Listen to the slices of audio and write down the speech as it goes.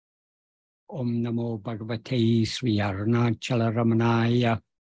Om Namo Bhagavate Sri Arunachala Ramanaya.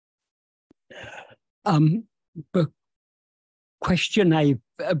 The question I've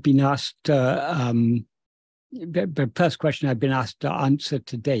been asked, the first question I've been asked to answer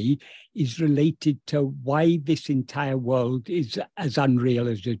today is related to why this entire world is as unreal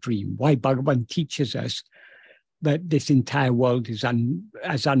as a dream, why Bhagavan teaches us that this entire world is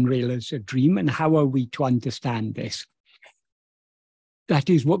as unreal as a dream, and how are we to understand this? That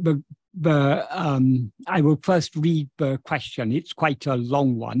is what I will first read the question. It's quite a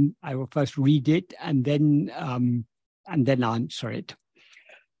long one. I will first read it and then answer it.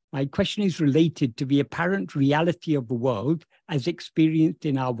 My question is related to the apparent reality of the world as experienced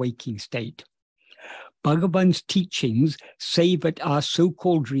in our waking state. Bhagavan's teachings say that our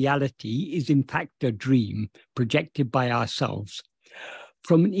so-called reality is in fact a dream projected by ourselves.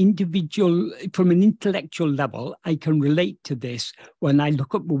 From an intellectual level, I can relate to this when I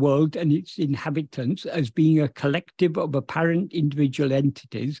look at the world and its inhabitants as being a collective of apparent individual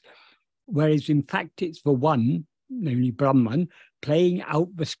entities, whereas in fact it's the one, namely Brahman, playing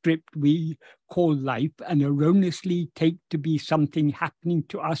out the script we call life and erroneously take to be something happening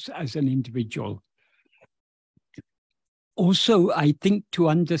to us as an individual. Also, I think to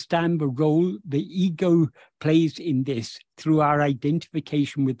understand the role the ego plays in this through our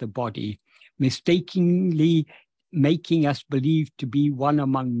identification with the body, mistakenly making us believe to be one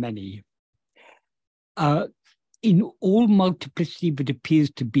among many. In all multiplicity that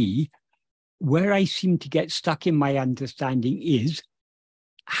appears to be, where I seem to get stuck in my understanding is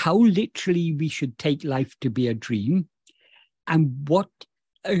how literally we should take life to be a dream, and what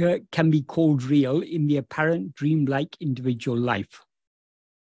can be called real in the apparent dreamlike individual life.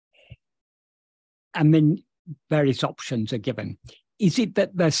 And then various options are given. Is it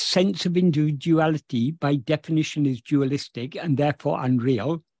that the sense of individuality by definition is dualistic and therefore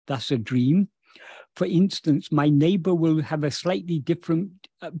unreal, thus a dream? For instance, my neighbor will have a slightly different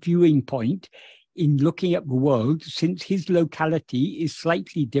viewing point in looking at the world since his locality is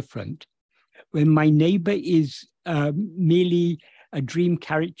slightly different. When my neighbor is merely a dream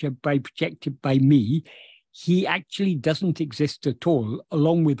character projected by me, he actually doesn't exist at all,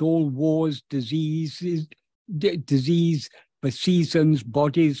 along with all wars, disease, the seasons,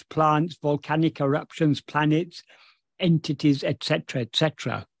 bodies, plants, volcanic eruptions, planets, entities, etc.,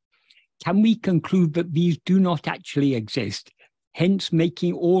 etc. Can we conclude that these do not actually exist, hence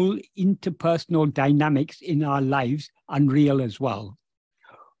making all interpersonal dynamics in our lives unreal as well?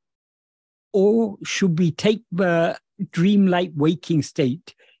 Or should we take the dreamlike waking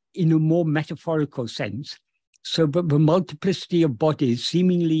state in a more metaphorical sense, so that the multiplicity of bodies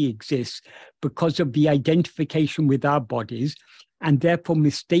seemingly exists because of the identification with our bodies, and therefore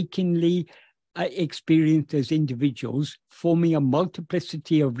mistakenly experienced as individuals, forming a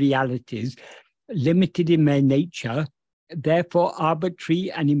multiplicity of realities, limited in their nature, therefore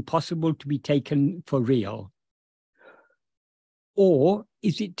arbitrary and impossible to be taken for real? Or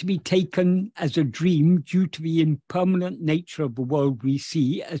is it to be taken as a dream due to the impermanent nature of the world we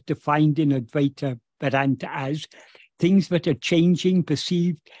see as defined in Advaita Vedanta as things that are changing,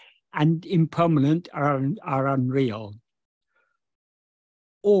 perceived, and impermanent are unreal?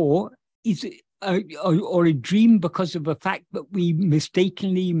 Or is it a dream because of the fact that we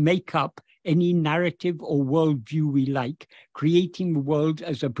mistakenly make up any narrative or worldview we like, creating the world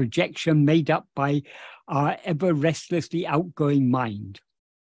as a projection made up by our ever restlessly outgoing mind?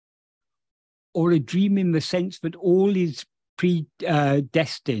 Or a dream in the sense that all is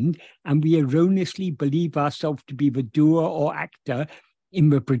predestined and we erroneously believe ourselves to be the doer or actor in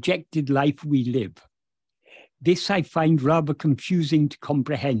the projected life we live? This I find rather confusing to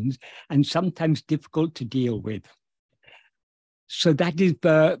comprehend and sometimes difficult to deal with. So that is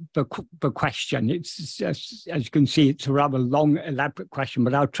the question. It's, as you can see, it's a rather long, elaborate question,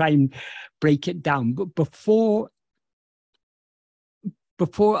 but I'll try and break it down. But before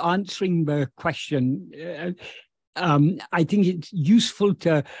answering the question, I think it's useful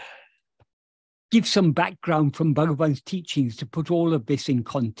to give some background from Bhagavan's teachings to put all of this in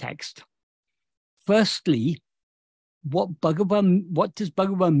context. Firstly, what does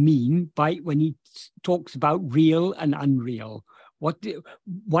Bhagavan mean by when he talks about real and unreal? Why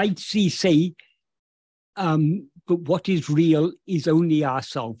does he say but what is real is only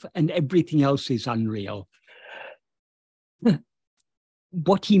ourself and everything else is unreal?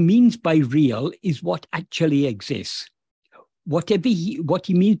 What he means by real is what actually exists. What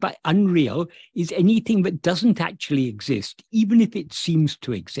he means by unreal is anything that doesn't actually exist, even if it seems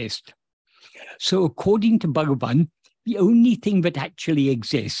to exist. So according to Bhagavan, the only thing that actually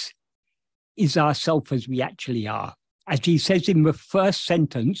exists is ourself as we actually are. As he says in the first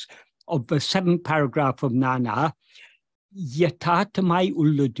sentence of the 7th paragraph of Nana, Yatatamai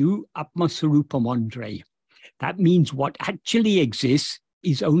Ulladu Atmaswarupam Andre. That means what actually exists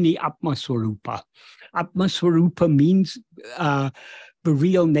is only Atmaswarupa. Atmaswarupa means the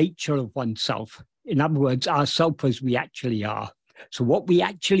real nature of oneself. In other words, ourself as we actually are. So what we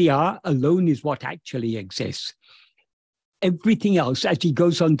actually are alone is what actually exists. Everything else, as he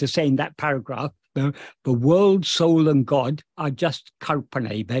goes on to say in that paragraph, the world, soul, and God are just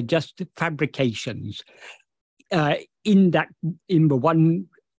karpane, they're just fabrications. In the one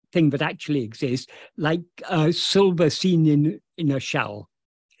thing that actually exists, like silver seen in a shell.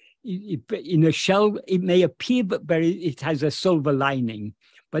 In a shell, it may appear that it has a silver lining,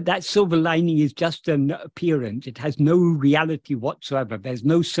 but that silver lining is just an appearance. It has no reality whatsoever. There's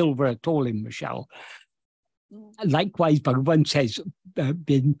no silver at all in the shell. Likewise, Bhagavan says the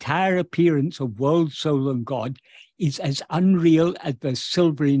entire appearance of world, soul, and God is as unreal as the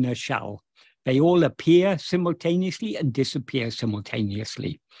silver in a shell. They all appear simultaneously and disappear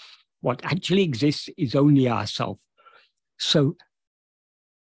simultaneously. What actually exists is only ourself. So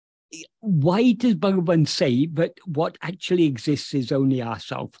why does Bhagavan say that what actually exists is only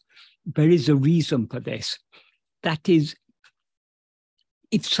ourself? There is a reason for this. That is,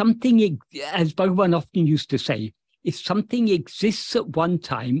 if something, as Bhagavan often used to say, if something exists at one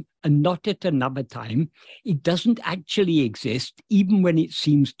time and not at another time, it doesn't actually exist, even when it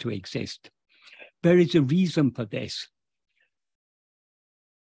seems to exist. There is a reason for this.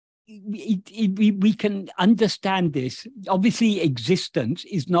 We can understand this. Obviously, existence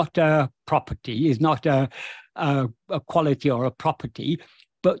is not a property, is not a quality or a property,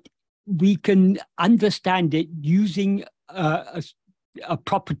 but we can understand it using a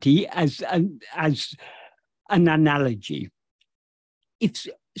property as an analogy. If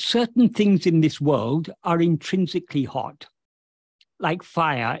certain things in this world are intrinsically hot, like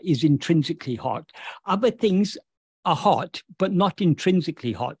fire is intrinsically hot, other things are hot, but not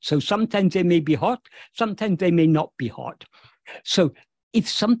intrinsically hot. So sometimes they may be hot, sometimes they may not be hot. So if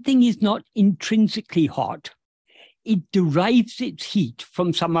something is not intrinsically hot, it derives its heat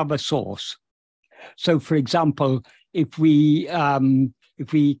from some other source. So for example, if we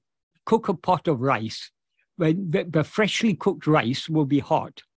cook a pot of rice, the freshly cooked rice will be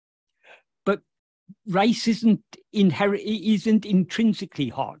hot. But rice isn't intrinsically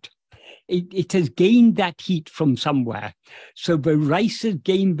hot. It has gained that heat from somewhere. So the rice has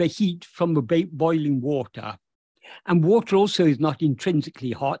gained the heat from the boiling water. And water also is not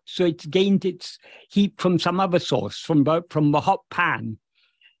intrinsically hot, so it's gained its heat from some other source, from the hot pan.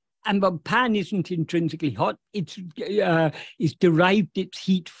 And the pan isn't intrinsically hot, it's derived its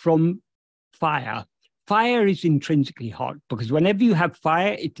heat from fire. Fire is intrinsically hot, because whenever you have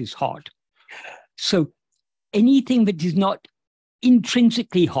fire, it is hot. So anything that is not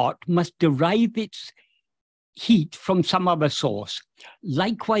intrinsically hot must derive its heat from some other source.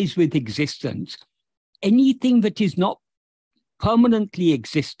 Likewise with existence, anything that is not permanently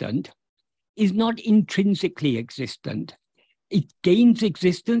existent is not intrinsically existent. It gains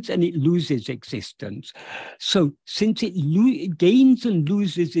existence and it loses existence. So since it gains and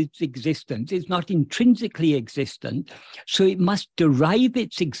loses its existence, it's not intrinsically existent, so it must derive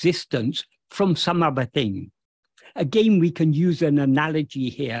its existence from some other thing. Again, we can use an analogy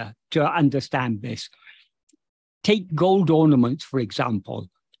here to understand this. Take gold ornaments, for example.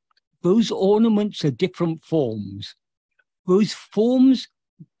 Those ornaments are different forms. Those forms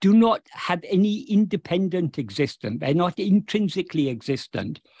do not have any independent existence. They're not intrinsically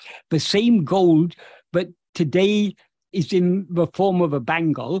existent. The same gold, but today is in the form of a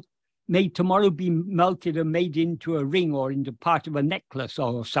bangle, may tomorrow be melted and made into a ring or into part of a necklace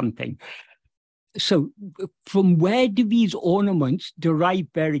or something. So from where do these ornaments derive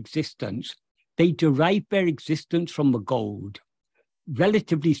their existence? They derive their existence from the gold.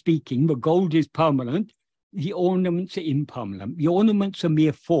 Relatively speaking, the gold is permanent, the ornaments are impermanent. The ornaments are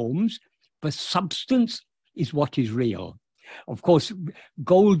mere forms, the substance is what is real. Of course,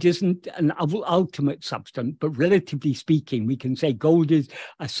 gold isn't an ultimate substance, but relatively speaking, we can say gold is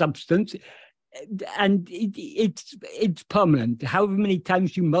a substance, and it's permanent. However many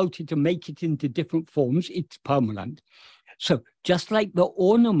times you melt it and make it into different forms, it's permanent. So just like the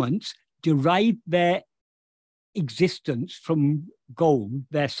ornaments derive their existence from gold,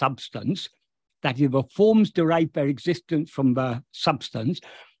 their substance, that is, the forms derive their existence from the substance,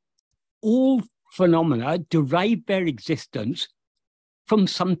 all phenomena derive their existence from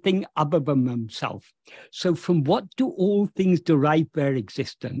something other than themselves. So from what do all things derive their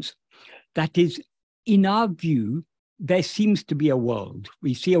existence? That is, in our view, there seems to be a world.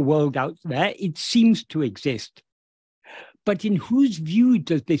 We see a world out there, it seems to exist. But in whose view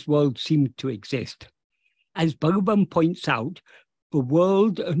does this world seem to exist? As Bhagavan points out, the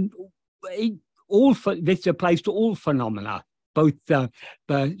world, this applies to all phenomena, both the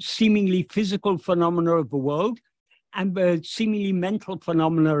seemingly physical phenomena of the world and the seemingly mental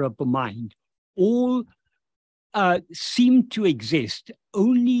phenomena of the mind, all seem to exist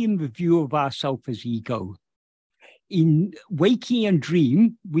only in the view of ourself as ego. In waking and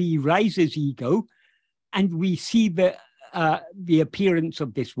dream, we rise as ego, and we see the appearance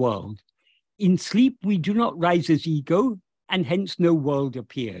of this world. In sleep, we do not rise as ego, and hence no world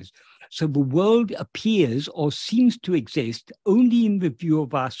appears. So the world appears or seems to exist only in the view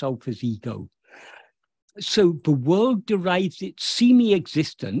of ourself as ego. So the world derives its seeming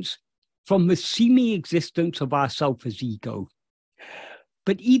existence from the seeming existence of ourself as ego.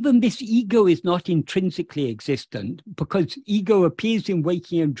 But even this ego is not intrinsically existent, because ego appears in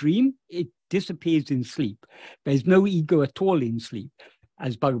waking and dream, it disappears in sleep. There's no ego at all in sleep,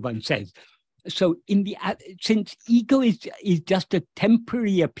 as Bhagavan says. So since ego is just a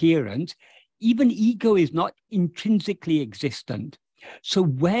temporary appearance, even ego is not intrinsically existent. So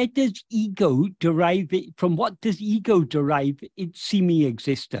where does ego derive it? From what does ego derive its seeming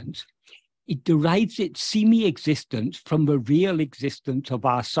existence? It derives its seeming existence from the real existence of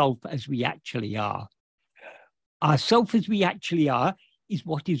ourself as we actually are. Ourself as we actually are is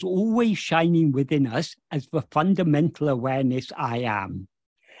what is always shining within us as the fundamental awareness I am.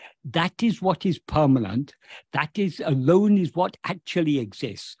 That is what is permanent. That is alone is what actually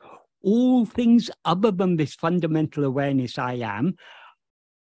exists. All things other than this fundamental awareness I am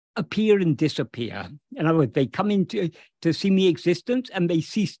appear and disappear. In other words, they come into seeming existence and they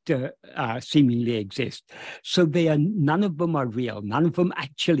cease to seemingly exist. So none of them are real. None of them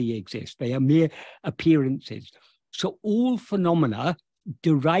actually exist. They are mere appearances. So all phenomena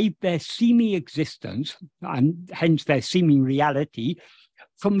derive their seeming existence, and hence their seeming reality,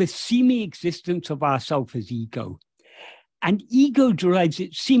 from the seeming existence of ourself as ego. And ego derives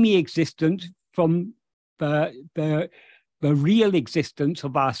its seeming existence from the real existence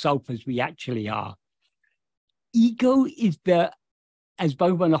of ourself as we actually are. Ego is as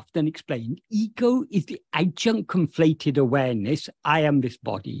Bhagavan often explained, ego is the adjunct conflated awareness, I am this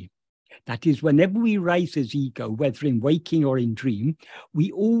body. That is, whenever we rise as ego, whether in waking or in dream,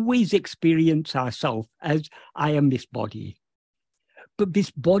 we always experience ourselves as I am this body. But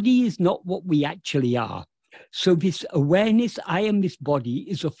this body is not what we actually are. So this awareness, I am this body,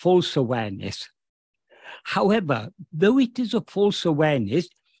 is a false awareness. However, though it is a false awareness,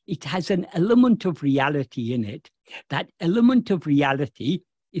 it has an element of reality in it. That element of reality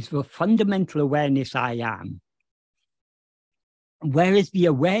is the fundamental awareness I am. Whereas the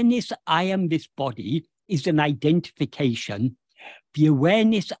awareness I am this body is an identification, the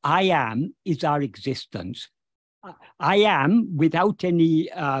awareness I am is our existence. I am, without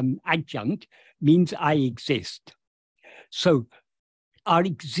any adjunct, means I exist. So our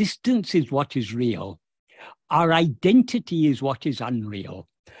existence is what is real. Our identity is what is unreal.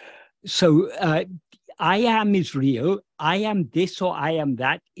 So I am is real. I am this or I am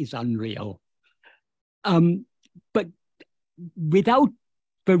that is unreal. But without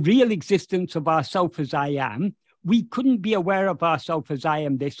the real existence of ourself as I am, we couldn't be aware of ourselves as I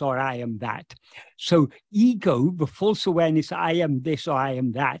am this or I am that. So ego, the false awareness I am this or I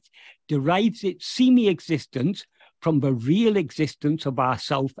am that, derives its seeming existence from the real existence of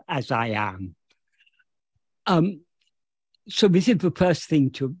ourself as I am. So this is the first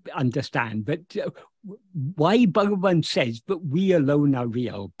thing to understand. But why Bhagavan says that we alone are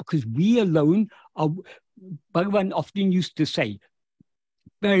real? Because we alone are, Bhagavan often used to say,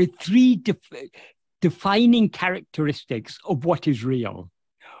 there are three defining characteristics of what is real.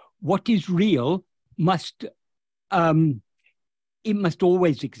 What is real must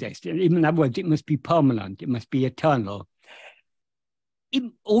always exist. In other words, it must be permanent. It must be eternal. It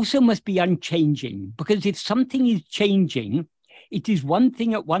also must be unchanging, because if something is changing, it is one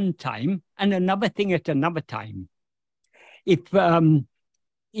thing at one time and another thing at another time. If a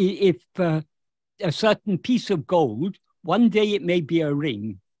certain piece of gold, one day it may be a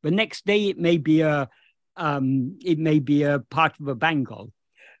ring, the next day it may be a part of a bangle.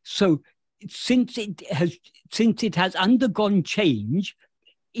 So since it has undergone change,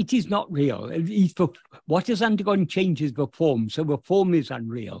 it is not real. What has undergone change is the form, so the form is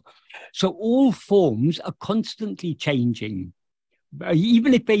unreal. So all forms are constantly changing.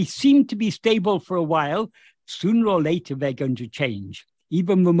 Even if they seem to be stable for a while, sooner or later they're going to change.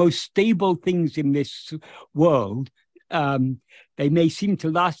 Even the most stable things in this world, they may seem to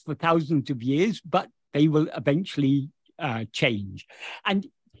last for thousands of years, but they will eventually change. And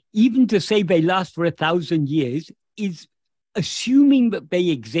even to say they last for 1,000 years is assuming that they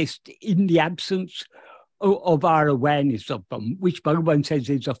exist in the absence of our awareness of them, which Bhagavan says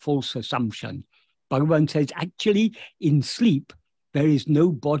is a false assumption. Bhagavan says, actually, in sleep, there is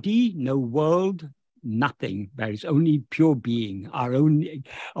no body, no world, nothing. There is only pure being, our own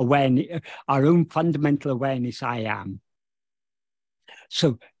awareness, our own fundamental awareness, I am.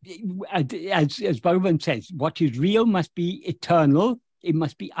 So, as Bhagavan says, what is real must be eternal, it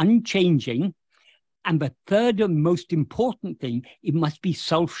must be unchanging, and the third and most important thing, it must be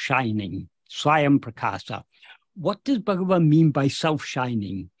self-shining, Swayam Prakasa. What does Bhagavan mean by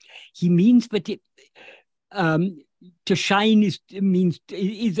self-shining? He means that to shine is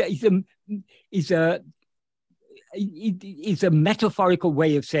a metaphorical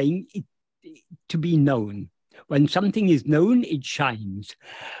way of saying it, to be known. When something is known, it shines.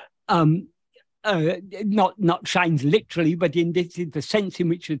 Not shines literally, but in this is the sense in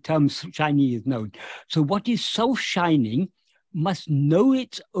which the term shiny is known. So what is self-shining must know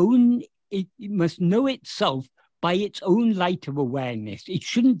its own, it must know itself by its own light of awareness. It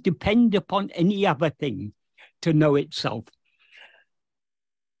shouldn't depend upon any other thing to know itself.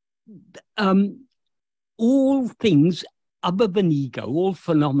 All things other than ego, all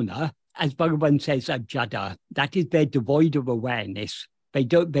phenomena, as Bhagavan says, are jada. That is, they're devoid of awareness. They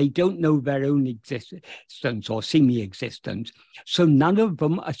don't know their own existence or semi-existence. So none of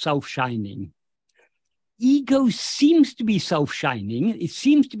them are self-shining. Ego seems to be self-shining. It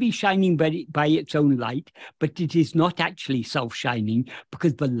seems to be shining by its own light, but it is not actually self-shining,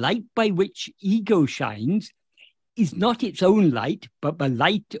 because the light by which ego shines is not its own light, but the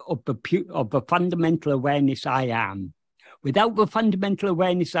light of the fundamental awareness I am. Without the fundamental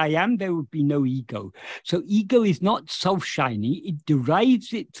awareness I am, there would be no ego. So ego is not self-shining. It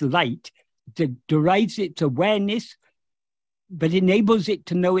derives its light, it derives its awareness, but enables it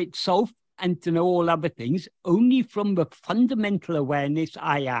to know itself and to know all other things only from the fundamental awareness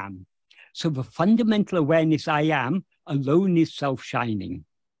I am. So the fundamental awareness I am alone is self-shining.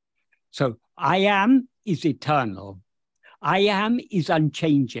 So I am is eternal. I am is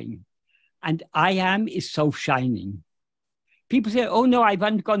unchanging. And I am is self-shining. People say, oh no, I've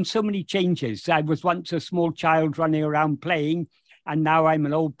undergone so many changes. I was once a small child running around playing, and now I'm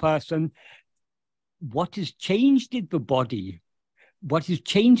an old person. What has changed is the body. What has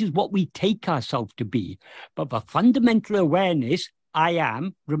changed is what we take ourselves to be. But the fundamental awareness, I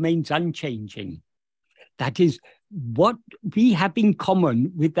am, remains unchanging. That is what we have in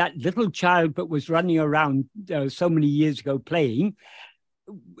common with that little child that was running around so many years ago playing.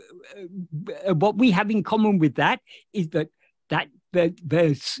 What we have in common with that is that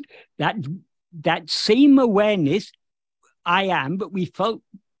same awareness, I am, but we felt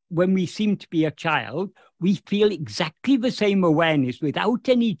when we seem to be a child, we feel exactly the same awareness without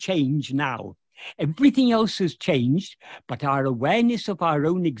any change now. Everything else has changed, but our awareness of our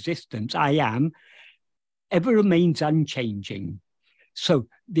own existence, I am, ever remains unchanging. So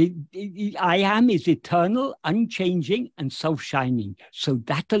the I am is eternal, unchanging, and self-shining. So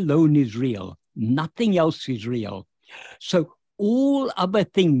that alone is real. Nothing else is real. So all other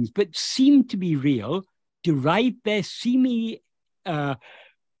things that seem to be real derive their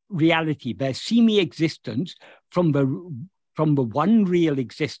reality, their semi-existence from the one real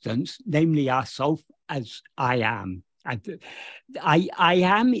existence, namely ourself as I am. I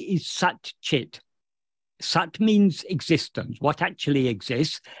am is Sat Chit. Sat means existence, what actually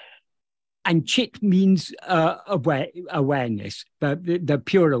exists, and Chit means awareness, the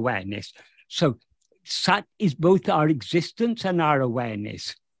pure awareness. So Sat is both our existence and our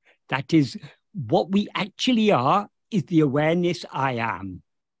awareness. That is, what we actually are is the awareness I am.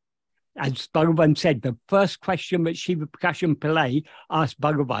 As Bhagavan said, the first question that Shiva Prakasham Pillai asked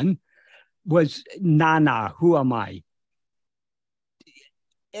Bhagavan was, Nana, who am I?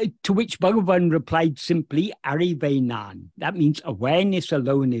 To which Bhagavan replied simply, Arivenan. That means awareness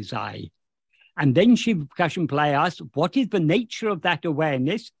alone is I. And then Shiva Prakasham Pillai asked, what is the nature of that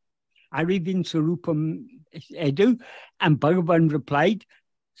awareness? Arivin Sarupam Edu. And Bhagavan replied,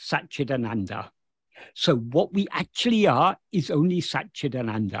 Satchidananda. So what we actually are is only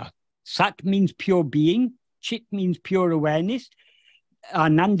Satchidananda. Sat means pure being, Chit means pure awareness,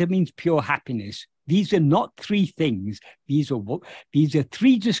 Ananda means pure happiness. These are not three things. These are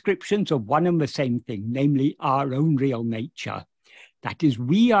three descriptions of one and the same thing, namely our own real nature. That is,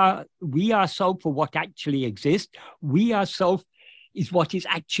 we ourselves are what actually exists. We ourselves is what is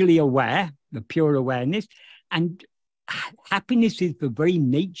actually aware, the pure awareness, and happiness is the very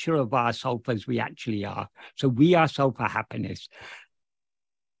nature of ourself as we actually are. So we ourselves are happiness.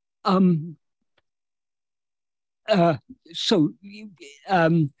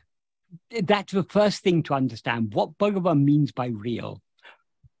 that's the first thing to understand, what Bhagavan means by real.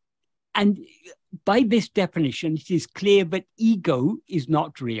 And by this definition, it is clear that ego is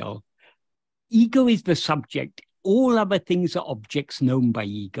not real. Ego is the subject. All other things are objects known by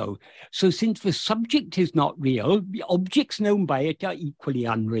ego. So since the subject is not real, the objects known by it are equally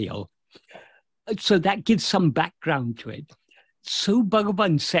unreal. So that gives some background to it. So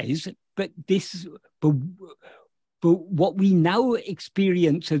Bhagavan says that what we now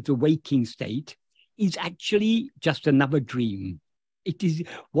experience as the waking state is actually just another dream. It is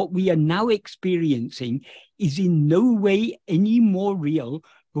what we are now experiencing is in no way any more real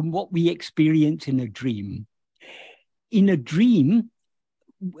than what we experience in a dream. In a dream,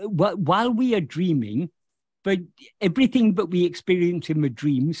 while we are dreaming, but everything that we experience in the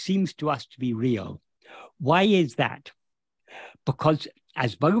dream seems to us to be real. Why is that? Because,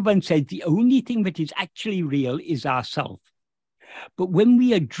 as Bhagavan said, the only thing that is actually real is ourself. But when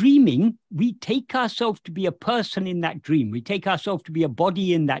we are dreaming, we take ourselves to be a person in that dream. We take ourselves to be a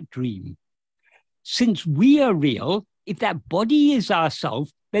body in that dream. Since we are real, if that body is ourself,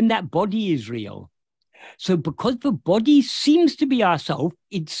 then that body is real. So because the body seems to be ourself,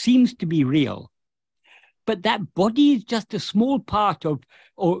 it seems to be real. But that body is just a small part of,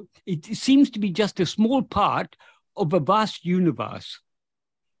 or it seems to be just a small part of a vast universe,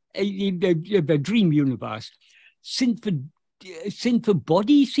 a dream universe. Since the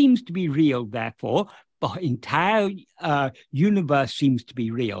body seems to be real, therefore, the entire universe seems to be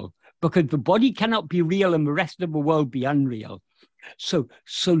real, because the body cannot be real and the rest of the world be unreal. So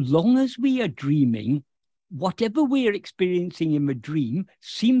long as we are dreaming, whatever we are experiencing in the dream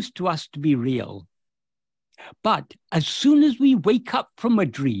seems to us to be real. But as soon as we wake up from a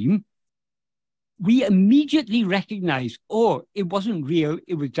dream, we immediately recognize, oh, it wasn't real,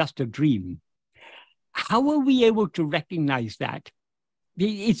 it was just a dream. How are we able to recognize that?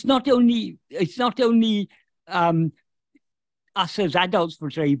 It's not only us as adults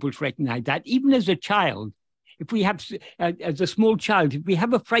that are able to recognize that. Even as a child, if we have, as a small child, if we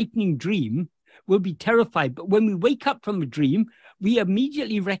have a frightening dream, we'll be terrified. But when we wake up from a dream, we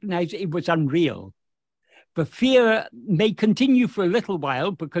immediately recognize it was unreal. The fear may continue for a little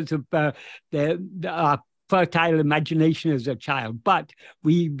while because of our fertile imagination as a child, but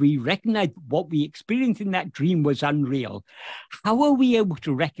we recognize what we experienced in that dream was unreal. How are we able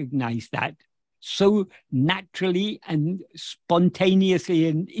to recognize that so naturally and spontaneously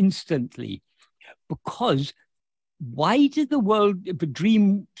and instantly? Because why does the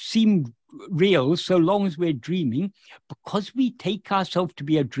dream seem real so long as we're dreaming? Because we take ourselves to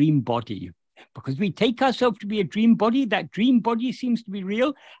be a dream body. Because we take ourselves to be a dream body, that dream body seems to be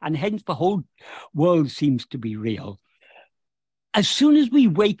real, and hence the whole world seems to be real. As soon as we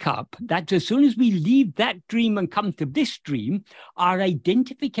wake up, that's as soon as we leave that dream and come to this dream, our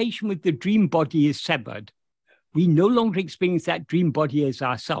identification with the dream body is severed. We no longer experience that dream body as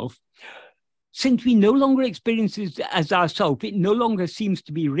ourself. Since we no longer experience it as ourself, it no longer seems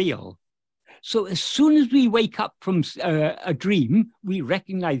to be real. So as soon as we wake up from a dream, we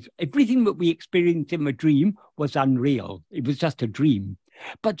recognize everything that we experienced in a dream was unreal. It was just a dream.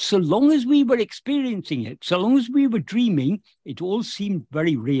 But so long as we were experiencing it, so long as we were dreaming, it all seemed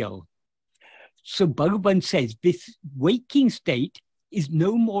very real. So Bhagavan says this waking state is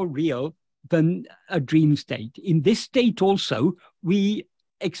no more real than a dream state. In this state also, we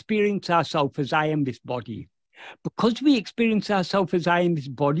experience ourselves as I am this body. Because we experience ourselves as I am this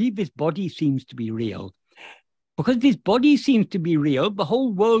body seems to be real. Because this body seems to be real, the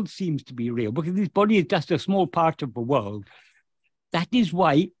whole world seems to be real, because this body is just a small part of the world. That is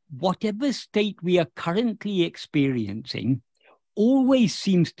why whatever state we are currently experiencing always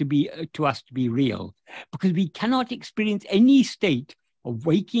seems to be to us to be real, because we cannot experience any state of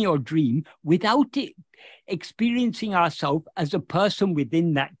waking or dream without experiencing ourselves as a person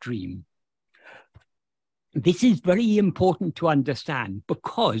within that dream. This is very important to understand,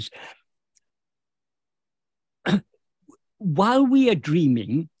 because while we are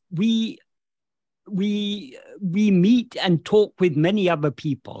dreaming, we meet and talk with many other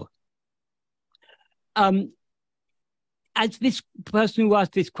people. As this person who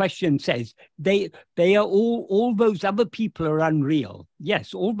asked this question says, they are all those other people are unreal.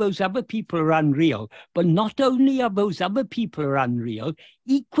 Yes, all those other people are unreal. But not only are those other people are unreal,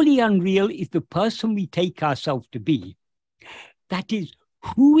 equally unreal is the person we take ourselves to be. That is,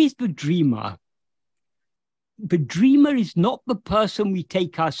 who is the dreamer? The dreamer is not the person we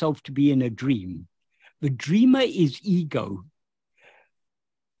take ourselves to be in a dream. The dreamer is ego.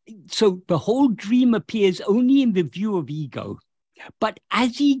 So the whole dream appears only in the view of ego. But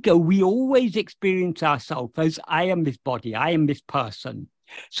as ego, we always experience ourselves as I am this body, I am this person.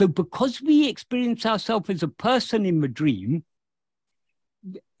 So because we experience ourselves as a person in the dream,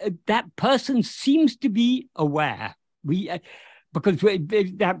 that person seems to be aware.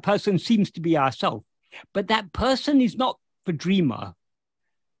 That person seems to be ourselves. But that person is not the dreamer.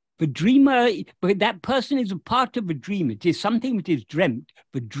 The dreamer, but that person is a part of a dream. It is something that is dreamt.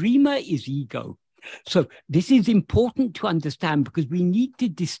 The dreamer is ego. So this is important to understand, because we need to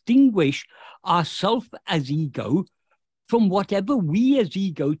distinguish ourself as ego from whatever we as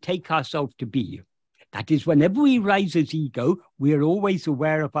ego take ourselves to be. That is, whenever we rise as ego, we are always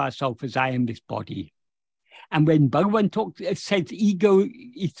aware of ourselves as I am this body. And when Bhagavan says ego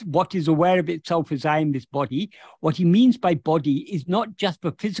is what is aware of itself as I am this body, what he means by body is not just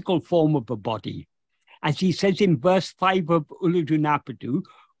the physical form of the body. As he says in verse 5 of Uludunapadu,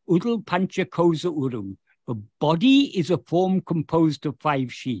 Udal Pancha Kosa Uru, the body is a form composed of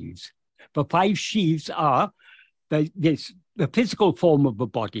 5 sheaths. The 5 sheaths are the physical form of the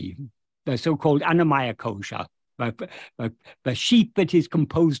body, the so-called Annamaya Kosha, the sheath that is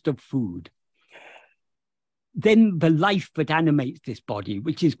composed of food. Then the life that animates this body,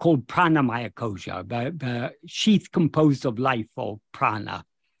 which is called Pranamaya Kosha, the sheath composed of life, or prana.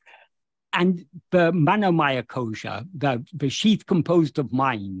 And the Manomaya Kosha, the sheath composed of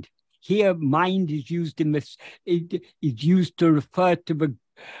mind. Here, mind is used is used to refer to the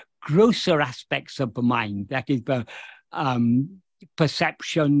grosser aspects of the mind. That is the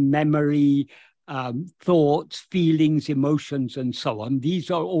perception, memory, thoughts, feelings, emotions, and so on. These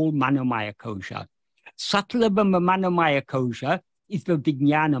are all Manomaya Kosha. Subtler than the Manomaya Kosha is the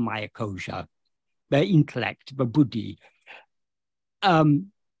Vijnanamaya Kosha, the intellect, the buddhi.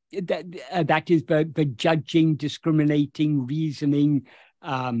 That is the judging, discriminating, reasoning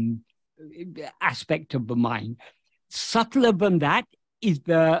aspect of the mind. Subtler than that is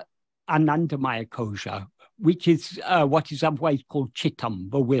the Anandamaya Kosha, which is what is otherwise called Chittam,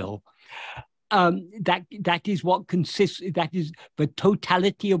 the will. That is what consists, that is the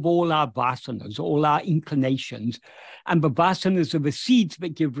totality of all our vasanas, all our inclinations. And the vasanas are the seeds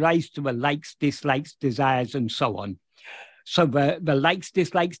that give rise to the likes, dislikes, desires, and so on. So the likes,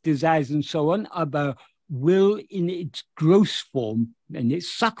 dislikes, desires, and so on are the will in its gross form. In its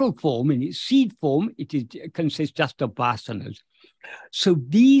subtle form, in its seed form, it consists just of vasanas. So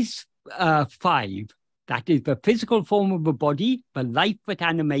these 5, that is the physical form of the body, the life that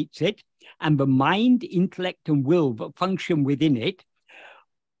animates it, and the mind, intellect, and will that function within it,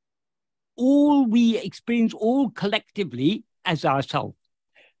 all we experience all collectively as ourselves,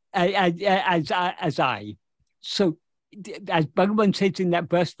 as I. So, as Bhagavan says in that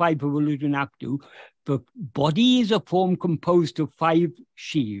verse 5 of Uludunapadu, the body is a form composed of 5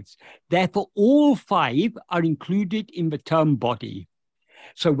 sheaths. Therefore, all 5 are included in the term body.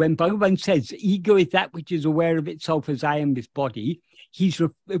 So when Bhagavan says ego is that which is aware of itself as I am this body,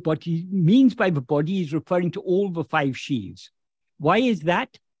 what he means by the body is referring to all the 5 sheaths. Why is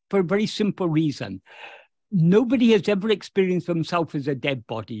that? For a very simple reason. Nobody has ever experienced themselves as a dead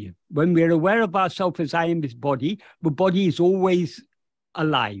body. When we're aware of ourselves as I am this body, the body is always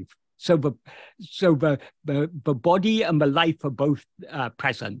alive. So the body and the life are both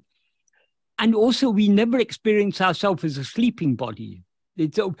present. And also we never experience ourselves as a sleeping body.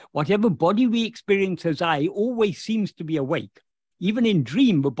 Whatever body we experience as I always seems to be awake. Even in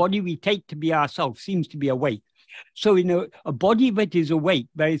dream, the body we take to be ourselves seems to be awake. So in a body that is awake,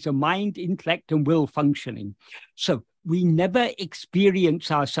 there is a mind, intellect, and will functioning. So we never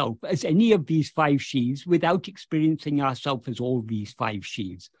experience ourselves as any of these 5 sheaths without experiencing ourselves as all these 5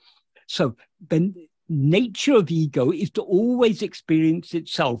 sheaths. So the nature of ego is to always experience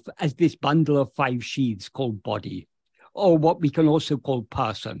itself as this bundle of 5 sheaths called body, or what we can also call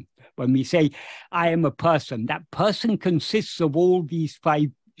person. When we say, I am a person, that person consists of all these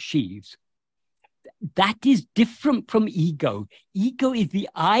 5 sheaths. That is different from ego. Ego is the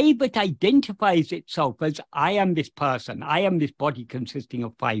I that identifies itself as I am this person, I am this body consisting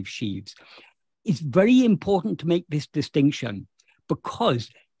of 5 sheaths. It's very important to make this distinction, because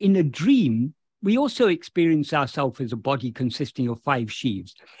in a dream, we also experience ourselves as a body consisting of 5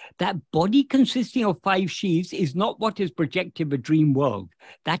 sheaths. That body consisting of 5 sheaths is not what is projected the dream world.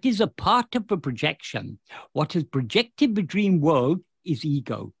 That is a part of the projection. What has projected the dream world is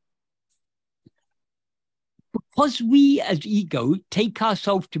ego. Because we as ego take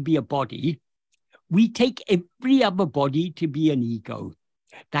ourselves to be a body, we take every other body to be an ego.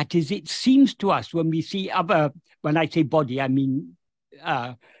 That is, it seems to us when we see when I say body, I mean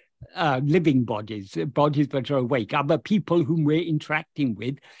living bodies, bodies that are awake, other people whom we're interacting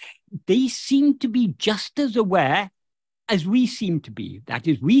with, they seem to be just as aware as we seem to be. That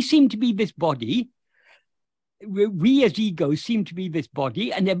is, we seem to be this body, we as ego seem to be this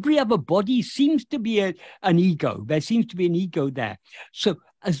body, and every other body seems to be an ego. There seems to be an ego there. So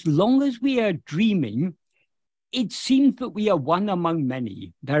as long as we are dreaming, it seems that we are one among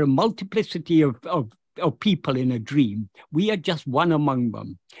many. There are a multiplicity of people in a dream. We are just one among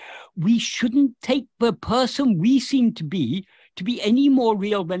them. We shouldn't take the person we seem to be any more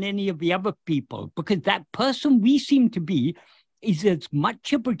real than any of the other people, because that person we seem to be is as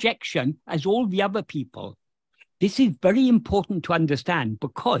much a projection as all the other people. This is very important to understand,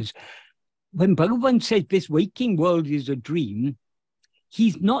 because when Bhagavan says this waking world is a dream,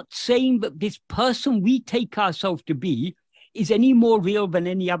 he's not saying that this person we take ourselves to be is any more real than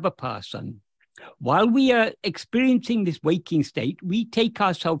any other person. While we are experiencing this waking state, we take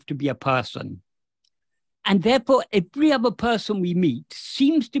ourselves to be a person. And therefore, every other person we meet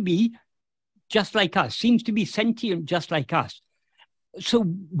seems to be just like us, seems to be sentient just like us. So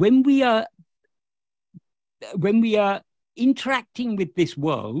when we are interacting with this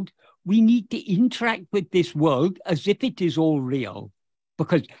world, we need to interact with this world as if it is all real.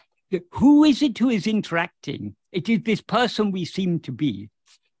 Because who is it who is interacting? It is this person we seem to be.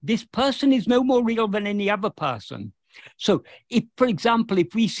 This person is no more real than any other person. So if, for example,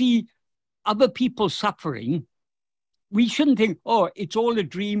 if we see other people suffering, we shouldn't think, oh, it's all a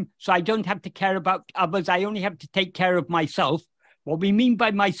dream, so I don't have to care about others. I only have to take care of myself. What we mean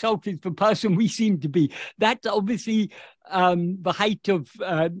by myself is the person we seem to be. That's obviously the height of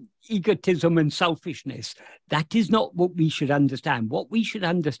egotism and selfishness. That is not what we should understand. What we should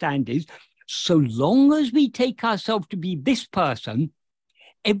understand is, so long as we take ourselves to be this person,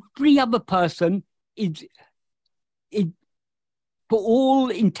 every other person is, for all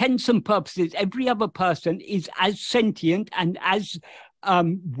intents and purposes, every other person is as sentient and as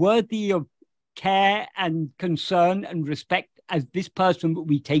worthy of care and concern and respect as this person that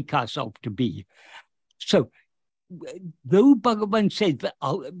we take ourselves to be. So, though Bhagavan says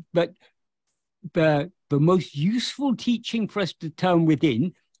that the most useful teaching for us to turn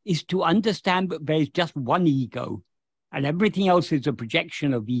within is to understand that there is just one ego, and everything else is a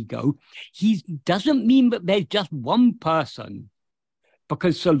projection of ego, he doesn't mean that there's just one person.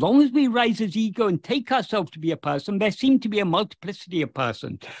 Because so long as we rise as ego and take ourselves to be a person, there seem to be a multiplicity of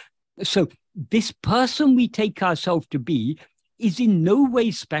persons. So this person we take ourselves to be is in no way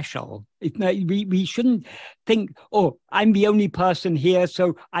special. We shouldn't think, oh, I'm the only person here,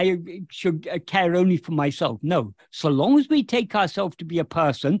 so I should care only for myself. No, so long as we take ourselves to be a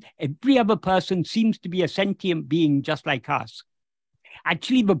person, every other person seems to be a sentient being just like us.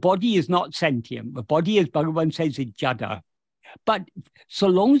 Actually, the body is not sentient. The body, as Bhagavan says, is jada. But so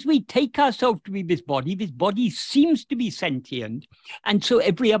long as we take ourselves to be this body seems to be sentient. And so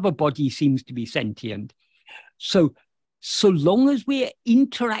every other body seems to be sentient. So long as we're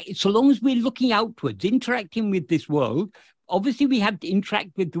looking outwards, interacting with this world, obviously we have to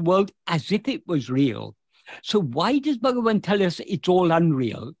interact with the world as if it was real. So why does Bhagavan tell us it's all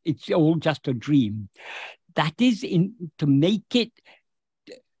unreal? It's all just a dream. That is to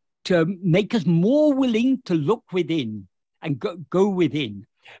make us more willing to look within and go within.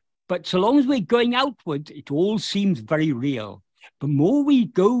 But so long as we're going outwards, it all seems very real. The more we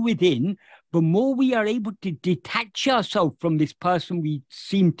go within, the more we are able to detach ourselves from this person we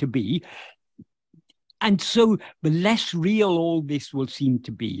seem to be. And so the less real all this will seem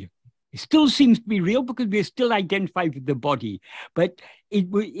to be. It still seems to be real because we're still identified with the body. But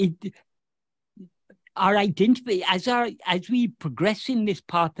our identity, as we progress in this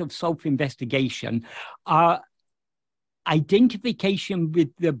path of self-investigation, our identification with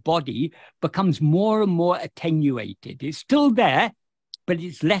the body becomes more and more attenuated. It's still there, but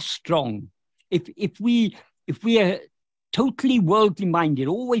it's less strong. If we are totally worldly minded,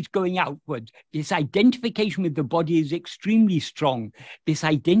 always going outwards, this identification with the body is extremely strong. This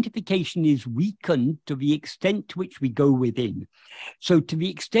identification is weakened to the extent to which we go within. So to the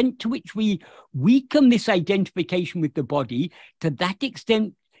extent to which we weaken this identification with the body, to that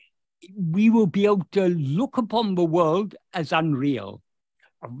extent, we will be able to look upon the world as unreal.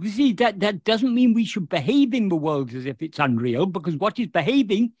 Obviously, that doesn't mean we should behave in the world as if it's unreal, because what is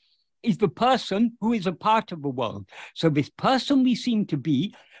behaving is the person who is a part of the world. So this person we seem to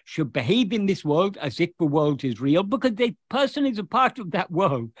be should behave in this world as if the world is real, because the person is a part of that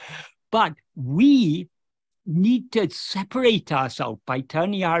world. But we need to separate ourselves by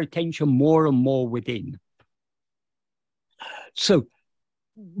turning our attention more and more within. So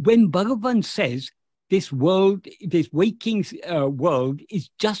when Bhagavan says this world, this waking world is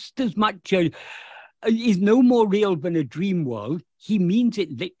just as much, is no more real than a dream world, he means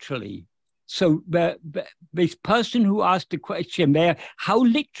it literally. So this person who asked the question there, how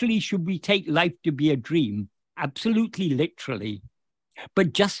literally should we take life to be a dream? absolutely literally.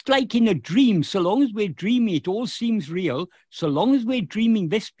 But just like in a dream, so long as we're dreaming, it all seems real. So long as we're dreaming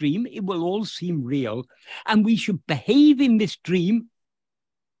this dream, it will all seem real. And we should behave in this dream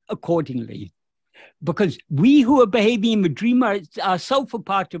accordingly. Because we who are behaving in the dream are ourselves a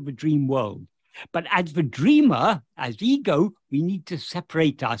part of the dream world. But as the dreamer, as ego, we need to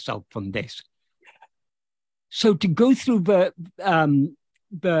separate ourselves from this. So to go through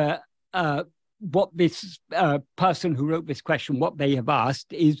what this person who wrote this question, what they have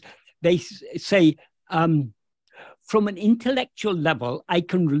asked is, they say, from an intellectual level, I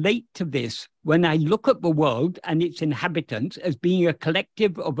can relate to this when I look at the world and its inhabitants as being a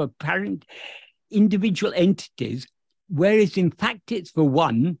collective of apparent individual entities, whereas in fact it's the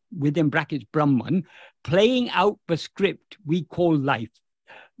one, within brackets Brahman, playing out the script we call life.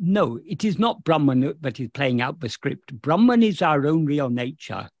 No, it is not Brahman that is playing out the script. Brahman is our own real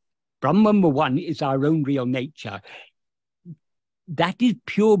nature. Brahman, the one, is our own real nature. That is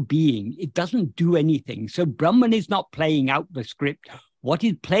pure being. It doesn't do anything. So Brahman is not playing out the script. What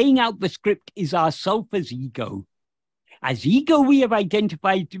is playing out the script is ourself as ego. As ego, we have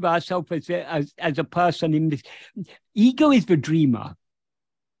identified ourselves as a person in this. Ego is the dreamer.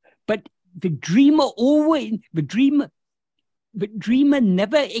 But the dreamer always, the dreamer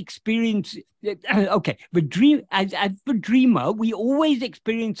never experiences, okay, as the dreamer, we always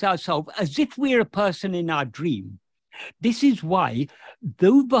experience ourselves as if we're a person in our dream. This is why,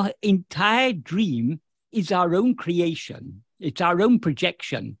 though the entire dream is our own creation, it's our own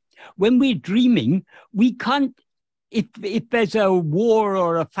projection, when we're dreaming, we can't, if there's a war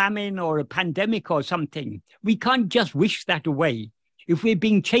or a famine or a pandemic or something, we can't just wish that away. If we're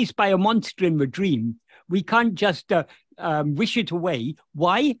being chased by a monster in the dream, we can't just wish it away.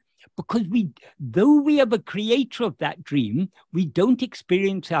 Why? Because though we are the creator of that dream, we don't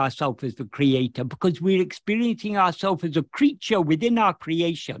experience ourselves as the creator, because we're experiencing ourselves as a creature within our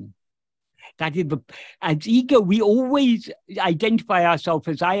creation. That is, as ego, we always identify ourselves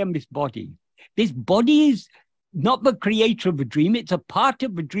as I am this body. This body is not the creator of the dream, it's a part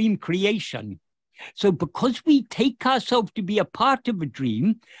of the dream creation. So because we take ourselves to be a part of a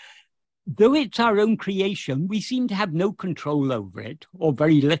dream, though it's our own creation, we seem to have no control over it, or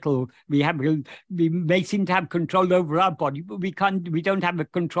very little. We may seem to have control over our body, but we don't have a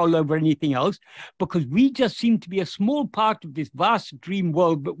control over anything else, because we just seem to be a small part of this vast dream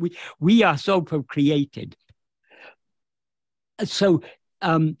world that we ourselves have created. So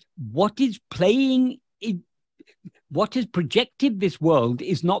what is projected this world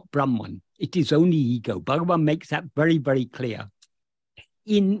is not Brahman. It is only ego. Bhagavan makes that very, very clear.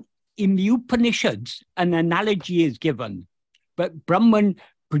 In the Upanishads, an analogy is given, but Brahman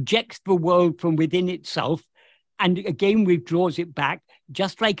projects the world from within itself and again withdraws it back,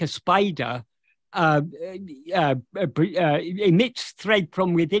 just like a spider emits thread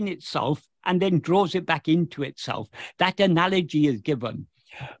from within itself and then draws it back into itself. That analogy is given.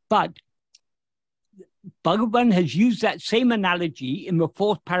 But Bhagavan has used that same analogy in the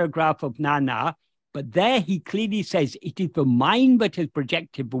 4th paragraph of Nana, but there he clearly says it is the mind that has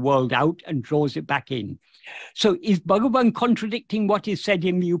projected the world out and draws it back in. So is Bhagavan contradicting what is said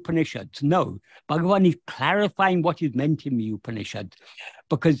in the Upanishads? No, Bhagavan is clarifying what is meant in the Upanishads,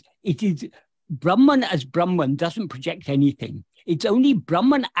 because it is Brahman as Brahman doesn't project anything. It's only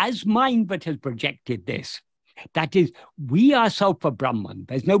Brahman as mind that has projected this. That is, we ourselves are Brahman.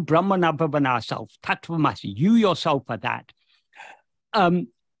 There's no Brahman other than ourselves. Tattvamasi, you yourself are that.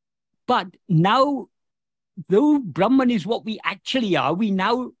 But now, though Brahman is what we actually are, we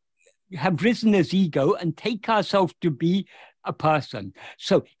now have risen as ego and take ourselves to be a person.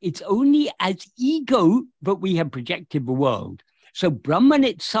 So it's only as ego that we have projected the world. So Brahman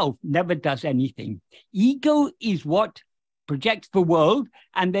itself never does anything. Ego is what projects the world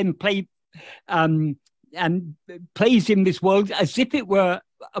and then plays in this world as if it were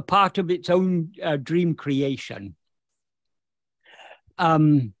a part of its own dream creation.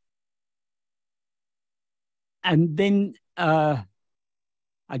 And then I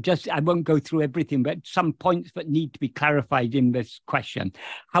won't go through everything, but some points that need to be clarified in this question.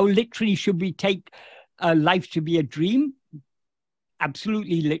 How literally should we take life to be a dream?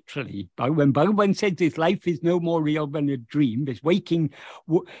 Absolutely literally. But when Bhagavan says this life is no more real than a dream, this waking,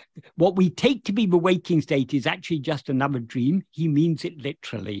 what we take to be the waking state is actually just another dream. He means it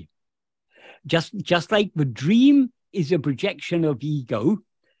literally. Just like the dream is a projection of ego,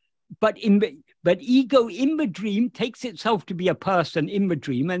 but ego in the dream takes itself to be a person in the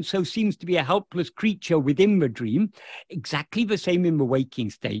dream, and so seems to be a helpless creature within the dream. Exactly the same in the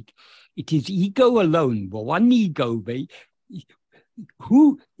waking state. It is ego alone, the one ego.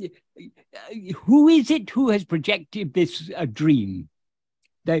 who is it who has projected this dream?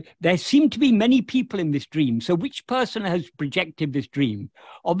 There seem to be many people in this dream. So which person has projected this dream?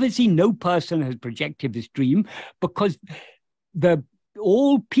 Obviously, no person has projected this dream, because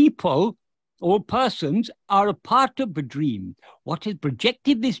all people, all persons are a part of the dream. What has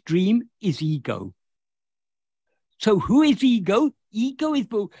projected this dream is ego. So who is ego? Ego is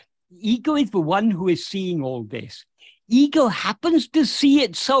the one who is seeing all this. Ego happens to see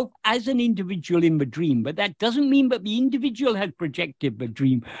itself as an individual in the dream, but that doesn't mean that the individual has projected the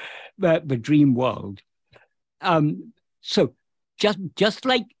dream world. So just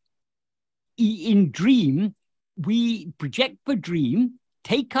like in dream, we project the dream,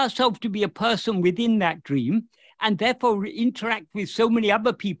 take ourselves to be a person within that dream, and therefore interact with so many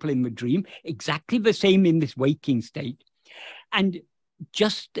other people in the dream, exactly the same in this waking state. And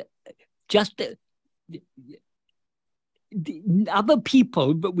just the other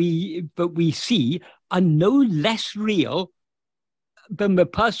people that we see are no less real than the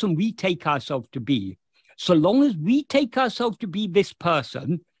person we take ourselves to be. So long as we take ourselves to be this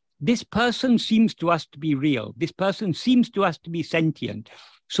person seems to us to be real. This person seems to us to be sentient.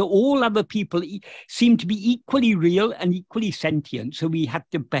 So all other people seem to be equally real and equally sentient. So we have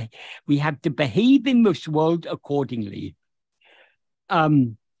to behave in this world accordingly.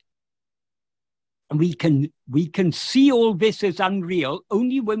 We can see all this as unreal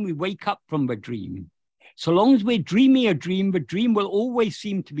only when we wake up from the dream. So long as we're dreaming a dream, the dream will always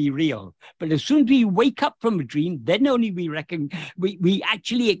seem to be real. But as soon as we wake up from a dream, then only we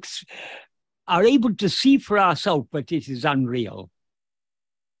actually are able to see for ourselves that it is unreal.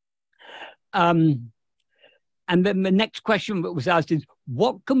 And then the next question that was asked is,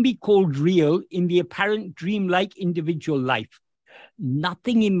 what can be called real in the apparent dreamlike individual life?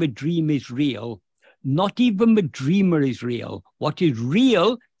 Nothing in the dream is real. Not even the dreamer is real. What is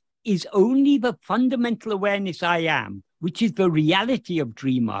real is only the fundamental awareness I am, which is the reality of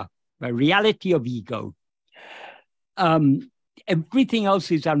dreamer, the reality of ego. Everything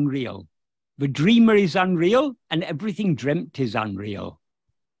else is unreal. The dreamer is unreal, and everything dreamt is unreal.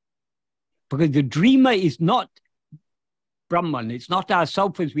 Because the dreamer is not Brahman. It's not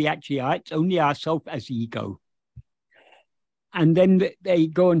ourself as we actually are. It's only ourself as ego. And then they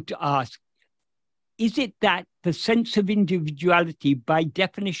go on to ask, is it that the sense of individuality by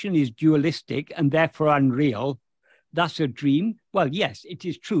definition is dualistic and therefore unreal, thus a dream? Well, yes, it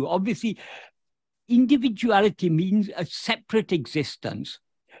is true. Obviously, individuality means a separate existence.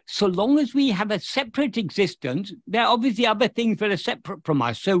 So long as we have a separate existence, there are obviously other things that are separate from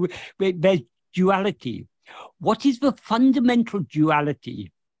us. So there's duality. What is the fundamental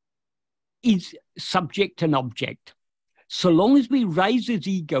duality? Is subject and object. So long as we rise as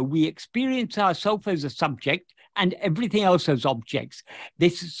ego, we experience ourselves as a subject and everything else as objects.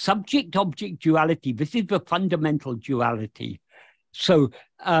 This subject-object duality, this is the fundamental duality. So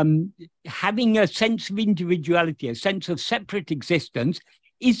having a sense of individuality, a sense of separate existence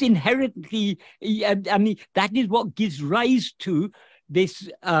is inherently, that is what gives rise to this,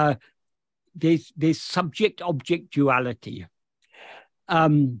 this subject-object duality.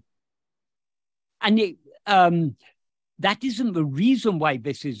 That isn't the reason why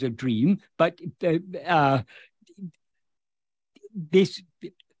this is a dream, but this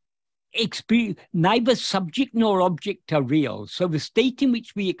experience, neither subject nor object are real. So the state in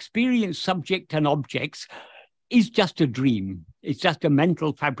which we experience subject and objects is just a dream. It's just a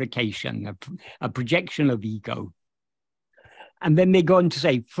mental fabrication, a projection of ego. And then they go on to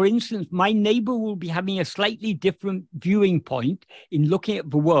say, for instance, my neighbor will be having a slightly different viewing point in looking at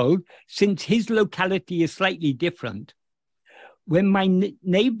the world since his locality is slightly different. When my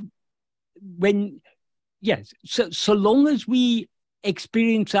neighbor, so long as we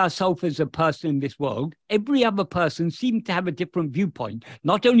experience ourselves as a person in this world, every other person seems to have a different viewpoint,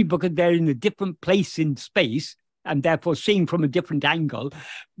 not only because they're in a different place in space and therefore seeing from a different angle,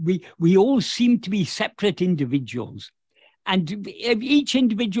 we all seem to be separate individuals. And each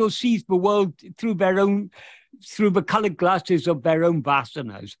individual sees the world through the colored glasses of their own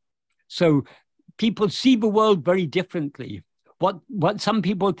vasanas. So people see the world very differently. What some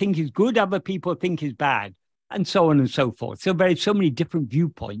people think is good, other people think is bad, and so on and so forth. So there are so many different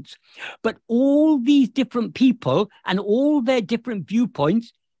viewpoints. But all these different people and all their different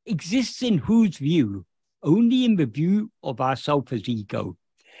viewpoints exists in whose view? Only in the view of ourself as ego.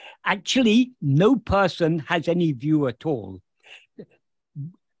 Actually, no person has any view at all.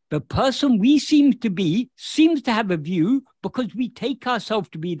 The person we seem to be seems to have a view because we take ourselves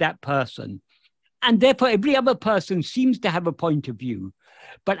to be that person. And therefore, every other person seems to have a point of view.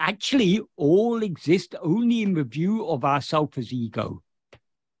 but actually all exist only in the view of ourself as ego.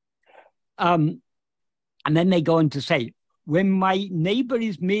 And then they go on to say, when my neighbor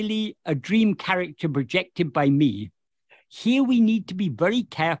is merely a dream character projected by me, here we need to be very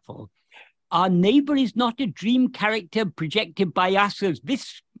careful. Our neighbor is not a dream character projected by us as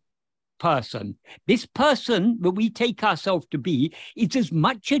this person. This person that we take ourselves to be is as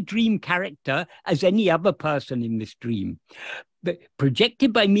much a dream character as any other person in this dream. But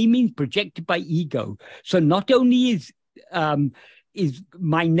projected by me means projected by ego. So not only is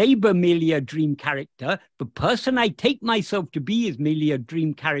my neighbor merely a dream character, the person I take myself to be is merely a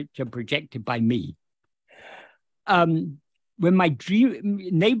dream character projected by me. When my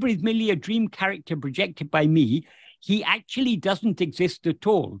neighbor is merely a dream character projected by me, he actually doesn't exist at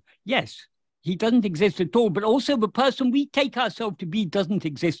all. Yes, he doesn't exist at all, but also the person we take ourselves to be doesn't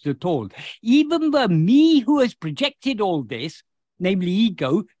exist at all. Even the me who has projected all this, namely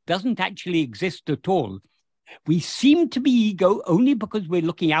ego, doesn't actually exist at all. We seem to be ego only because we're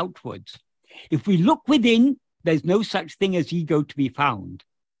looking outwards. If we look within, there's no such thing as ego to be found.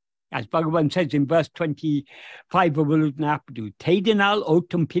 As Bhagavan says in verse 25 of Uludnapadu, Tedinal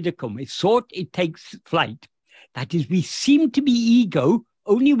otum pidacum, it's sought, it takes flight. That is, we seem to be ego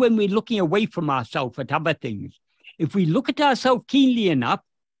only when we're looking away from ourselves at other things. If we look at ourselves keenly enough,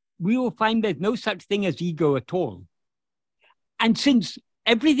 we will find there's no such thing as ego at all. And since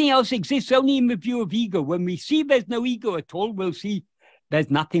everything else exists only in the view of ego, when we see there's no ego at all, we'll see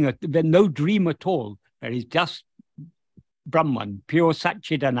there's nothing, there's no dream at all. There is just Brahman, pure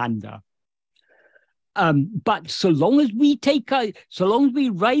Satchidananda. But so long as we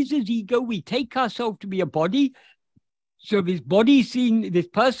rise as ego, we take ourselves to be a body. So this body this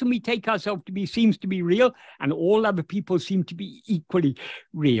person we take ourselves to be seems to be real, and all other people seem to be equally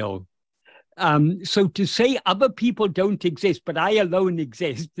real. So to say other people don't exist, but I alone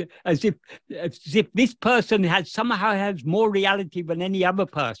exist, as if this person somehow has more reality than any other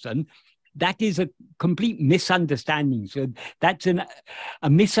person, that is a complete misunderstanding. So that's a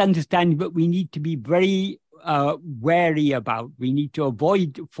misunderstanding that we need to be very wary about. We need to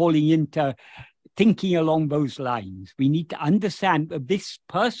avoid falling into thinking along those lines. We need to understand that this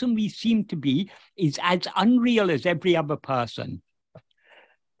person we seem to be is as unreal as every other person.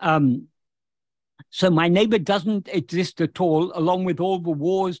 So my neighbor doesn't exist at all, along with all the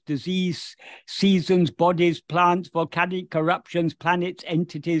wars, disease, seasons, bodies, plants, volcanic eruptions, planets,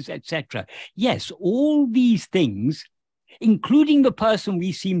 entities, etc. Yes, all these things, including the person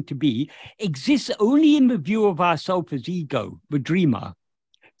we seem to be, exist only in the view of ourselves as ego, the dreamer.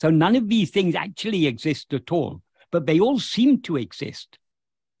 So none of these things actually exist at all, but they all seem to exist,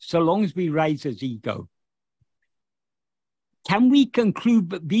 so long as we rise as ego. Can we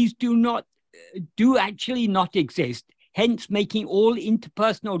conclude that these do actually not exist, hence making all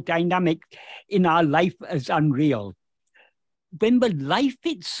interpersonal dynamics in our life as unreal? When the life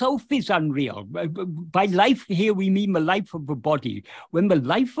itself is unreal, by life here we mean the life of the body. When the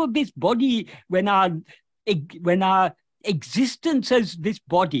life of this body, when our existence as this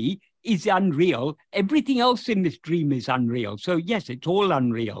body is unreal, everything else in this dream is unreal. So yes, it's all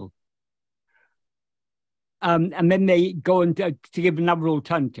unreal. And then they go on to give another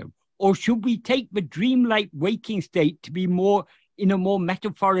alternative. Or should we take the dreamlike waking state to be in a more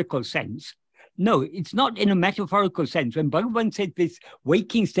metaphorical sense? No, it's not in a metaphorical sense. When Bhagavan said this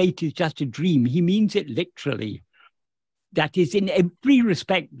waking state is just a dream, he means it literally. That is, in every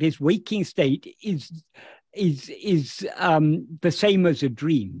respect, this waking state is the same as a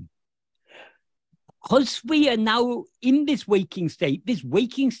dream. Because we are now in this waking state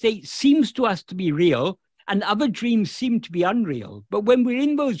seems to us to be real, and other dreams seem to be unreal. But when we're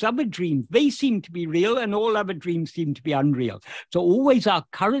in those other dreams, they seem to be real, and all other dreams seem to be unreal. So always our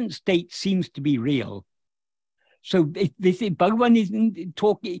current state seems to be real. So Bhagavan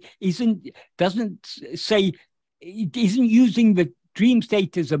isn't using the dream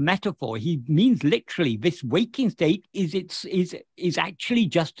state as a metaphor. He means literally this waking state is actually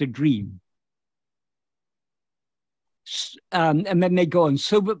just a dream. And then they go on,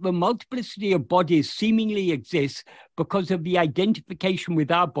 so that the multiplicity of bodies seemingly exists because of the identification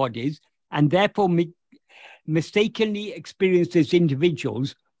with our bodies, and therefore mistakenly experienced as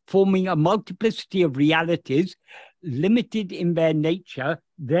individuals, forming a multiplicity of realities, limited in their nature,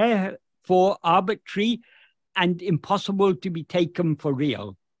 therefore arbitrary and impossible to be taken for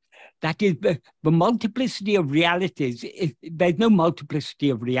real. That is, the multiplicity of realities, there's no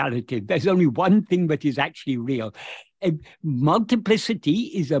multiplicity of realities. There's only one thing that is actually real. Multiplicity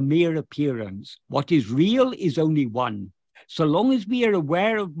is a mere appearance. What is real is only one. So long as we are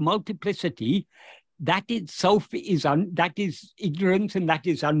aware of multiplicity, that itself is that is ignorance, and that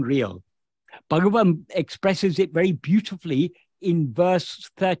is unreal. Bhagavan expresses it very beautifully in verse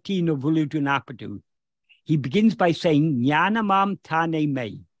 13 of Uludunapadu. He begins by saying, Jnanamam tane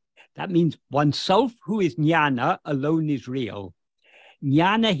me. That means oneself who is jnana alone is real.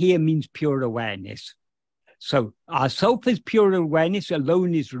 Jnana here means pure awareness. So our self is pure awareness,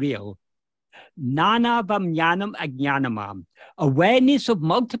 alone is real. Nanavam jnanam ajnanamam. Awareness of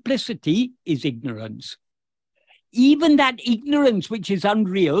multiplicity is ignorance. Even that ignorance, which is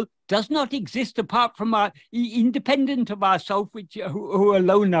unreal, does not exist apart from our, independent of ourself, who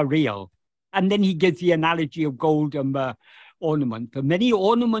alone are real. And then he gives the analogy of gold and ornament. For many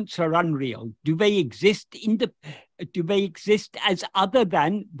ornaments are unreal. Do they exist as other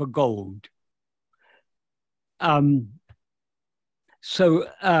than the gold?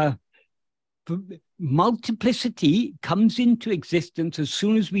 Multiplicity comes into existence as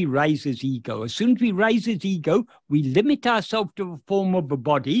soon as we rise as ego. As soon as we rise as ego, we limit ourselves to the form of a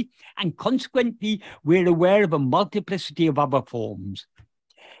body, and consequently, we're aware of a multiplicity of other forms.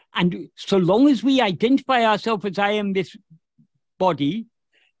 And so long as we identify ourselves as I am this body,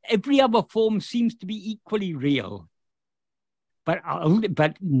 every other form seems to be equally real. But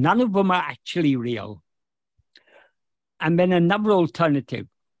none of them are actually real. And then another alternative.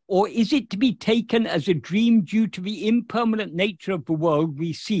 Or is it to be taken as a dream due to the impermanent nature of the world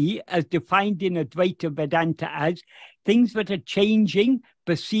we see, as defined in Advaita Vedanta as things that are changing,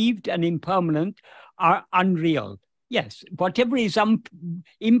 perceived, and impermanent are unreal? Yes, whatever is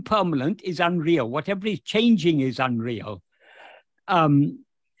impermanent is unreal. Whatever is changing is unreal.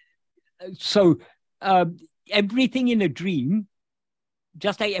 Everything in a dream,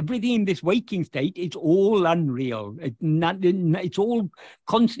 just like everything in this waking state, it's all unreal. It's all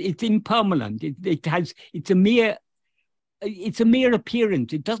constant. It's impermanent. It's a mere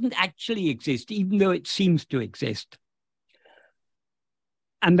appearance. It doesn't actually exist, even though it seems to exist.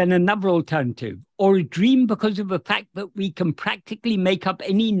 And then another alternative, or a dream because of the fact that we can practically make up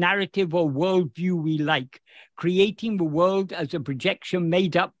any narrative or worldview we like, creating the world as a projection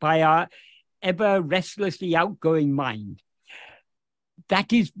made up by our ever restlessly outgoing mind.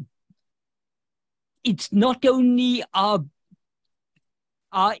 That is, it's not only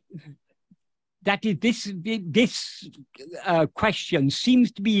this question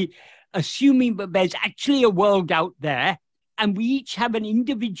seems to be assuming that there's actually a world out there, and we each have an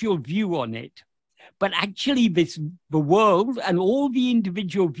individual view on it. But actually the world and all the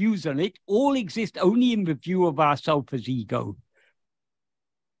individual views on it all exist only in the view of ourself as ego.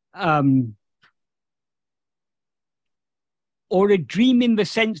 Or a dream in the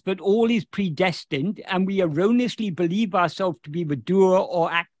sense that all is predestined and we erroneously believe ourselves to be the doer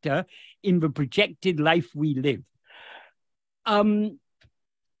or actor in the projected life we live.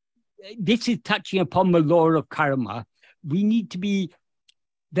 This is touching upon the law of karma.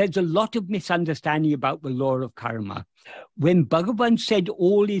 There's a lot of misunderstanding about the law of karma. When Bhagavan said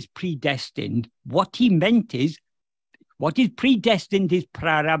all is predestined, what he meant is, what is predestined is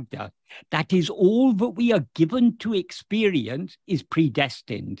prarabdha. That is, all that we are given to experience is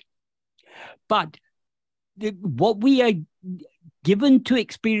predestined. But what we are given to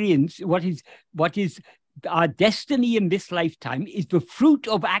experience, what is our destiny in this lifetime, is the fruit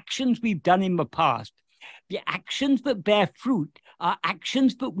of actions we've done in the past. The actions that bear fruit are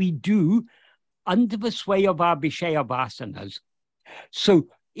actions that we do under the sway of our Vishaya vasanas. So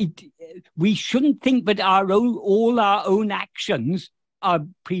we shouldn't think that all our own actions are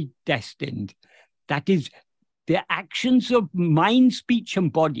predestined. That is, the actions of mind, speech,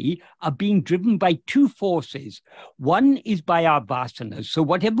 and body are being driven by two forces. One is by our vasanas. So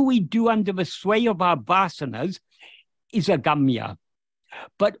whatever we do under the sway of our vasanas is agamya.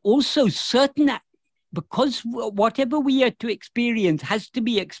 But also because whatever we are to experience has to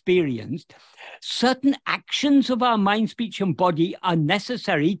be experienced, certain actions of our mind, speech, and body are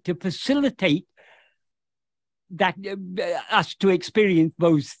necessary to facilitate that us to experience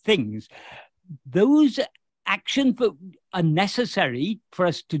those things. Those actions that are necessary for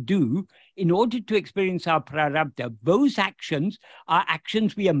us to do in order to experience our prarabdha, those actions are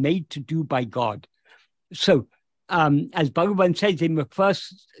actions we are made to do by God. So, as Bhagavan says in the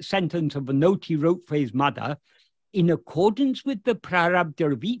first sentence of a note he wrote for his mother, in accordance with the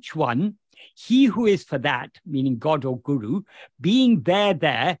prarabdha of each one, he who is for that, meaning God or Guru, being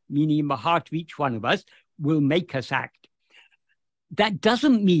there, meaning in the heart of each one of us, will make us act. That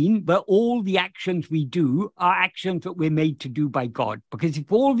doesn't mean that all the actions we do are actions that we're made to do by God. Because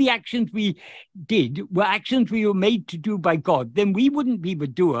if all the actions we did were actions we were made to do by God, then we wouldn't be the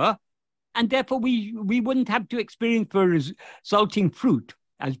doer, and therefore we wouldn't have to experience the resulting fruit.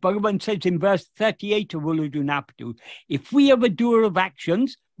 as Bhagavan says in verse 38 of Uludu Napadu, if we are a doer of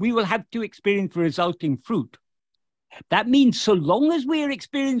actions, we will have to experience the resulting fruit. That means so long as we are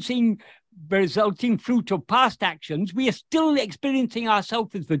experiencing the resulting fruit of past actions, we are still experiencing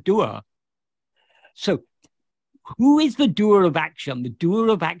ourselves as the doer. So who is the doer of action? The doer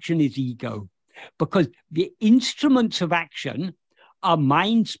of action is ego, because the instruments of action are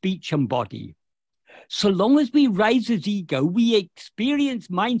mind, speech, and body. So long as we rise as ego, we experience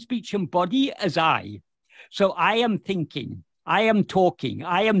mind, speech, and body as I. So I am thinking, I am talking,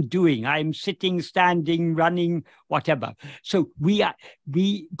 I am doing, I am sitting, standing, running, whatever. So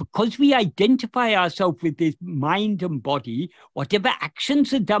because we identify ourselves with this mind and body, whatever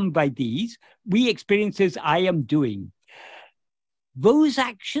actions are done by these, we experience as I am doing. Those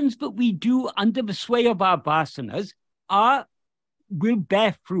actions that we do under the sway of our vasanas will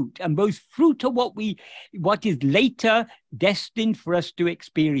bear fruit, and those fruit are what is later destined for us to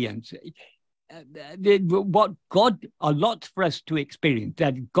experience. What God allots for us to experience,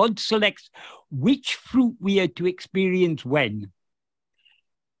 that God selects which fruit we are to experience when.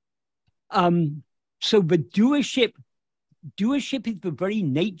 So the doership is the very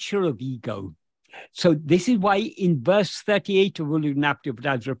nature of ego. So this is why in verse 38 of Uludu Napadu that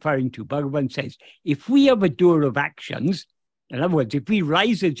I was referring to, Bhagavan says, if we are the doer of actions, in other words, if we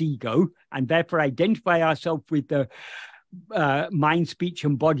rise as ego and therefore identify ourselves with the mind, speech,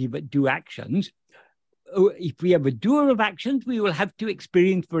 and body that do actions, if we are a doer of actions, we will have to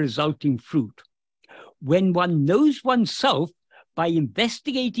experience the resulting fruit. When one knows oneself by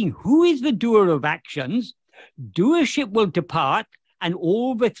investigating who is the doer of actions, doership will depart and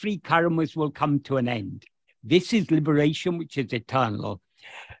all the three karmas will come to an end. This is liberation, which is eternal.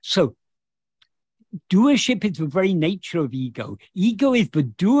 So doership is the very nature of ego. Ego is the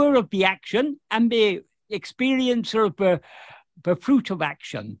doer of the action and the experiencer of the fruit of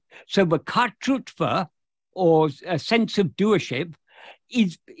action. So the kartrutva, or a sense of doership,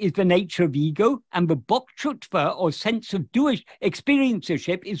 is the nature of ego, and the bhoktrutva, or sense of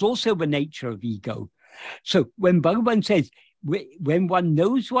experiencership, is also the nature of ego. So when Bhagavan says, when one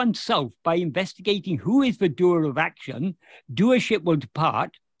knows oneself by investigating who is the doer of action, doership will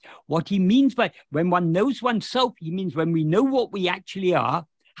depart. What he means by when one knows oneself, he means when we know what we actually are.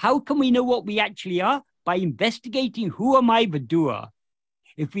 How can we know what we actually are? By investigating who am I, the doer.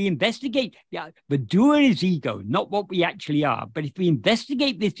 If we investigate, the doer is ego, not what we actually are. But if we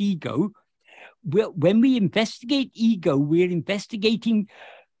investigate this ego, when we investigate ego, we're investigating.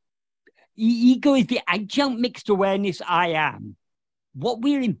 Ego is the adjunct mixed awareness I am. What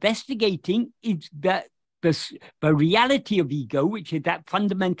we're investigating is the reality of ego, which is that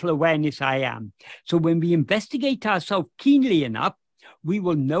fundamental awareness I am. So when we investigate ourselves keenly enough, we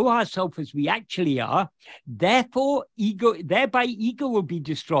will know ourselves as we actually are. Therefore, thereby ego will be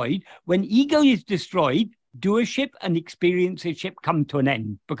destroyed. When ego is destroyed, doership and experiencership come to an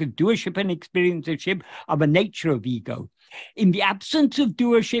end, because doership and experiencership are the nature of ego. In the absence of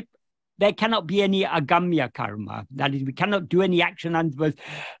doership, there cannot be any agamya karma. That is, we cannot do any action under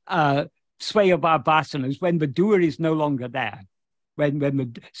the sway of our vasanas when the doer is no longer there, when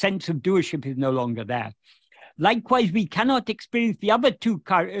the sense of doership is no longer there. Likewise, we cannot experience the other two,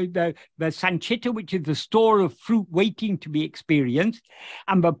 the sanchita, which is the store of fruit waiting to be experienced,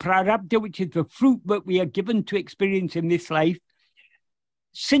 and the prarabdha, which is the fruit that we are given to experience in this life.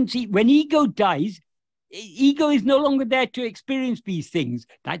 Since when ego dies, ego is no longer there to experience these things.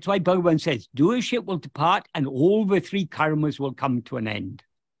 That's why Bhagavan says, doership will depart and all the three karmas will come to an end.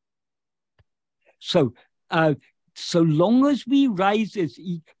 So, so long as we rise as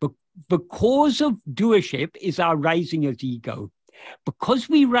the cause of doership is our rising as ego. Because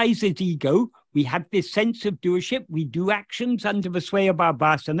we rise as ego, we have this sense of doership. We do actions under the sway of our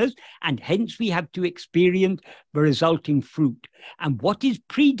vasanas, and hence we have to experience the resulting fruit. And what is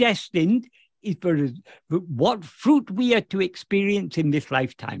predestined is what fruit we are to experience in this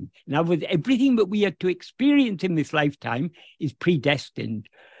lifetime. In other words, everything that we are to experience in this lifetime is predestined.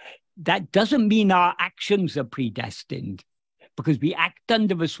 That doesn't mean our actions are predestined, because we act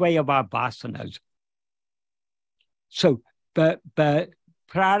under the sway of our vasanas. So the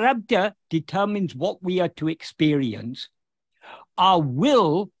prarabdha determines what we are to experience. Our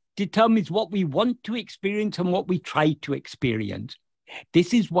will determines what we want to experience and what we try to experience.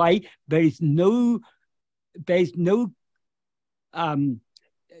 This is why there's no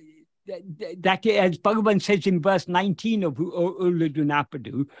that, as Bhagavan says in verse 19 of Uludu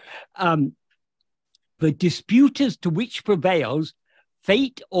Napadu, the dispute as to which prevails,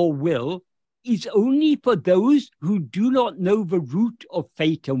 fate or will, is only for those who do not know the root of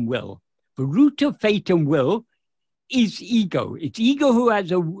fate and will. The root of fate and will is ego. It's ego who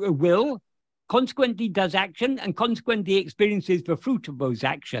has a will, consequently does action, and consequently experiences the fruit of those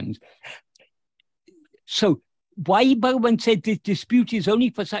actions. So why Bhagavan said this dispute is only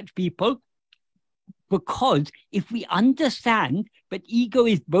for such people? Because if we understand that ego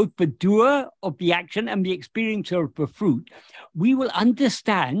is both the doer of the action and the experiencer of the fruit, we will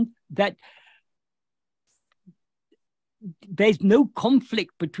understand that there's no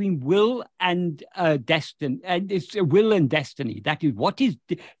conflict between will and destiny, and it's will and destiny. That is, what is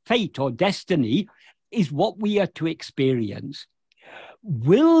fate or destiny is what we are to experience.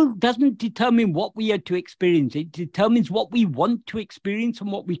 Will doesn't determine what we are to experience. It determines what we want to experience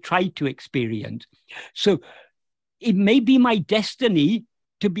and what we try to experience. So it may be my destiny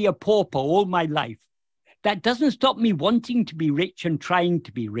to be a pauper all my life. That doesn't stop me wanting to be rich and trying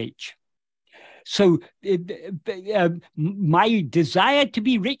to be rich. So my desire to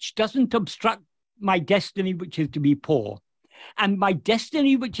be rich doesn't obstruct my destiny, which is to be poor. And my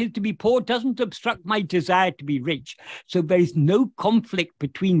destiny, which is to be poor, doesn't obstruct my desire to be rich. So there is no conflict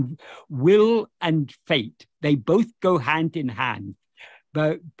between will and fate. They both go hand in hand.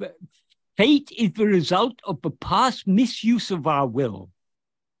 But fate is the result of the past misuse of our will.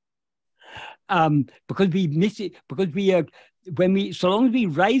 Because we miss it, because we are, so long as we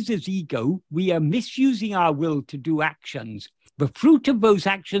rise as ego, we are misusing our will to do actions. The fruit of those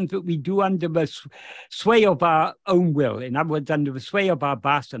actions that we do under the sway of our own will, in other words, under the sway of our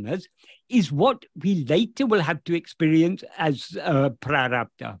vasanas, is what we later will have to experience as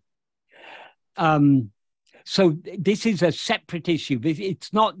prarabdha. So this is a separate issue. This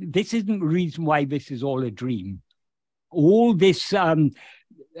isn't the reason why this is all a dream. All this agamya,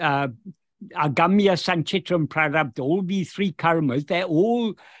 sanchitram, prarabdha, all these three karmas, they're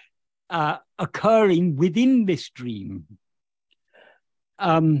all occurring within this dream.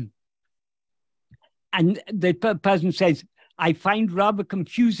 And the person says, I find rather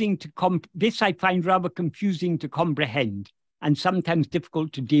confusing to comprehend and sometimes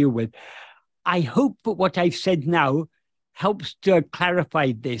difficult to deal with. I hope that what I've said now helps to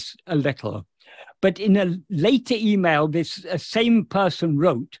clarify this a little. But in a later email, this same person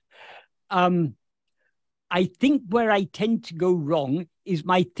wrote, I think where I tend to go wrong is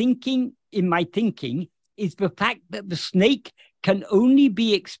my thinking is the fact that the snake can only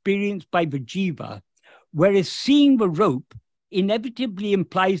be experienced by the jiva, whereas seeing the rope inevitably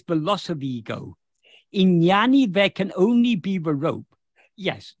implies the loss of ego. In jnani, there can only be the rope.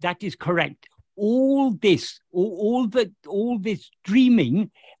 Yes, that is correct. All this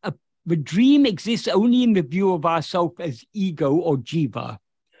dreaming, the dream exists only in the view of ourself as ego or jiva.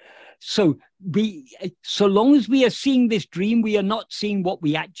 So so long as we are seeing this dream, we are not seeing what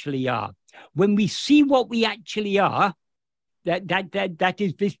we actually are. When we see what we actually are, that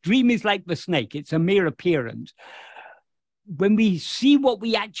is, this dream is like the snake. It's a mere appearance. When we see what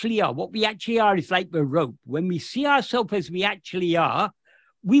we actually are is like the rope. When we see ourselves as we actually are,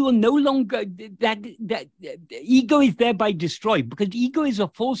 we will no longer, that ego is thereby destroyed, because ego is a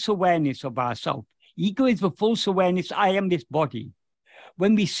false awareness of ourselves. Ego is the false awareness, I am this body.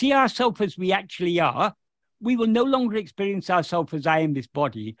 When we see ourselves as we actually are, we will no longer experience ourselves as I am this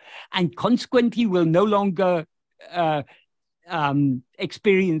body, and consequently will no longer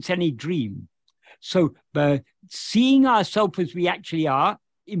experience any dream. So seeing ourselves as we actually are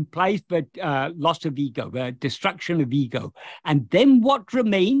implies the loss of ego, the destruction of ego. And then what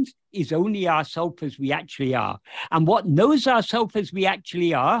remains is only ourselves as we actually are. And what knows ourselves as we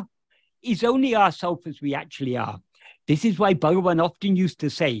actually are is only ourselves as we actually are. This is why Bhagavan often used to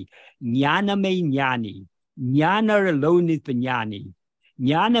say, jnana me jnani. Jnana alone is the jnani.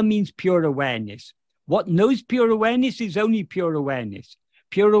 Jnana means pure awareness. What knows pure awareness is only pure awareness.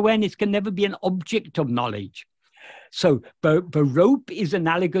 Pure awareness can never be an object of knowledge. So the rope is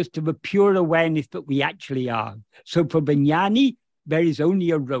analogous to the pure awareness that we actually are. So for the jnani, there is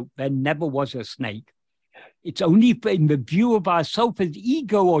only a rope. There never was a snake. It's only in the view of ourself as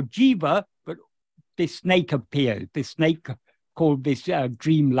ego or jiva, but this snake appears, this snake called this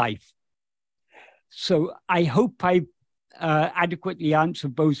dream life. So I hope I adequately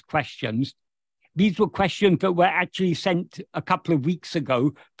answered those questions. These were questions that were actually sent a couple of weeks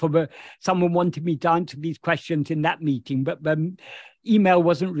ago. Someone wanted me to answer these questions in that meeting, but the email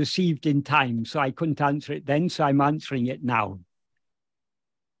wasn't received in time, so I couldn't answer it then, so I'm answering it now.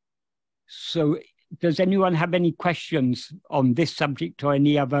 So does anyone have any questions on this subject or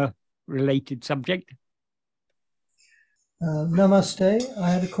any other related subject? Namaste. I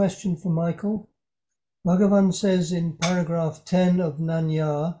had a question for Michael. Bhagavan says in paragraph 10 of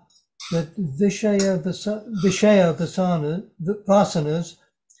Nanya that Vishaya vasanas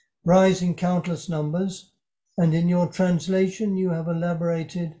rise in countless numbers, and in your translation you have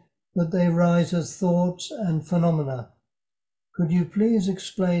elaborated that they rise as thoughts and phenomena. Could you please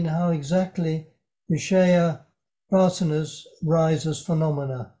explain how exactly Vishaya Vasanas rise as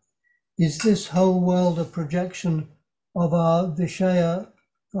phenomena? Is this whole world a projection of our Vishaya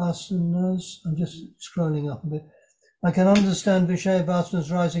Vasanas? I'm just scrolling up a bit. I can understand Vishaya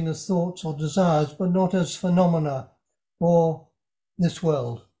Vasanas rising as thoughts or desires, but not as phenomena or this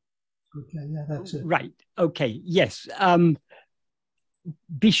world. Okay, yeah, that's it. Right. Okay. Yes.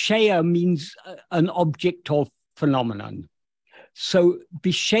 Vishaya means an object or phenomenon. So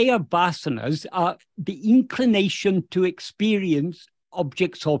Vishaya Vasanas are the inclination to experience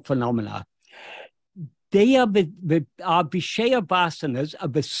objects or phenomena. They are our Vishaya Vasanas are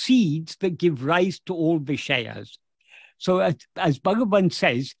the seeds that give rise to all Vishayas. So as Bhagavan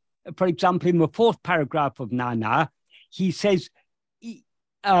says, for example, in the fourth paragraph of Nana, he says,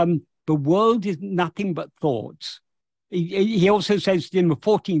 the world is nothing but thoughts. He also says in the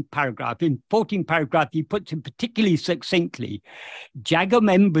 14th paragraph, he puts it particularly succinctly,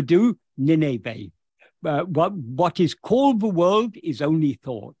 Jagamembadu Nineveh. What is called the world is only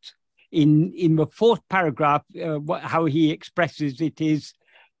thought. In the fourth paragraph, how he expresses it is,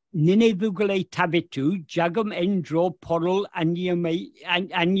 Ninevugale tavitu jagam endro porul anyamai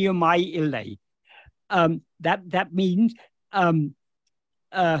ile. That means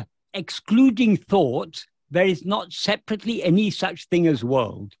excluding thought, there is not separately any such thing as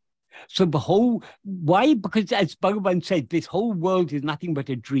world. So why? Because as Bhagavan said, this whole world is nothing but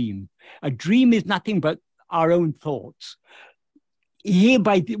a dream. A dream is nothing but our own thoughts. Here,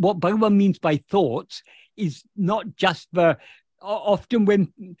 what Bhagavan means by thoughts is not just often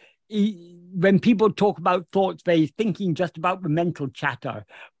when people talk about thoughts, they're thinking just about the mental chatter.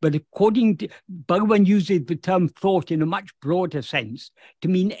 But according to Bhagavan uses the term thought in a much broader sense to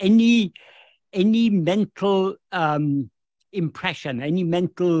mean any mental impression, any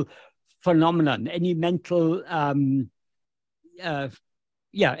mental phenomenon, any mental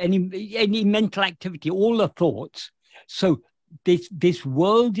any mental activity, all the thoughts. So this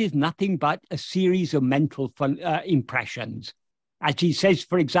world is nothing but a series of mental impressions. As he says,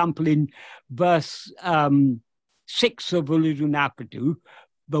 for example, in verse 6 of Ulurunapadu,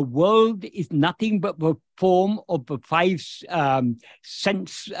 the world is nothing but the form of the five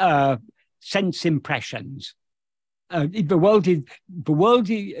sense impressions. The world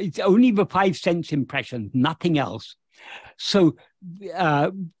is only the five sense impressions, nothing else. So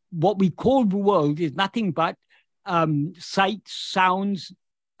what we call the world is nothing but sights, sounds,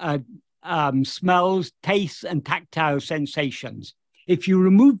 smells, tastes, and tactile sensations. If you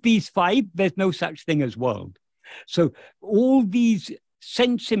remove these five, there's no such thing as world. So all these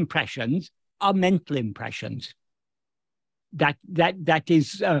sense impressions are mental impressions. That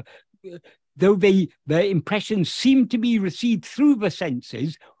is, though the impressions seem to be received through the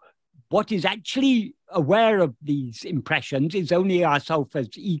senses, what is actually aware of these impressions is only ourselves as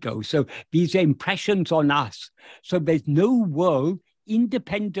ego. So these are impressions on us. So there's no world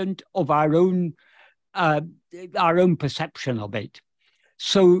independent of our own perception of it.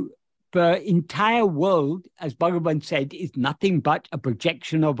 So the entire world, as Bhagavan said, is nothing but a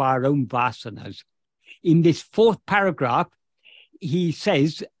projection of our own vasanas. In this fourth paragraph, he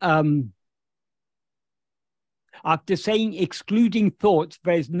says, after saying excluding thoughts,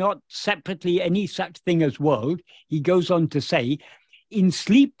 there is not separately any such thing as world, he goes on to say, in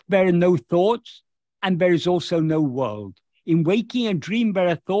sleep there are no thoughts, and there is also no world. In waking and dream there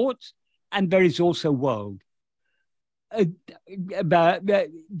are thoughts, and there is also world.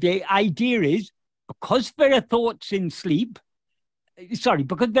 The idea is, because there are thoughts in sleep,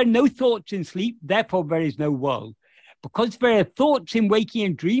 because there are no thoughts in sleep, therefore there is no world. Because there are thoughts in waking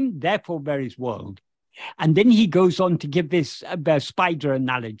and dream, therefore there is world. And then he goes on to give this spider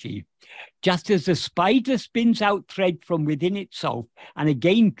analogy. Just as the spider spins out thread from within itself and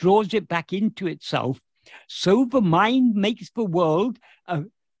again draws it back into itself, so the mind makes the world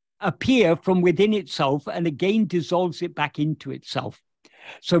appear from within itself and again dissolves it back into itself.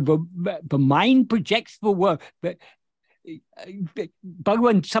 So the mind projects the world.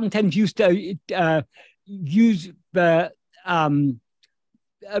 Bhagavan sometimes used to use a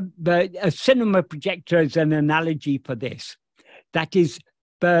cinema projector as an analogy for this. That is,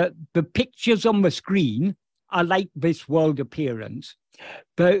 the pictures on the screen are like this world appearance.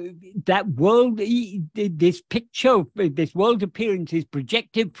 But that world, this picture, this world appearance is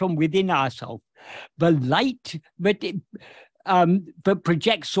projected from within ourselves. The light that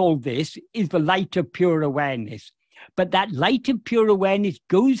projects all this is the light of pure awareness. But that light of pure awareness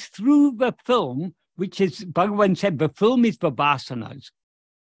goes through the film, which is, Bhagavan said, the film is the vasanas.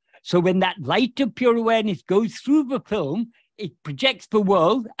 So when that light of pure awareness goes through the film, it projects the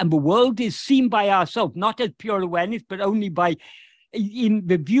world, and the world is seen by ourselves, not as pure awareness, but only by, in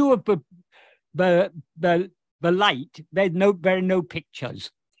the view of the light, there are no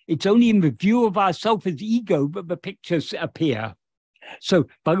pictures. It's only in the view of ourself as ego that the pictures appear. So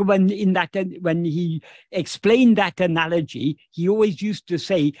Bhagavan, in that, when he explained that analogy, he always used to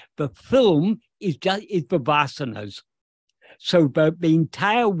say the film is the vasanas. So the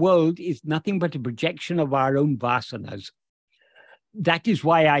entire world is nothing but a projection of our own vasanas. That is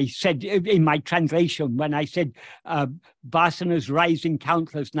why I said in my translation, when I said vasanas rise in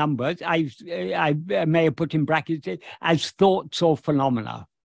countless numbers, I may have put in brackets as thoughts or phenomena,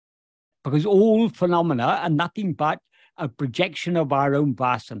 because all phenomena are nothing but a projection of our own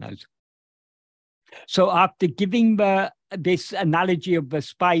vasanas. So after giving this analogy of the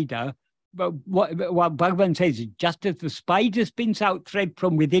spider, but what Bhagavan says is, just as the spider spins out thread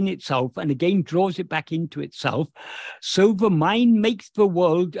from within itself and again draws it back into itself, so the mind makes the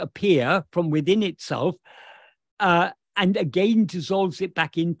world appear from within itself and again dissolves it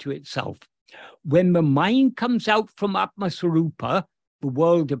back into itself. When the mind comes out from Atma-swarupa, the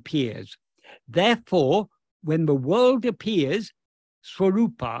world appears. Therefore, when the world appears,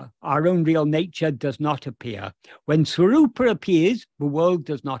 Swarupa, our own real nature, does not appear. When Swarupa appears, the world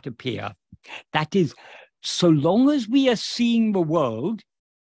does not appear. That is, so long as we are seeing the world,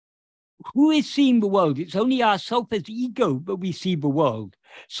 who is seeing the world? It's only ourself as ego that we see the world.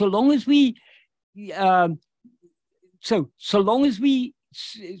 So long as we, so long as we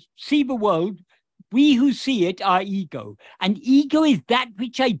see the world, we who see it are ego. And ego is that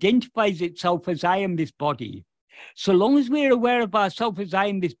which identifies itself as I am this body. So long as we're aware of ourselves as I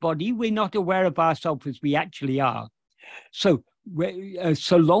am this body, we're not aware of ourselves as we actually are. So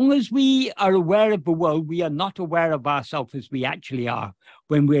long as we are aware of the world, we are not aware of ourselves as we actually are.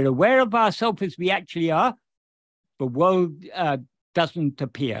 When we're aware of ourselves as we actually are, the world doesn't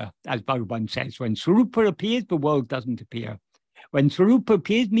appear, as Bhagavan says. When Swarupa appears, the world doesn't appear. When Swarupa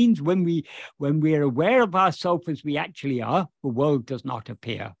appears means when we're aware of ourselves as we actually are, the world does not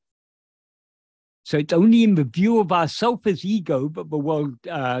appear. So it's only in the view of ourself as ego that the world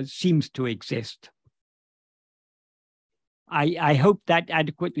seems to exist. I hope that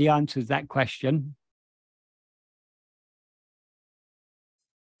adequately answers that question.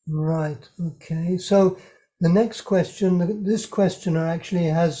 Right, okay. So the next question, this questioner actually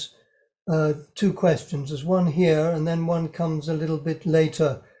has two questions. There's one here and then one comes a little bit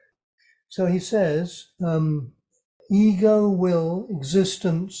later. So he says, ego will,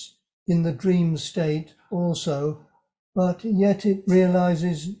 existence in the dream state also, but yet it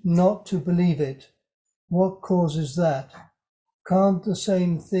realizes not to believe it. What causes that? Can't the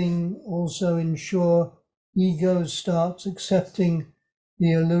same thing also ensure ego starts accepting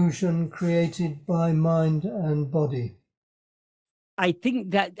the illusion created by mind and body? I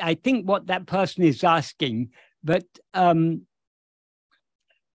think what that person is asking, that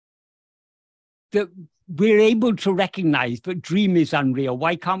we're able to recognize that dream is unreal.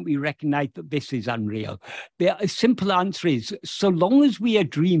 Why can't we recognize that this is unreal? The simple answer is, so long as we are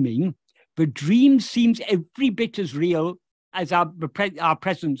dreaming, the dream seems every bit as real as our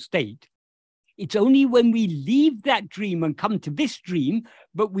present state. It's only when we leave that dream and come to this dream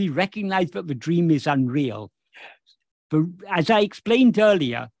that we recognize that the dream is unreal. But as I explained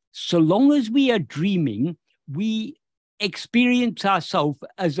earlier, so long as we are dreaming, we experience ourselves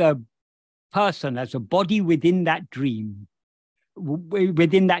as a person, as a body within that dream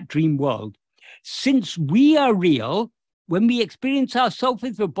world. Since we are real, when we experience ourselves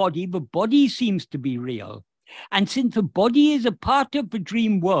as the body seems to be real. And since the body is a part of the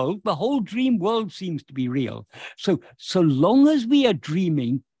dream world, the whole dream world seems to be real. So long as we are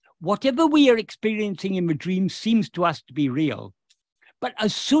dreaming, whatever we are experiencing in the dream seems to us to be real. But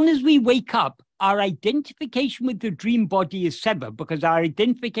as soon as we wake up, our identification with the dream body is severed, because our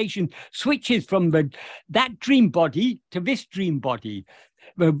identification switches from that dream body to this dream body,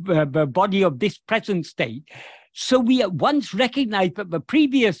 the body of this present state. So we at once recognize that the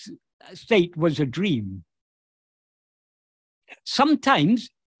previous state was a dream. Sometimes,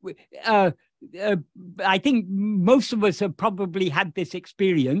 I think most of us have probably had this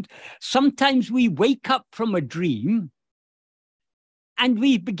experience. Sometimes we wake up from a dream and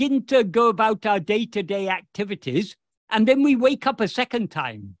we begin to go about our day-to-day activities, and then we wake up a second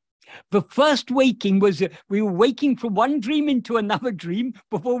time. The first waking was, we were waking from one dream into another dream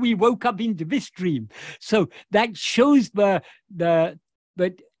before we woke up into this dream. So that shows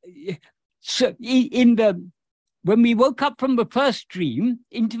when we woke up from the first dream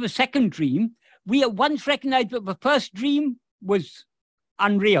into the second dream, we at once recognized that the first dream was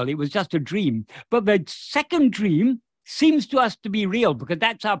unreal. It was just a dream. But the second dream seems to us to be real because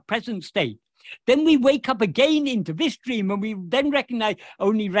that's our present state. Then we wake up again into this dream, and we then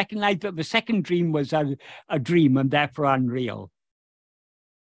only recognize that the second dream was a dream and therefore unreal.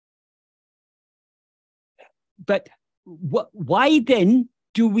 But why then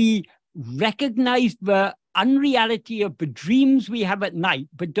do we recognize the unreality of the dreams we have at night,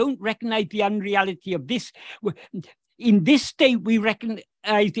 but don't recognize the unreality of this? In this state, we recognize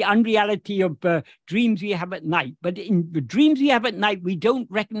the unreality of dreams we have at night, but in the dreams we have at night, we don't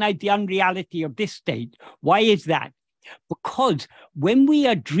recognize the unreality of this state. Why is that? Because when we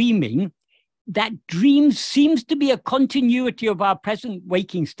are dreaming, that dream seems to be a continuity of our present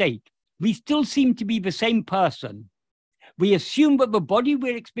waking state. We still seem to be the same person. We assume that the body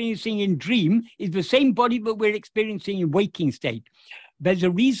we're experiencing in dream is the same body that we're experiencing in waking state. There's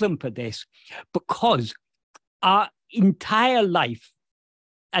a reason for this, because our entire life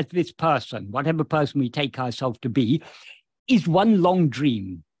as this person, whatever person we take ourselves to be, is one long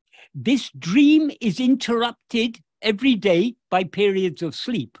dream. This dream is interrupted every day by periods of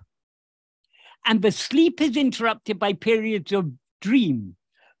sleep. And the sleep is interrupted by periods of dream.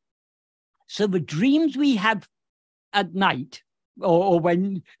 So the dreams we have at night, or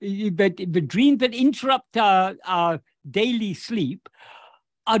when the dreams that interrupt our daily sleep,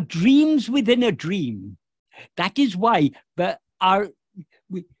 are dreams within a dream. That is why now,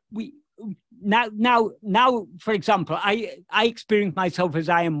 for example, I experience myself as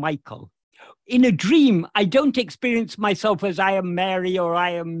I am Michael. In a dream, I don't experience myself as I am Mary or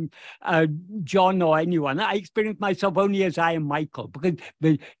I am John or anyone. I experience myself only as I am Michael, because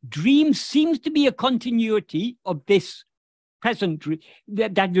the dream seems to be a continuity of this present dream.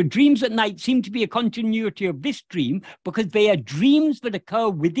 That the dreams at night seem to be a continuity of this dream because they are dreams that occur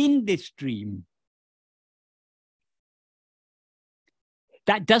within this dream.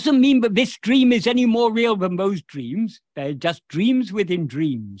 That doesn't mean that this dream is any more real than those dreams. They're just dreams within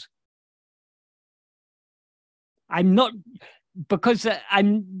dreams. I'm not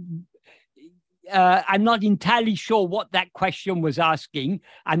not entirely sure what that question was asking.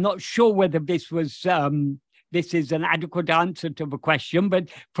 I'm not sure whether this was this is an adequate answer to the question, but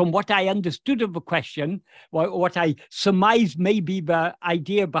from what I understood of the question, what I surmised may be the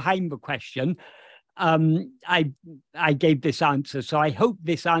idea behind the question, I gave this answer. So I hope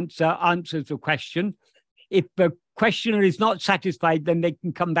this answer answers the question. If the questioner is not satisfied, then they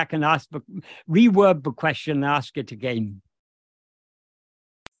can come back and reword the question and ask it again.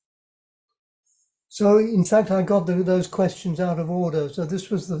 So in fact, I got those questions out of order. So this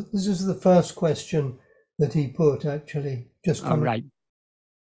is the first question that he put, actually. Just all right.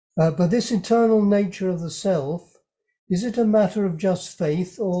 But this eternal nature of the self, is it a matter of just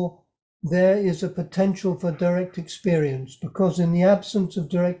faith, or there is a potential for direct experience? Because in the absence of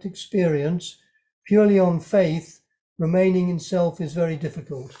direct experience, purely on faith, remaining in self is very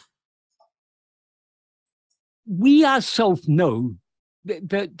difficult. We ourselves know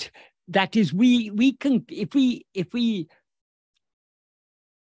that is, we can, if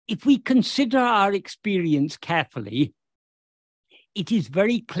we consider our experience carefully, it is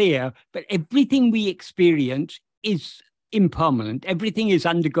very clear that everything we experience is impermanent. Everything is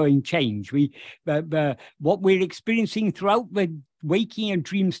undergoing change. What we're experiencing throughout the waking and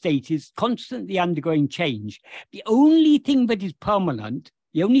dream state is constantly undergoing change. The only thing that is permanent,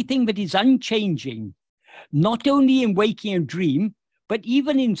 the only thing that is unchanging, not only in waking and dream, but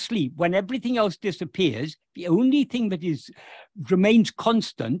even in sleep, when everything else disappears, the only thing that remains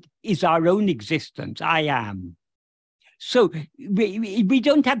constant is our own existence. I am. So we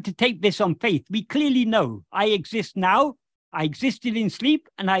don't have to take this on faith. We clearly know I exist now, I existed in sleep,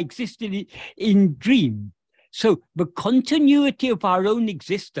 and I existed in dream. So the continuity of our own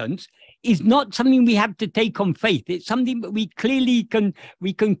existence is not something we have to take on faith. It's something that we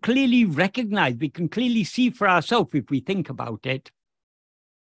can clearly recognize. We can clearly see for ourselves if we think about it.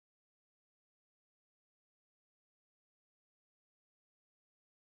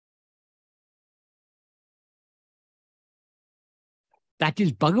 That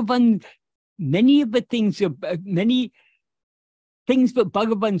is Bhagavan. Many things that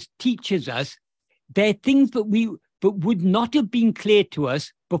Bhagavan teaches us, they're things that would not have been clear to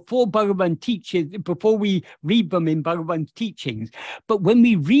us before before we read them in Bhagavan's teachings. But when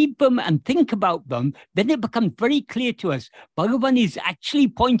we read them and think about them, then it becomes very clear to us. Bhagavan is actually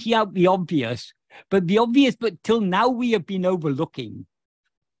pointing out the obvious, but till now we have been overlooking.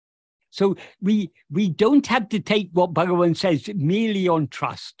 So we don't have to take what Bhagavan says merely on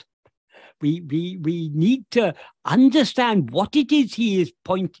trust. We need to understand what it is he is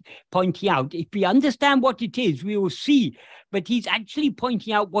pointing out. If we understand what it is, we will see. But he's actually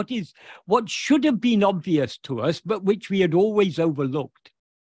pointing out what should have been obvious to us, but which we had always overlooked.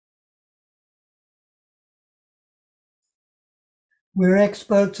 We're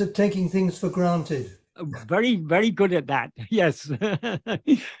experts at taking things for granted. Very, very good at that. Yes.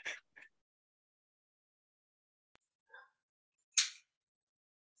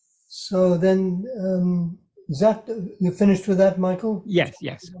 So then, is that, you finished with that, Michael? Yes,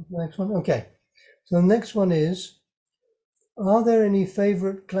 yes. Next one, okay. So the next one is, are there any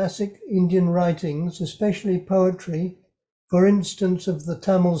favorite classic Indian writings, especially poetry, for instance of the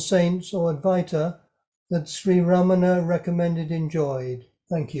Tamil saints or Advaita, that Sri Ramana recommended enjoyed?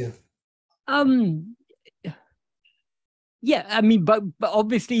 Thank you. Yeah, I mean, but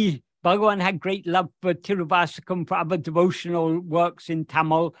obviously Bhagavan had great love for Tiruvasakam, for other devotional works in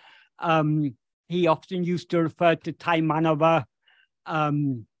Tamil. He often used to refer to Taimanava.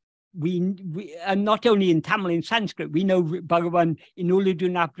 We and not only in Tamil, in Sanskrit, we know Bhagavan in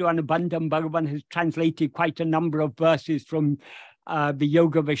Uludunaplu Anubandham. Bhagavan has translated quite a number of verses from the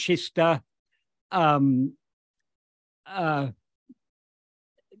Yoga Vashista.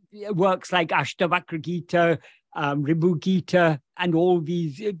 Works like Ashtavakra Gita, Ribu Gita, and all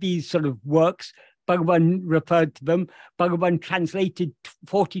these sort of works. Bhagavan referred to them. Bhagavan translated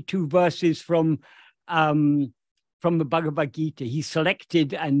 42 verses from the Bhagavad Gita. He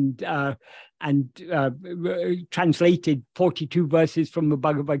selected and translated 42 verses from the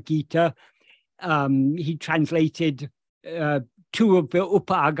Bhagavad Gita. He translated 2 of the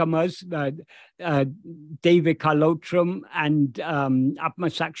Upa-agamas, Devikalotram and Atma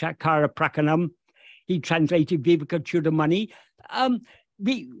Sakshakara Prakanam. He translated Viveka Chudamani.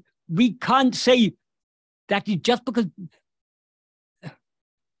 We can't say that is just because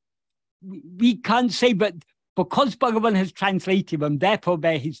we can't say, but because Bhagavan has translated them, therefore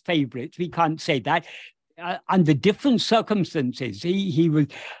they're his favorites. We can't say that. Under different circumstances, he was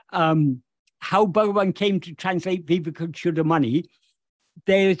how Bhagavan came to translate Viveka Chudamani.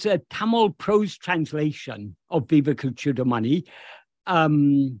 There's a Tamil prose translation of Viveka Chudamani,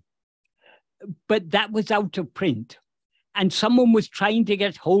 but that was out of print. And someone was trying to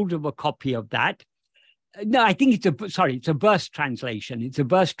get hold of a copy of that. No, I think it's a verse translation. It's a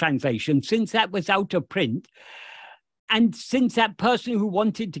verse translation. Since that was out of print, and since that person who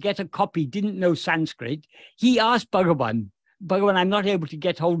wanted to get a copy didn't know Sanskrit, he asked Bhagavan, I'm not able to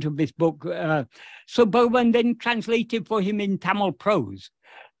get hold of this book. So Bhagavan then translated for him in Tamil prose.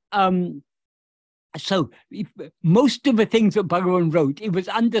 So most of the things that Bhagavan wrote, it was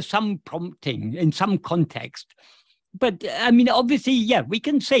under some prompting in some context. But I mean, obviously, yeah, we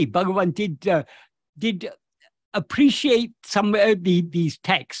can say Bhagavan did appreciate some of these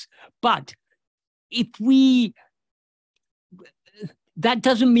texts, but that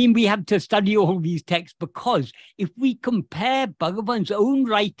doesn't mean we have to study all these texts, because if we compare Bhagavan's own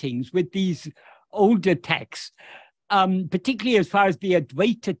writings with these older texts, particularly as far as the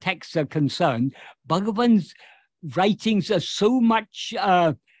Advaita texts are concerned, Bhagavan's writings are so much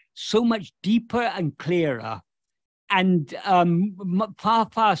deeper and clearer, and far,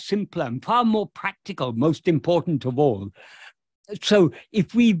 far simpler and far more practical, most important of all. So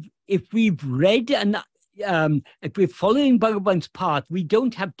if we've read and if we're following Bhagavan's path, we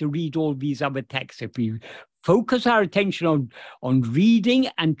don't have to read all these other texts. If we focus our attention on reading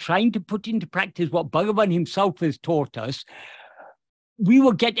and trying to put into practice what Bhagavan himself has taught us, we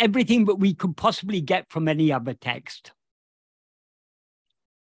will get everything that we could possibly get from any other text.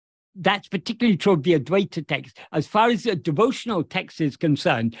 That's particularly true of the Advaita text. As far as the devotional text is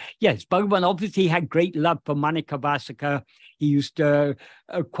concerned, yes, Bhagavan obviously had great love for Manikavasaka. He used to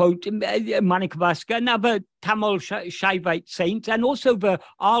quote Manikavasaka and other Tamil Shaivite saints, and also the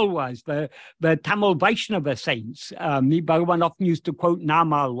Alvas, the Tamil Vaishnava saints. Bhagavan often used to quote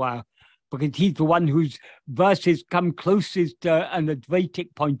Namalwa, because he's the one whose verses come closest to an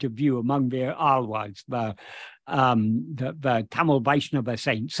Advaitic point of view among the Alvas, the Tamil Vaishnava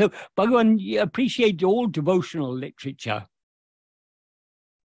saints. So Bhagavan appreciated all devotional literature.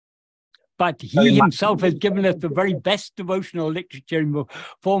 But he himself has given us the very best devotional literature in the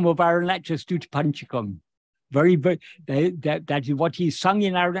form of Arunachala Stuti Panchakam. That is what he's sung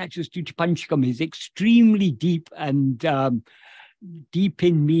in Arunachala Stuti Panchakam is extremely deep and deep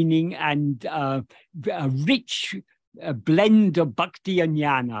in meaning, and a rich blend of bhakti and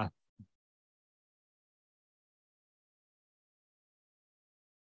jnana.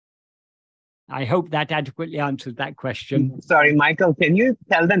 I hope that adequately answers that question. Sorry, Michael, can you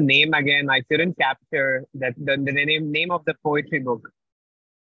tell the name again? I couldn't capture that the name of the poetry book.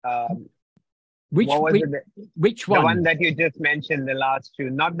 Which What was which, it? which The one? one that you just mentioned, the last two,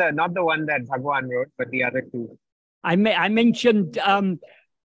 not the one that Bhagwan wrote, but the other two. I mentioned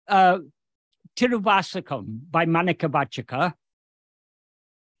Tiruvasakam by Manikavachaka,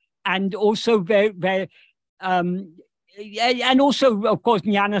 and also and also, of course,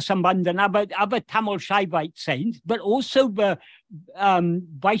 Jnana Sambandhan, other Tamil Shaivite saints, but also the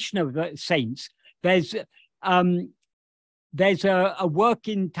Vaishnava saints. There's a work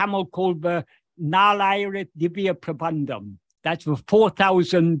in Tamil called the Nalayara Divya Prabandham. That's for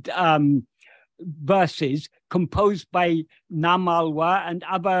 4,000 verses composed by Namalwa and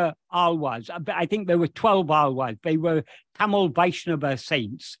other Alwas. I think there were 12 Alwas. They were Tamil Vaishnava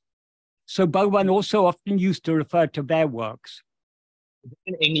saints. So Bhagwan also often used to refer to their works.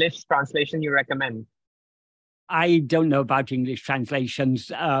 An English translation you recommend? I don't know about English translations.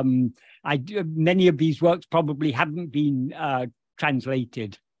 Many of these works probably haven't been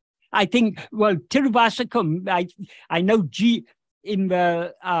translated. I think, well, Tiruvasakam, I know in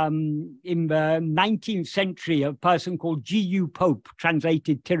the 19th century, a person called G.U. Pope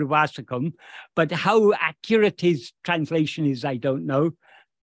translated Tiruvasakam, but how accurate his translation is, I don't know.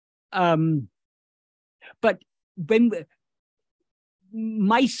 But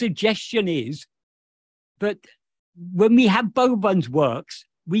my suggestion is that when we have Bhagavan's works,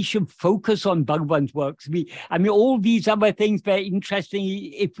 we should focus on Bhagavan's works. All these other things, they're interesting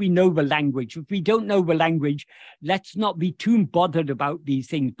if we know the language. If we don't know the language, let's not be too bothered about these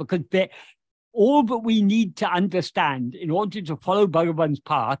things, because they're all that we need to understand in order to follow Bhagavan's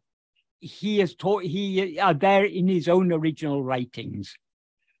path. He are there in his own original writings.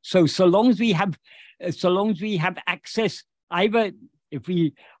 So long as we have access, either if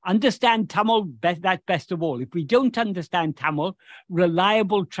we understand Tamil, that's best of all. If we don't understand Tamil,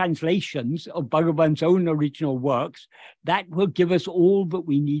 reliable translations of Bhagavan's own original works, that will give us all that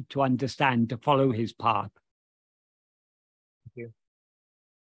we need to understand to follow his path. Thank you.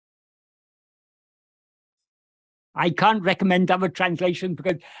 I can't recommend other translations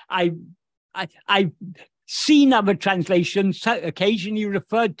because I've seen other translations, occasionally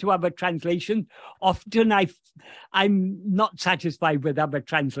referred to other translations. Often I'm not satisfied with other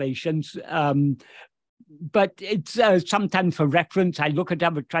translations, but it's sometimes for reference. I look at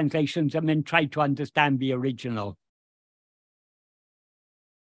other translations and then try to understand the original,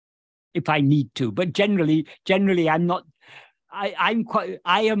 if I need to. But generally, I'm not. I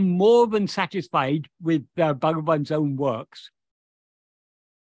am more than satisfied with Bhagavan's own works.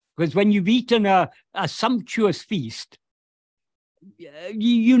 Because when you've eaten a sumptuous feast,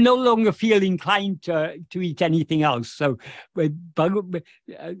 you no longer feel inclined to eat anything else. So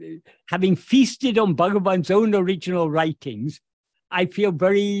having feasted on Bhagavan's own original writings, I feel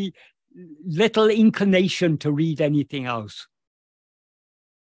very little inclination to read anything else.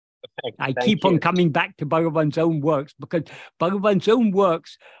 Perfect. I Thank keep you. on coming back to Bhagavan's own works, because Bhagavan's own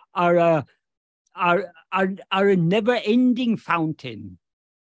works are a never-ending fountain.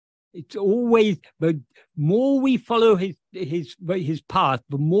 It's always, the more we follow his path,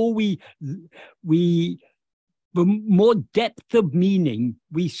 the more depth of meaning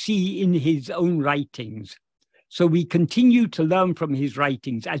we see in his own writings. So we continue to learn from his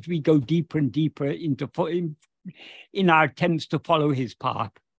writings as we go deeper and deeper in our attempts to follow his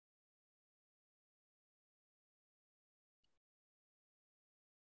path.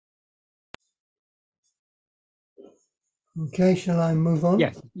 Okay, shall I move on?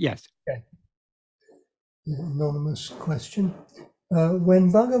 Yes. Okay. Anonymous question.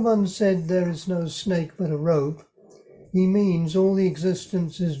 When Bhagavan said there is no snake but a rope, he means all the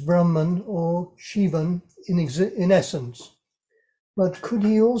existence is Brahman or Shivan in essence. But could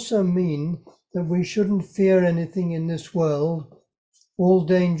he also mean that we shouldn't fear anything in this world? All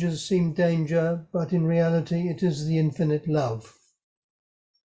dangers seem danger, but in reality it is the infinite love.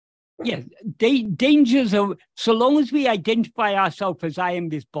 Yes, dangers are, so long as we identify ourselves as I am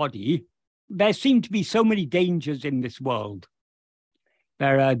this body, there seem to be so many dangers in this world.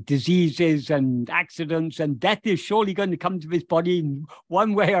 There are diseases and accidents, and death is surely going to come to this body in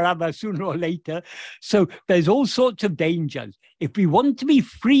one way or other, sooner or later. So there's all sorts of dangers. If we want to be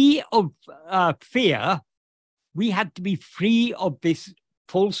free of fear, we have to be free of this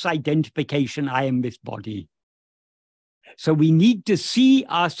false identification, I am this body. So we need to see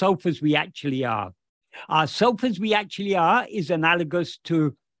ourselves as we actually are. Ourself as we actually are is analogous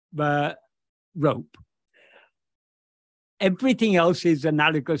to the rope. Everything else is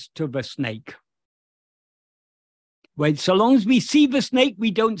analogous to the snake. Well, so long as we see the snake,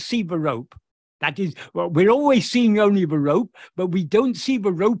 we don't see the rope. That is, well, we're always seeing only the rope, but we don't see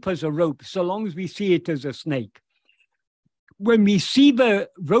the rope as a rope, so long as we see it as a snake. when we see the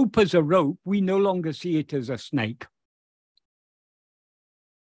rope as a rope, we no longer see it as a snake.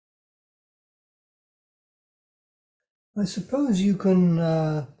 I suppose you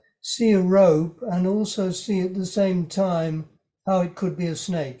can see a rope and also see at the same time how it could be a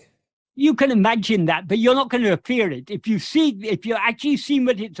snake. You can imagine that, but you're not going to fear it. If you actually see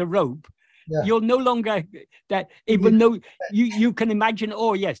that it's a rope, Yeah. you'll no longer that, even though you can imagine,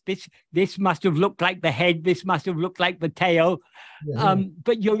 oh yes, this must have looked like the head, this must have looked like the tail. Yeah.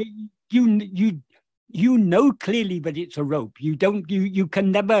 But you know clearly that it's a rope. You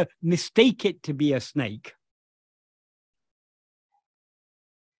can never mistake it to be a snake.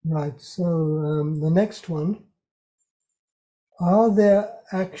 Right, so the next one. Are there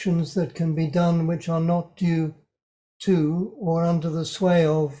actions that can be done which are not due to or under the sway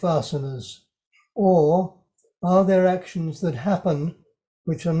of vasanas? Or are there actions that happen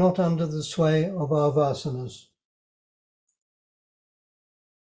which are not under the sway of our vasanas?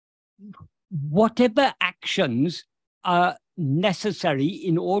 Whatever actions are necessary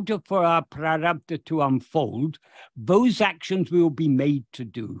in order for our prarabdha to unfold, those actions will be made to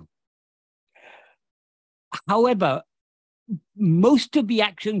do. However, most of the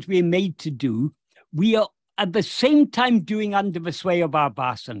actions we're made to do, we are at the same time doing under the sway of our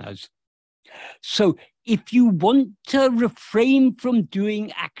vasanas. So if you want to refrain from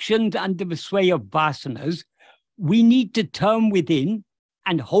doing actions under the sway of vasanas, we need to turn within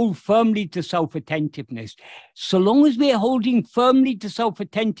and hold firmly to self-attentiveness. So long as we're holding firmly to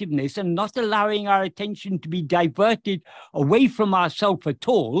self-attentiveness and not allowing our attention to be diverted away from ourself at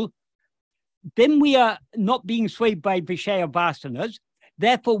all, then we are not being swayed by Vishaya vasanas.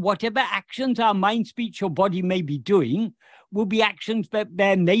 Therefore, whatever actions our mind, speech, or body may be doing will be actions that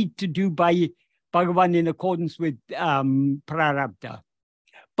they're made to do by Bhagavan in accordance with prarabdha.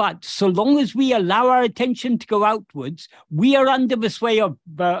 But so long as we allow our attention to go outwards, we are under the sway of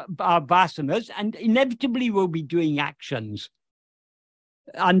our vasanas, and inevitably will be doing actions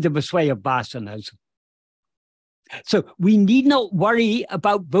under the sway of vasanas. So we need not worry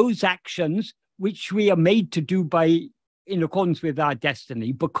about those actions which we are made to do in accordance with our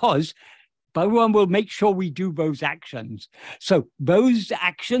destiny, because Bhagavan will make sure we do those actions. So those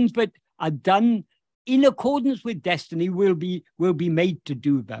actions that are done in accordance with destiny will be made to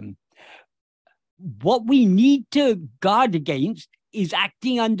do them. What we need to guard against is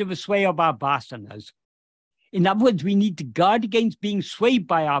acting under the sway of our vasanas. In other words, we need to guard against being swayed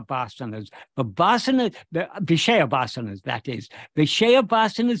by our vasanas. The Vishaya vasanas, that is. Vishaya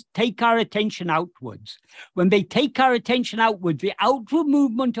vasanas take our attention outwards. When they take our attention outwards, the outward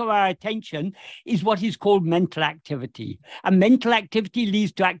movement of our attention is what is called mental activity. And mental activity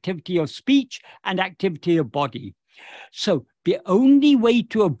leads to activity of speech and activity of body. So the only way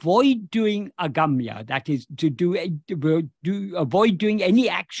to avoid doing agamya, that is to avoid doing any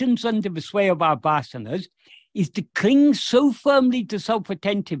actions under the sway of our vasanas, is to cling so firmly to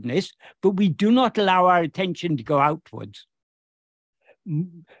self-attentiveness, but we do not allow our attention to go outwards.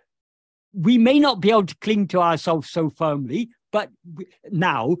 We may not be able to cling to ourselves so firmly, but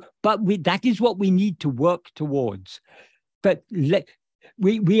that is what we need to work towards. But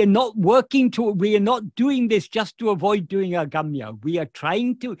we are not we are not doing this just to avoid doing agamya. We are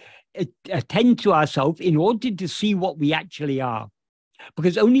trying to attend to ourselves in order to see what we actually are.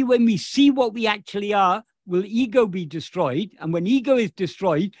 Because only when we see what we actually are, will ego be destroyed. And when ego is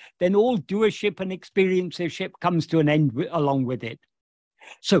destroyed, then all doership and experiencership comes to an end along with it.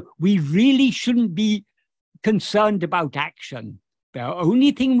 So we really shouldn't be concerned about action. The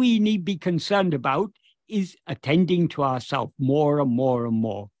only thing we need to be concerned about is attending to ourselves more and more and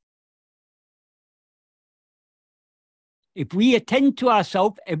more. If we attend to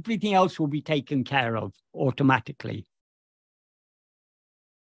ourselves, everything else will be taken care of automatically.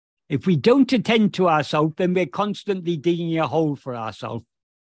 If we don't attend to ourselves, then we're constantly digging a hole for ourselves.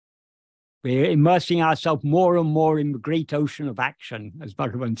 We're immersing ourselves more and more in the great ocean of action, as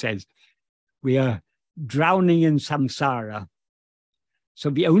Bhagavan says. We are drowning in samsara. So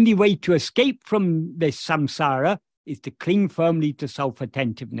the only way to escape from this samsara is to cling firmly to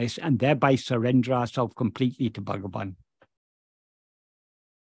self-attentiveness and thereby surrender ourselves completely to Bhagavan.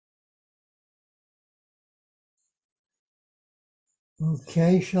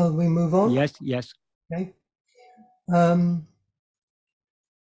 Okay, shall we move on? Yes, yes. Okay. I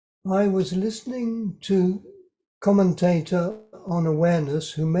was listening to commentator on awareness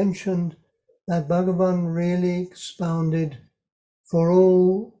who mentioned that Bhagavan really expounded for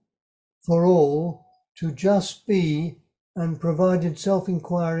all to just be, and provided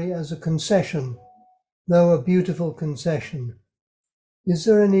self-inquiry as a concession, though a beautiful concession. Is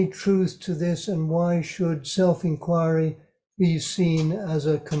there any truth to this, and why should self-inquiry be seen as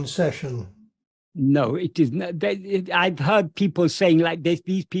a concession? No, it is not. I've heard people saying like this,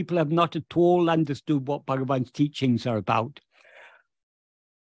 these people have not at all understood what Bhagavan's teachings are about.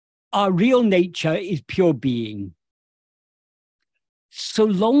 Our real nature is pure being. So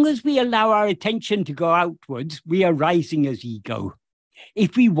long as we allow our attention to go outwards, we are rising as ego.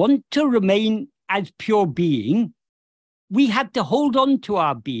 If we want to remain as pure being, we have to hold on to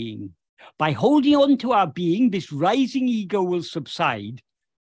our being. By holding on to our being, this rising ego will subside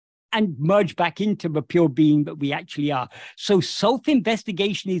and merge back into the pure being that we actually are. So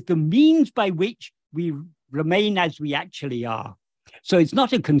self-investigation is the means by which we remain as we actually are. So it's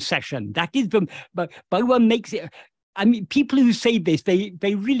not a concession. That is but Bhagavan makes it. I mean, people who say this, they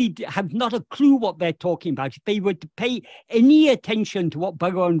really have not a clue what they're talking about. If they were to pay any attention to what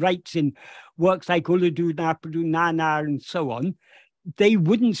Bhagavan writes in works like Ulladu, Narpadu, Nana, and so on, they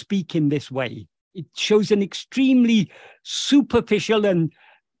wouldn't speak in this way. It shows an extremely superficial and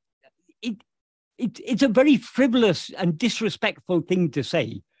it's a very frivolous and disrespectful thing to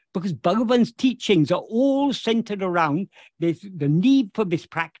say, because Bhagavan's teachings are all centered around the need for this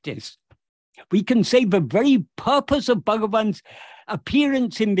practice. We can say the very purpose of Bhagavan's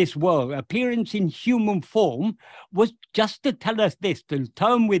appearance in this world, appearance in human form, was just to tell us this, to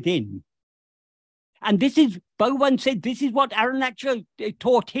turn within. And this is, Bhagavan said, this is what Arunachalam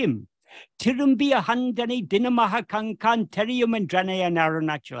taught him. Tirumbiya handani dinamaha kankan teriyum and dranaya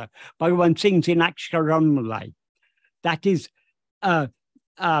Arunachala. Bhagavan sings in Aksharamalai. That is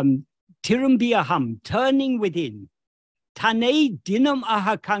Tirumbiya ham, turning within. Tane dinam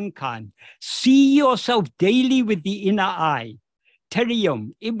aha kankan. See yourself daily with the inner eye.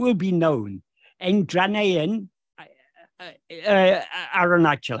 Teriyum, it will be known. And dranayan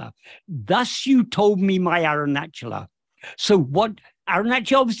Arunachala. Thus you told me my Arunachala. So what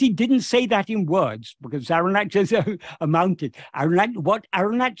Arunachala obviously didn't say that in words, because Arunachala is a mountain. What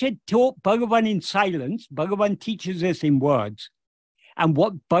Arunachala taught Bhagavan in silence, Bhagavan teaches us in words. And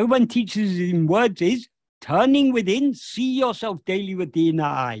what Bhagavan teaches us in words is turning within, see yourself daily with the inner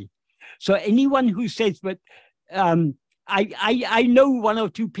eye. So anyone who says that, I know one or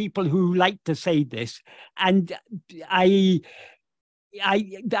two people who like to say this, and I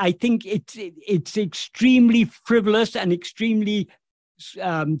think it's extremely frivolous and extremely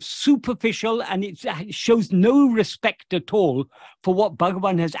superficial, and it shows no respect at all for what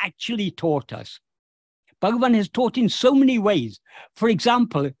Bhagavan has actually taught us. Bhagavan has taught in so many ways. For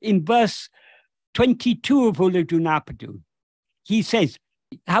example, in verse 22 of Ulladu Narpadu, he says,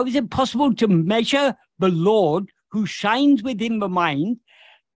 how is it possible to measure the Lord who shines within the mind,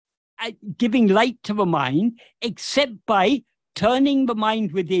 giving light to the mind, except by turning the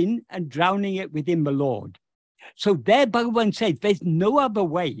mind within and drowning it within the Lord? So there Bhagavan says there's no other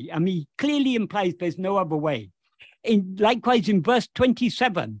way. I mean, he clearly implies there's no other way. Likewise, in verse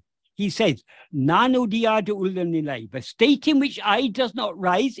 27, he says, Nanodiyada ullanilai, the state in which I does not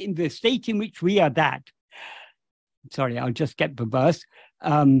rise, in the state in which we are that. Sorry, I'll just get the verse.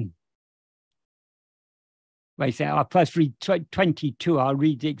 I'll first read 22. I'll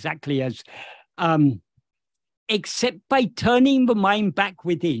read exactly as, except by turning the mind back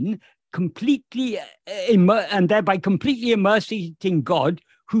within, completely, and thereby completely immersing it in God,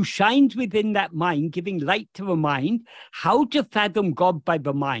 who shines within that mind, giving light to the mind. How to fathom God by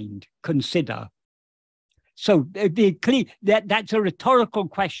the mind? Consider. So that's a rhetorical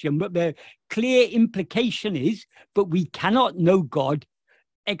question, but the clear implication is that we cannot know God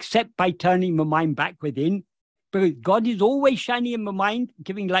except by turning the mind back within. Because God is always shining in the mind,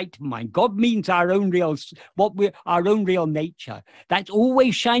 giving light to the mind. God means our own real nature. That's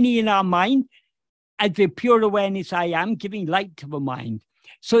always shining in our mind as the pure awareness I am, giving light to the mind.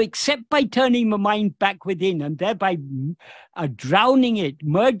 So except by turning the mind back within and thereby drowning it,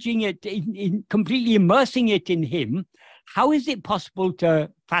 merging it, completely immersing it in him, how is it possible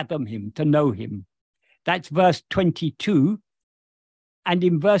to fathom him, to know him? That's verse 22. And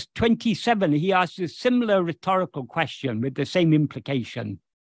in verse 27, he asks a similar rhetorical question with the same implication.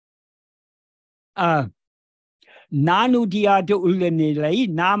 Nanudiyada ullanilai,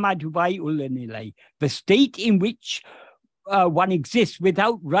 namaduvai ullanilai. The state in which one exists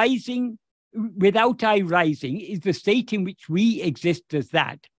without rising, without I rising, is the state in which we exist as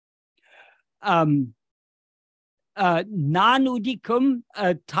that. Nanudikum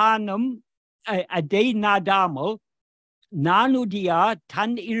tanam ade nadamal. Nanudia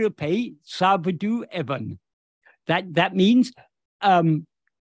tan irupe sabadu evan. That means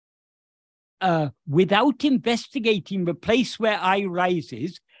without investigating the place where I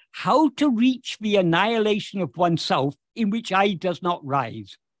rises, how to reach the annihilation of oneself in which I does not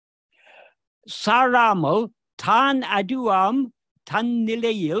rise. Saramal Tan aduam tan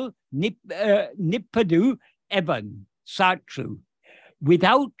nilayil nipadu evan satru.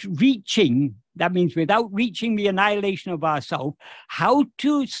 Without reaching, that means without reaching the annihilation of ourself, how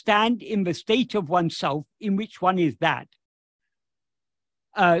to stand in the state of oneself in which one is that?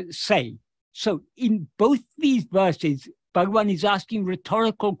 Say. So in both these verses, Bhagavan is asking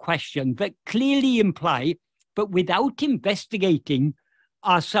rhetorical questions that clearly imply, but without investigating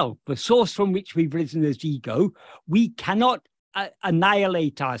ourself, the source from which we've risen as ego, we cannot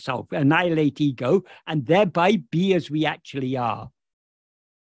annihilate ourselves, annihilate ego, and thereby be as we actually are.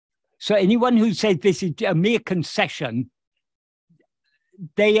 So anyone who says this is a mere concession,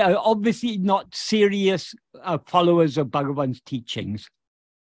 they are obviously not serious followers of Bhagavan's teachings.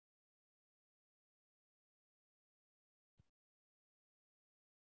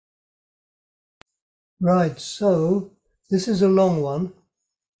 Right, so this is a long one.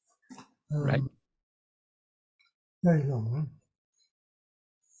 Right. Very long one.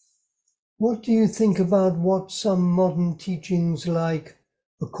 What do you think about what some modern teachings like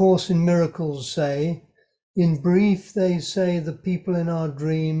A Course in Miracles say? In brief, they say the people in our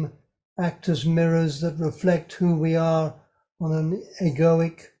dream act as mirrors that reflect who we are on an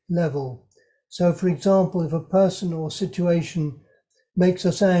egoic level. So, for example, if a person or situation makes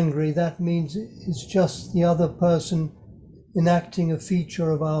us angry, that means it's just the other person enacting a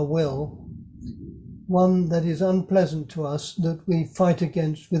feature of our will, one that is unpleasant to us, that we fight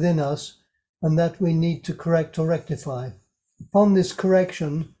against within us, and that we need to correct or rectify. Upon this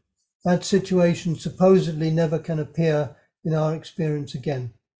correction, that situation supposedly never can appear in our experience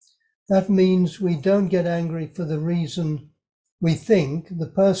again. That means we don't get angry for the reason we think, the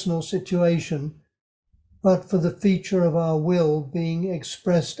personal situation, but for the feature of our will being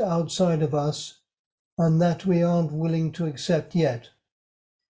expressed outside of us and that we aren't willing to accept yet.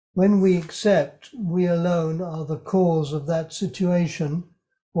 When we accept, we alone are the cause of that situation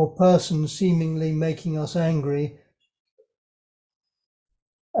or person seemingly making us angry,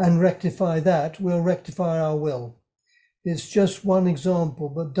 and rectify that, we'll rectify our will. It's just one example,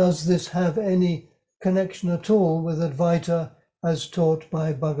 but does this have any connection at all with Advaita as taught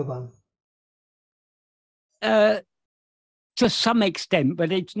by Bhagavan? To some extent,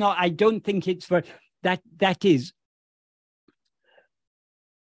 but it's not, I don't think it's for that. That is,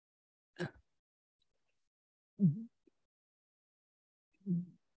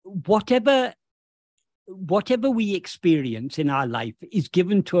 whatever we experience in our life is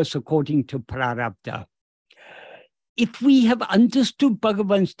given to us according to prarabdha. If we have understood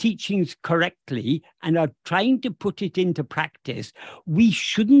Bhagavan's teachings correctly and are trying to put it into practice, we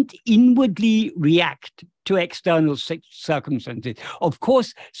shouldn't inwardly react to external circumstances. Of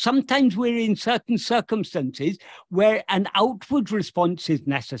course, sometimes we're in certain circumstances where an outward response is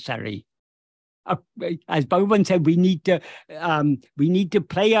necessary. As Bhagavan said, we need to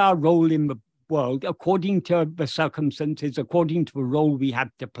play our role in the world according to the circumstances, according to the role we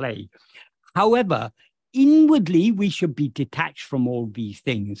have to play. However, inwardly, we should be detached from all these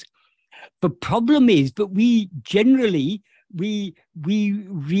things. The problem is that we generally, we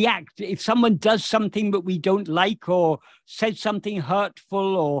react. If someone does something that we don't like or says something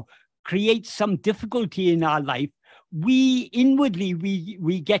hurtful or creates some difficulty in our life, we inwardly,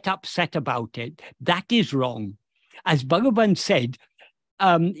 we get upset about it. That is wrong. As Bhagavan said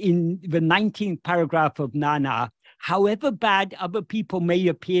in the 19th paragraph of Nana, however bad other people may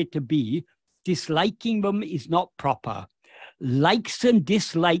appear to be, disliking them is not proper. Likes and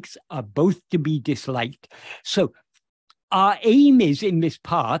dislikes are both to be disliked. So our aim is in this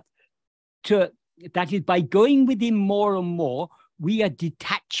path that is by going within more and more, we are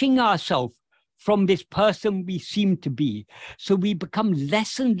detaching ourselves from this person we seem to be. So we become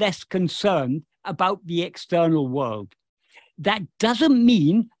less and less concerned about the external world. That doesn't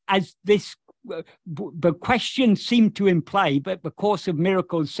mean, as the question seemed to imply, but the Course of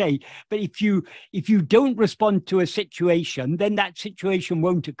Miracles say, but if you don't respond to a situation, then that situation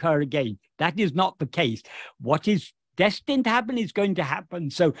won't occur again. That is not the case. What is destined to happen is going to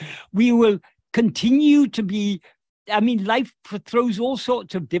happen. So we will continue to be, I mean, life throws all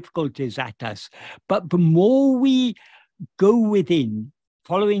sorts of difficulties at us, but the more we go within,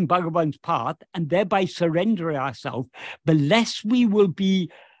 following Bhagavan's path, and thereby surrender ourselves, the less we will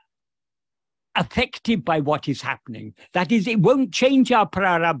be affected by what is happening. That is, it won't change our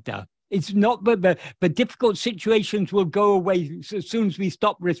prarabdha. It's not that the difficult situations will go away as soon as we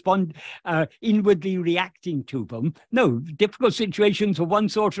stop inwardly reacting to them. No, difficult situations of one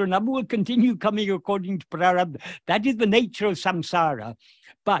sort or another will continue coming according to prarabdha. That is the nature of samsara.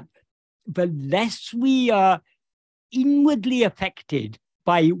 But the less we are inwardly affected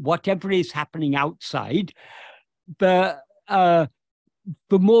by whatever is happening outside, the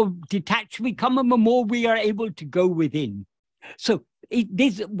more detached we come and the more we are able to go within. So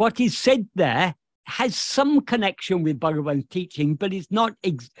what is said there has some connection with Bhagavan's teaching, but it's not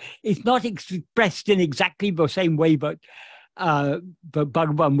expressed in exactly the same way, but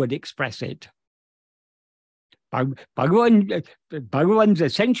Bhagavan would express it. Bhagavan's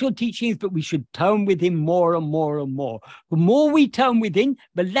essential teaching is that we should turn within more and more and more. The more we turn within,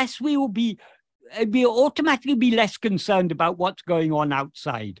 the less we will automatically be less concerned about what's going on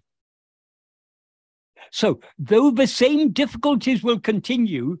outside. So, though the same difficulties will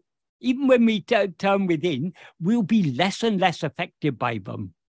continue, even when we turn within, we'll be less and less affected by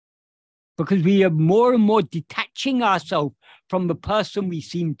them, because we are more and more detaching ourselves from the person we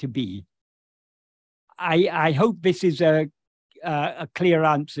seem to be. I hope this is a clear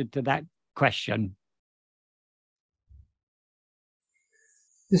answer to that question.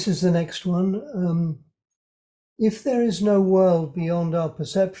 This is the next one. If there is no world beyond our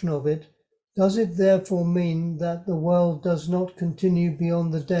perception of it, does it therefore mean that the world does not continue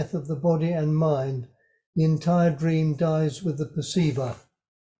beyond the death of the body and mind? The entire dream dies with the perceiver.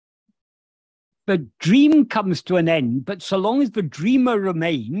 The dream comes to an end, but so long as the dreamer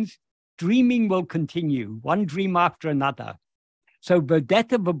remains, dreaming will continue, one dream after another. So the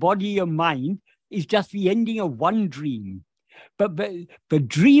death of the body and mind is just the ending of one dream. But the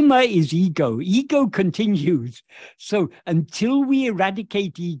dreamer is ego. Ego continues. So until we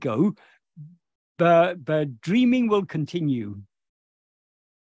eradicate ego, the dreaming will continue.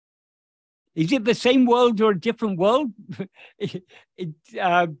 Is it the same world or a different world?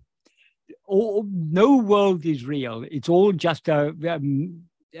 No world is real. It's all just a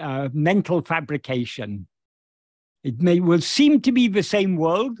mental fabrication. It will seem to be the same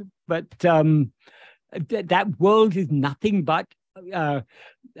world, but that world is nothing but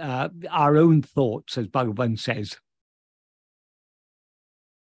our own thoughts, as Bhagavan says.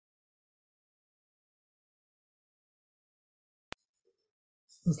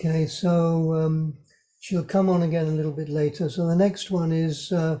 Okay, so she'll come on again a little bit later. So the next one is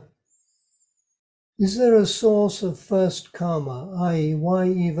there a source of first karma, i.e. why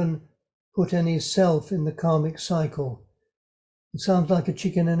even put any self in the karmic cycle? It sounds like a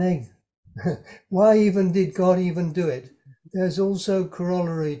chicken and egg. Why even did God even do it? There's also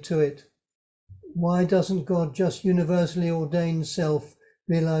corollary to it. Why doesn't God just universally ordain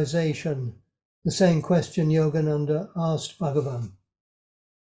self-realization? The same question Yogananda asked Bhagavan.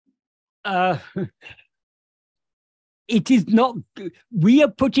 It is not, we are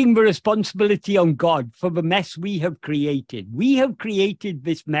putting the responsibility on God for the mess we have created. We have created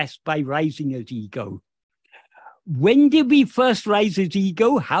this mess by rising as ego. When did we first rise as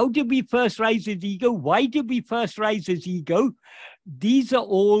ego? How did we first rise as ego? Why did we first rise as ego? These are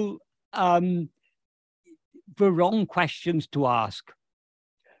all the wrong questions to ask.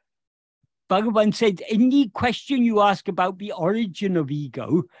 Bhagavan said, any question you ask about the origin of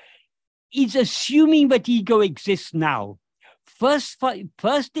ego is assuming that ego exists now. First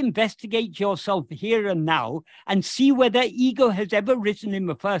investigate yourself here and now and see whether ego has ever risen in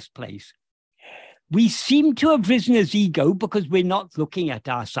the first place. We seem to have risen as ego because we're not looking at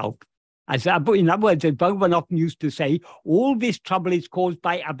ourselves. In other words, as Bhagavan often used to say, all this trouble is caused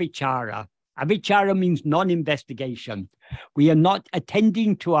by avichara. Avichara means non-investigation. We are not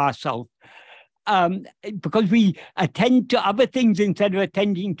attending to ourselves. Because we attend to other things instead of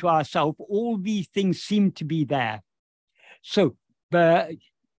attending to ourselves, all these things seem to be there. So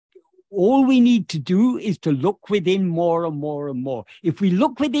all we need to do is to look within more and more and more. If we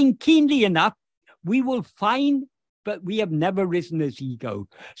look within keenly enough, we will find that we have never risen as ego.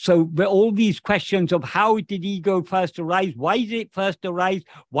 So all these questions of how did ego first arise? Why did it first arise?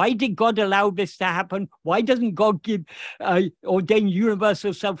 Why did God allow this to happen? Why doesn't God ordain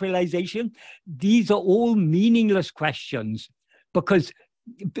universal self-realization? These are all meaningless questions, because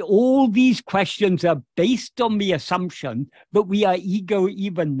all these questions are based on the assumption that we are ego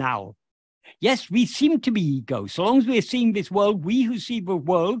even now. Yes, we seem to be ego. So long as we're seeing this world, we who see the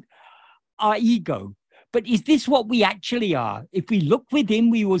world are ego. But is this what we actually are? If we look within,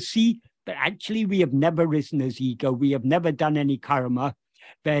 we will see that actually we have never risen as ego. We have never done any karma.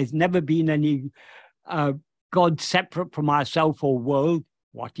 There's never been any God separate from ourself or world.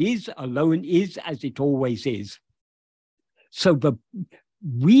 What is alone is as it always is. So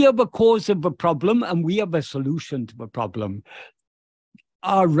we are the cause of the problem and we are the solution to the problem.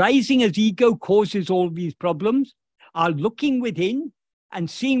 Our rising as ego causes all these problems. Our looking within and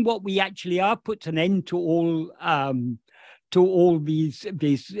seeing what we actually are puts an end to all these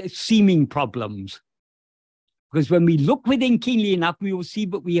seeming problems. Because when we look within keenly enough, we will see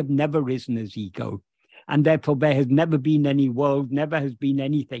that we have never risen as ego. And therefore, there has never been any world, never has been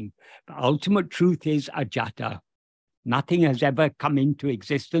anything. The ultimate truth is ajata. Nothing has ever come into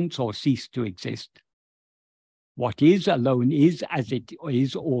existence or ceased to exist. What is alone is as it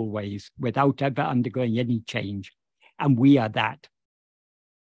is always, without ever undergoing any change. And we are that.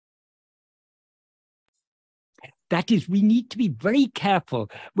 That is, we need to be very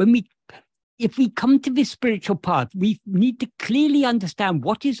careful if we come to this spiritual path, we need to clearly understand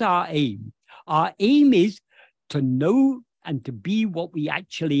what is our aim. Our aim is to know and to be what we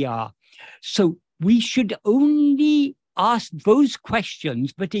actually are. So we should only ask those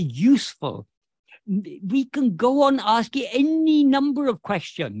questions that are useful. We can go on asking any number of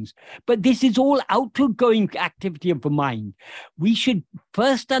questions, but this is all outward-going activity of the mind. We should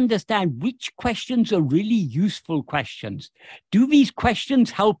first understand which questions are really useful questions. Do these questions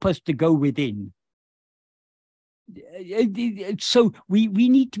help us to go within? So we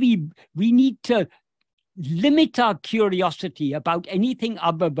need to limit our curiosity about anything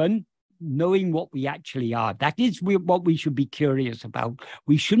other than knowing what we actually are. That is what we should be curious about.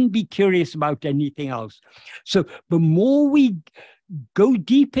 We shouldn't be curious about anything else. So the more we go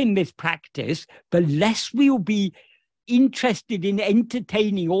deep in this practice, the less we will be interested in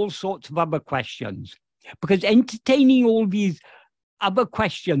entertaining all sorts of other questions. Because entertaining all these other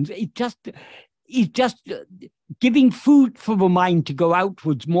questions, is just giving food for the mind to go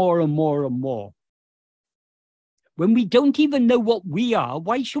outwards more and more and more. When we don't even know what we are,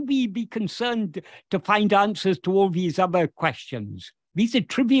 why should we be concerned to find answers to all these other questions? These are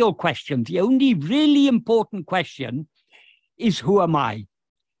trivial questions. The only really important question is, who am I?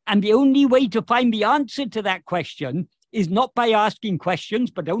 And the only way to find the answer to that question is not by asking questions,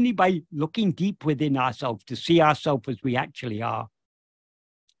 but only by looking deep within ourselves to see ourselves as we actually are.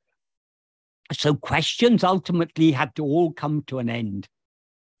 So questions ultimately have to all come to an end.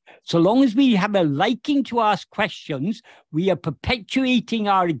 So long as we have a liking to ask questions, we are perpetuating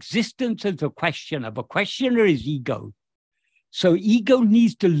our existence as a questioner. The questioner is ego. So ego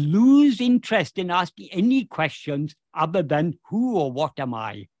needs to lose interest in asking any questions other than who or what am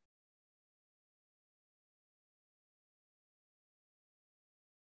I?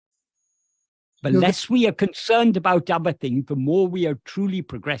 The less we are concerned about other things, the more we are truly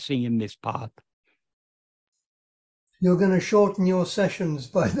progressing in this path. You're going to shorten your sessions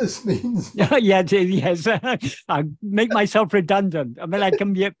by this means. Yes. I make myself redundant. I mean, I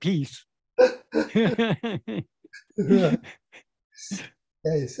can be at peace. Right. Okay,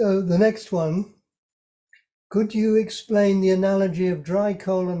 so the next one. Could you explain the analogy of dry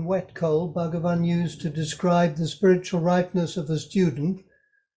coal and wet coal Bhagavan used to describe the spiritual ripeness of a student?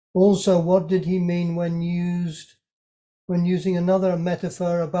 Also, what did he mean when using another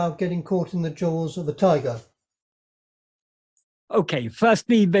metaphor about getting caught in the jaws of a tiger? Okay,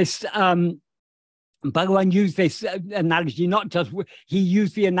 firstly, this Bhagavan used this analogy, not just, he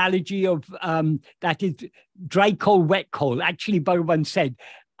used the analogy of that is dry coal, wet coal. Actually, Bhagavan said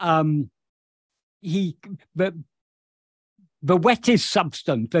the wettest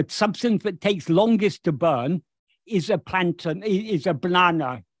substance, the substance that takes longest to burn is a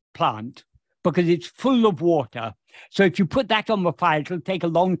banana plant, because it's full of water. So if you put that on the fire, it'll take a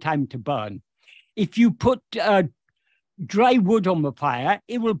long time to burn. If you put dry wood on the fire,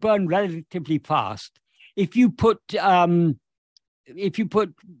 it will burn relatively fast. If you put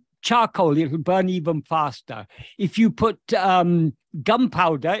charcoal, it'll burn even faster. If you put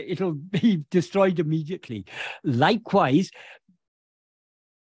gunpowder, it'll be destroyed immediately. Likewise,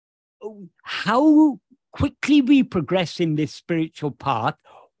 how quickly we progress in this spiritual path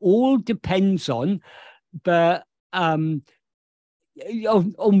all depends on the on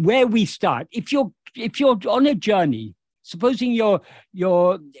where we start. If you're on a journey, supposing you're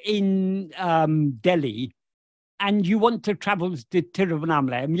in Delhi and you want to travel to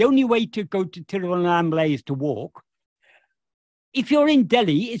Tiruvannamalai, and the only way to go to Tiruvannamalai is to walk. If you're in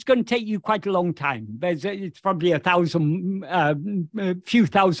Delhi, it's going to take you quite a long time. It's probably a few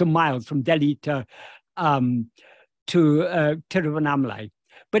thousand miles from Delhi to Tiruvannamalai.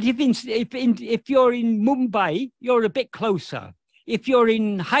 But if you're in Mumbai, you're a bit closer. If you're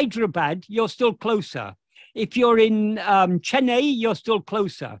in Hyderabad, you're still closer. If you're in Chennai, you're still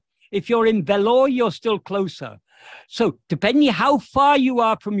closer. If you're in Vellore, you're still closer. So depending how far you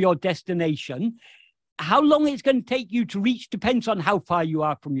are from your destination, how long it's going to take you to reach depends on how far you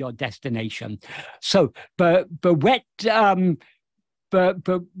are from your destination. So the wet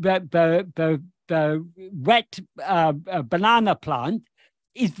banana plant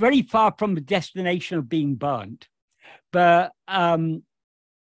is very far from the destination of being burnt. The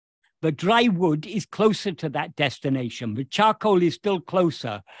dry wood is closer to that destination. The charcoal is still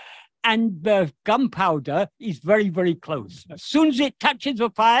closer. and the gunpowder is very, very close. As soon as it touches the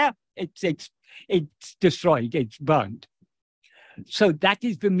fire, it's destroyed, it's burnt. So that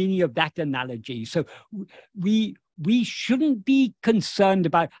is the meaning of that analogy. So we shouldn't be concerned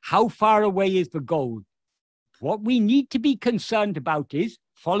about how far away is the goal. What we need to be concerned about is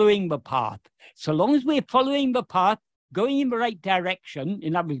following the path. So long as we're following the path, going in the right direction,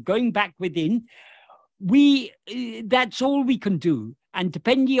 in other words, going back within, that's all we can do. And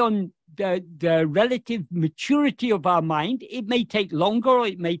depending on the relative maturity of our mind, it may take longer or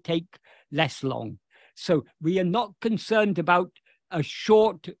it may take less long. So we are not concerned about a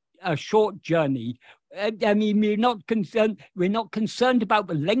short journey. I mean, we're not concerned about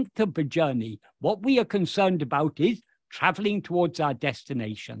the length of the journey. What we are concerned about is traveling towards our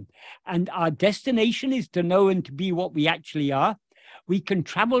destination. And our destination is to know and to be what we actually are. We can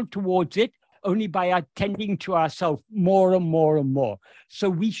travel towards it only by attending to ourselves more and more and more. So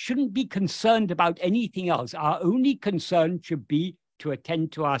we shouldn't be concerned about anything else. Our only concern should be to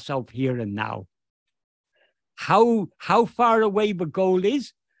attend to ourselves here and now. How far away the goal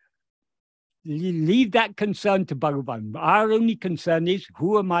is, leave that concern to Bhagavan. Our only concern is,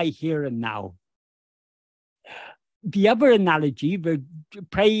 who am I here and now? The other analogy, the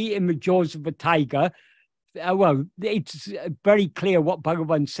prey in the jaws of a tiger, well, it's very clear what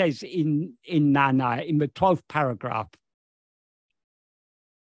Bhagavan says in Nana, in the 12th paragraph.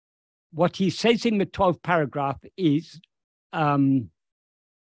 What he says in the 12th paragraph is,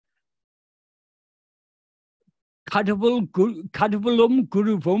 Kadaval Kadavalum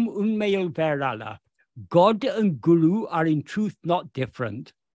Guruvum Unmayal Verala. God and Guru are in truth not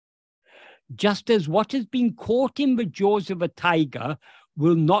different. Just as what has been caught in the jaws of a tiger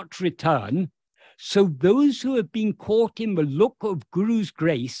will not return, so those who have been caught in the look of Guru's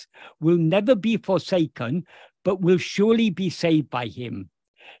grace will never be forsaken, but will surely be saved by him.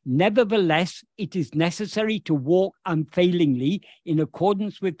 Nevertheless, it is necessary to walk unfailingly in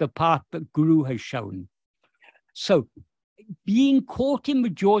accordance with the path that Guru has shown. So, being caught in the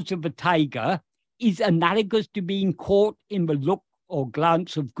jaws of a tiger is analogous to being caught in the look or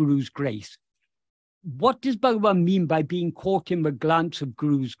glance of Guru's grace. What does Bhagavan mean by being caught in the glance of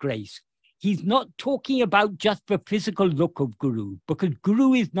Guru's grace? He's not talking about just the physical look of Guru, because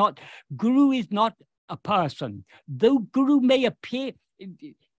Guru is not a person. Though Guru may appear,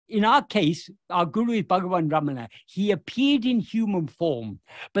 in our case, our Guru is Bhagavan Ramana. He appeared in human form,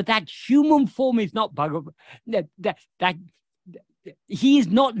 but that human form is not Bhagavan. He is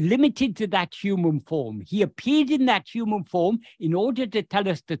not limited to that human form. He appeared in that human form in order to tell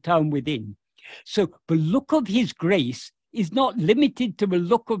us to turn within. So the look of his grace is not limited to the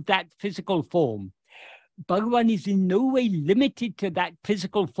look of that physical form. Bhagavan is in no way limited to that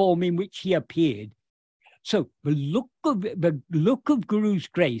physical form in which he appeared. So the look of Guru's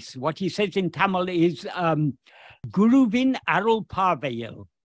grace, what he says in Tamil is Guruvin Arul Parvayal,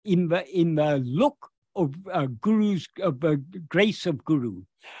 in the look of the grace of Guru.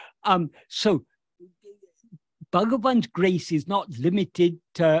 So Bhagavan's grace is not limited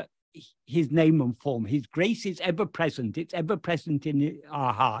to his name and form. His grace is ever present. It's ever present in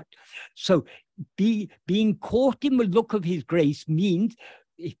our heart. So being caught in the look of his grace means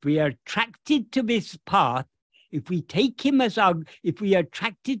if we are attracted to this path, if we are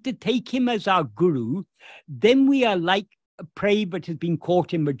attracted to take him as our Guru, then we are like a prey that has been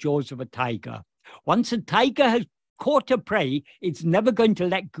caught in the jaws of a tiger. Once a tiger has caught a prey, it's never going to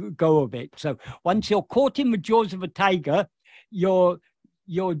let go of it. So once you're caught in the jaws of a tiger, you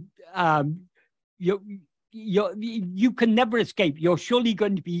can never escape. You're surely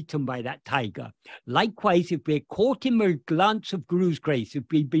going to be eaten by that tiger. Likewise, if we're caught in the glance of Guru's grace, if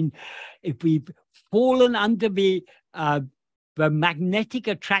we've fallen under the magnetic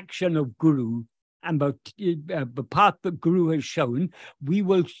attraction of Guru and the path that Guru has shown, we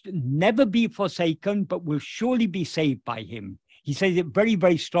will never be forsaken, but will surely be saved by him. He says it very,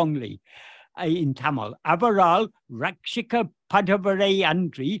 very strongly in Tamil. Avaral Rakshika Padavare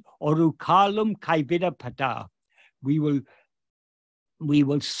Andri Orukalum Kaivida Pada. We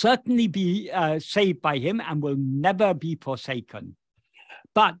will certainly be saved by him and will never be forsaken.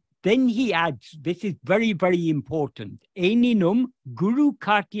 But then he adds, this is very, very important. Eninum Guru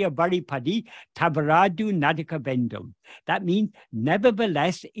Kartia Varipadi Tavaradu Nadika Vendum. That means,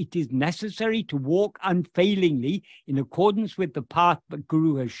 nevertheless, it is necessary to walk unfailingly in accordance with the path that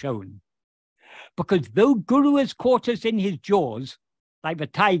Guru has shown. Because though Guru has caught us in his jaws, like the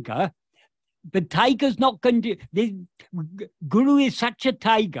tiger's not going to... Guru is such a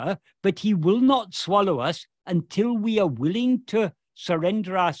tiger, but he will not swallow us until we are willing to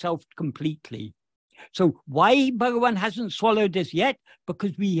surrender ourselves completely. So why Bhagavan hasn't swallowed us yet?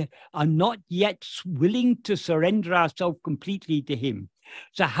 Because we are not yet willing to surrender ourselves completely to him.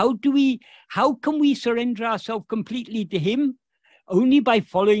 So how can we surrender ourselves completely to him? Only by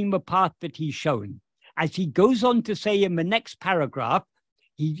following the path that he's shown. As he goes on to say in the next paragraph,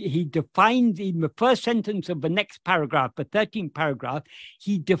 he defines in the first sentence of the next paragraph, the 13th paragraph,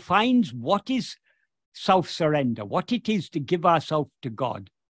 he defines what is self-surrender, what it is to give ourselves to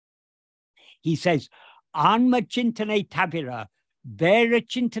God. He says, Anma chintane tabira, vera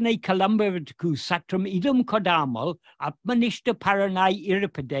chintane kalambavitku satram idam kodamal, atmanishta paranai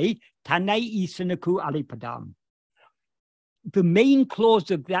iripade, tanai isanaku alipadam. The main clause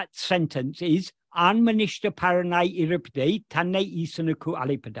of that sentence is Anmanishta paranai iripade, tanai isanaku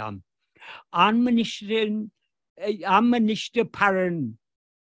alipadam. Anmanishta paran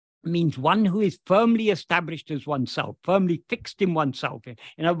means one who is firmly established as oneself, firmly fixed in oneself.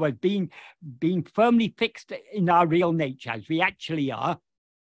 In other words, being firmly fixed in our real nature, as we actually are.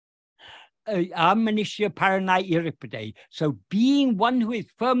 Anmanishta paranai iripade. So being one who is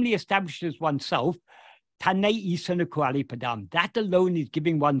firmly established as oneself, tanai isanaku alipadam. That alone is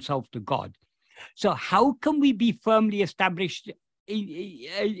giving oneself to God. So how can we be firmly established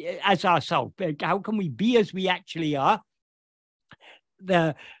as ourselves? How can we be as we actually are?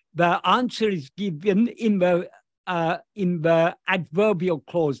 The answer is given in the adverbial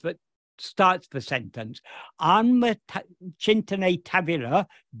clause that starts the sentence. Anma chintane tavira,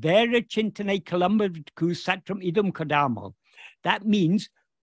 vera chintane kalambavitku satram idam kadamal. That means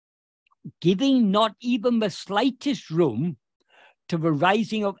giving not even the slightest room to the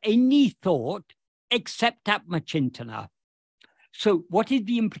rising of any thought except Atmachintana. So what is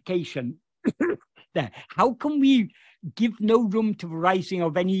the implication there? How can we give no room to the rising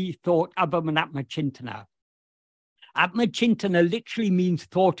of any thought other than Atmachintana? Atmachintana literally means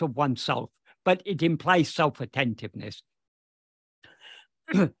thought of oneself, but it implies self-attentiveness.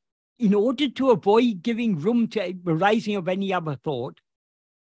 In order to avoid giving room to the rising of any other thought,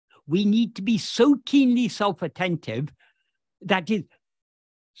 we need to be so keenly self-attentive that is,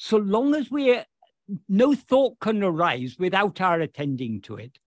 so long as no thought can arise without our attending to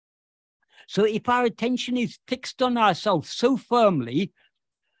it. So if our attention is fixed on ourselves so firmly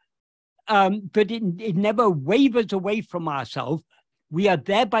that it never wavers away from ourselves, we are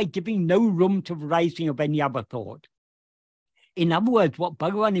thereby giving no room to the rising of any other thought. In other words, what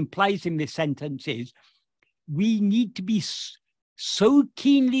Bhagavan implies in this sentence is we need to be so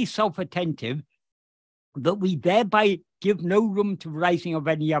keenly self-attentive that we thereby give no room to the rising of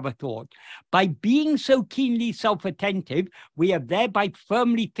any other thought. By being so keenly self-attentive, we are thereby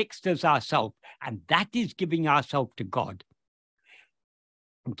firmly fixed as ourselves, and that is giving ourselves to God.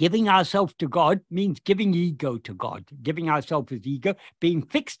 Giving ourselves to God means giving ego to God. Giving ourselves as ego, being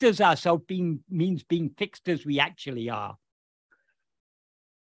fixed as ourselves means being fixed as we actually are.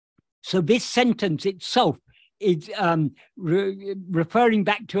 So this sentence itself is referring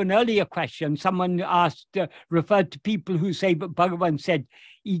back to an earlier question. Someone asked, referred to people who say that Bhagavan said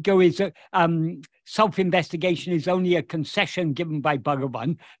ego is self-investigation is only a concession given by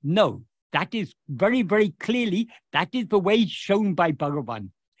Bhagavan. No, that is very, very clearly, that is the way shown by Bhagavan.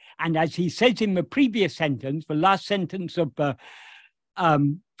 And as he says in the previous sentence, the last sentence of the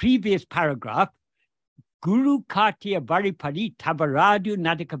previous paragraph, Guru Kartya Varipari Tavaradu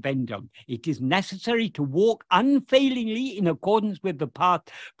Nadikabendam. It is necessary to walk unfailingly in accordance with the path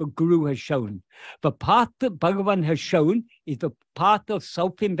the Guru has shown. The path that Bhagavan has shown is the path of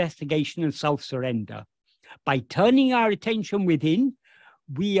self-investigation and self-surrender. By turning our attention within,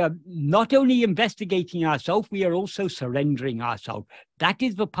 we are not only investigating ourselves, we are also surrendering ourselves. That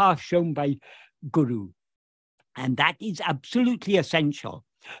is the path shown by Guru. And that is absolutely essential.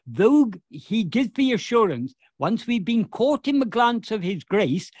 Though he gives the assurance, once we've been caught in the glance of his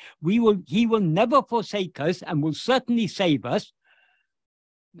grace, he will never forsake us and will certainly save us.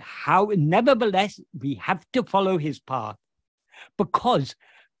 Nevertheless, we have to follow his path. Because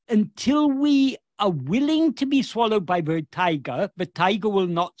until we are willing to be swallowed by the tiger will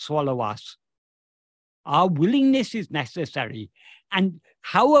not swallow us. Our willingness is necessary. And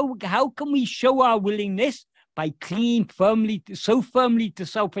how can we show our willingness? By clinging so firmly to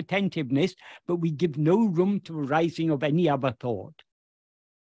self-attentiveness, but we give no room to the rising of any other thought.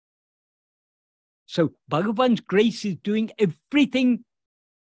 So Bhagavan's grace is doing everything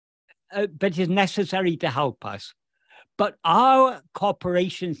that is necessary to help us. But our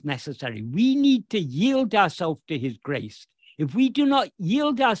cooperation is necessary. We need to yield ourselves to his grace. If we do not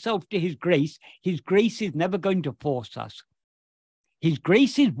yield ourselves to his grace is never going to force us. His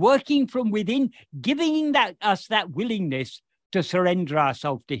grace is working from within, giving us that willingness to surrender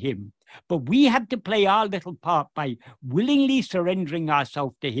ourselves to him. But we have to play our little part by willingly surrendering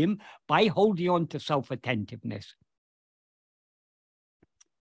ourselves to him, by holding on to self-attentiveness.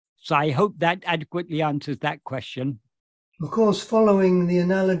 So I hope that adequately answers that question. Of course, following the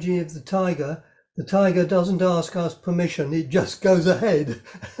analogy of the tiger doesn't ask us permission, it just goes ahead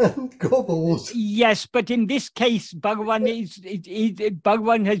and gobbles. Yes, but in this case, Bhagavan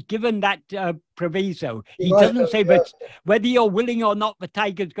Bhagavan has given that proviso. He doesn't say that whether you're willing or not, the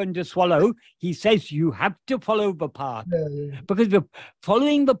tiger's going to swallow. He says you have to follow the path. Because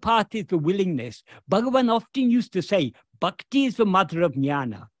following the path is the willingness. Bhagavan often used to say, Bhakti is the mother of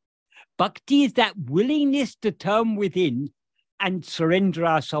jnana. Bhakti is that willingness to turn within and surrender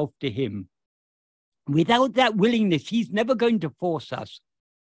ourselves to him. Without that willingness, he's never going to force us.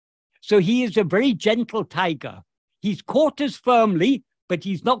 So he is a very gentle tiger. He's caught us firmly, but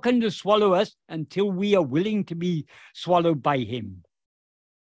he's not going to swallow us until we are willing to be swallowed by him.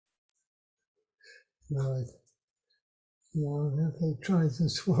 Right. Well, okay, try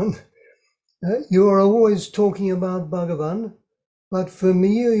this one. You are always talking about Bhagavan, but for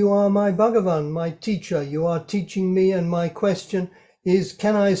me, you are my Bhagavan, my teacher. You are teaching me, and my question is,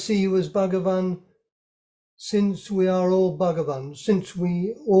 can I see you as Bhagavan since we are all Bhagavan, since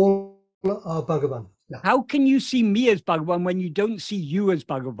we all are Bhagavan? Yeah. How can you see me as Bhagavan when you don't see you as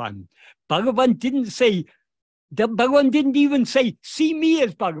Bhagavan? Bhagavan didn't even say, see me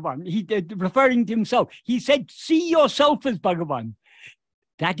as Bhagavan. He did, referring to himself. He said, see yourself as Bhagavan.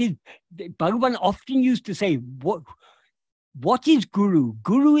 That is, Bhagavan often used to say, what is Guru?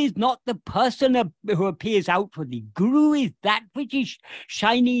 Guru is not the person who appears outwardly. Guru is that which is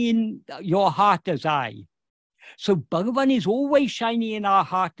shining in your heart as I. So Bhagavan is always shining in our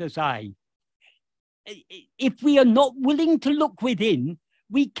heart as I. If we are not willing to look within,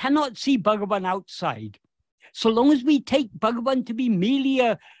 we cannot see Bhagavan outside. So long as we take Bhagavan to be merely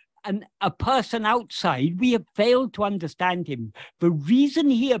a person outside, we have failed to understand him. The reason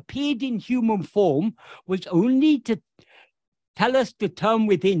he appeared in human form was only to tell us to turn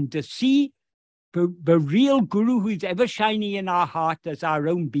within, to see the real Guru who is ever shining in our heart as our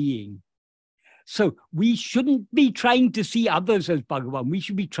own being. So we shouldn't be trying to see others as Bhagavan. We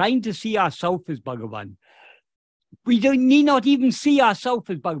should be trying to see ourselves as Bhagavan. We need not even see ourselves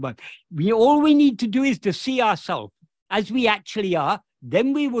as Bhagavan. All we need to do is to see ourselves as we actually are.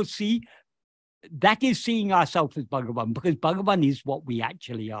 Then we will see that is seeing ourselves as Bhagavan, because Bhagavan is what we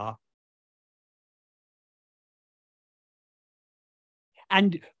actually are.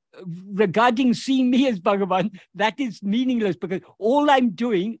 And regarding seeing me as Bhagavan, that is meaningless, because all I'm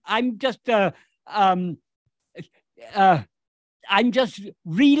doing, I'm just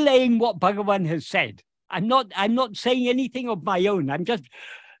relaying what Bhagavan has said. I'm not saying anything of my own. I'm just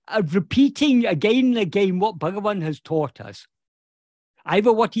repeating again and again what Bhagavan has taught us.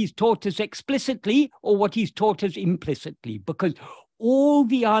 Either what he's taught us explicitly or what he's taught us implicitly, because all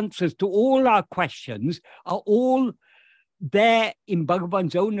the answers to all our questions are all there in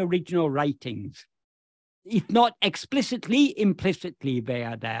Bhagavan's own original writings. If not explicitly, implicitly they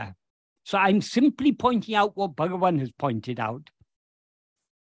are there. So I'm simply pointing out what Bhagavan has pointed out.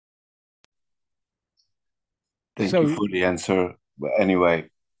 Thank you for the answer. But anyway,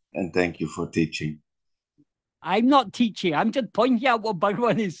 and thank you for teaching. I'm not teaching. I'm just pointing out what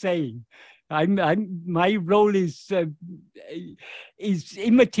Bhagavan is saying. My role is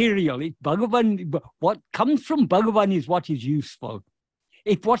immaterial. It's Bhagavan. What comes from Bhagavan is what is useful.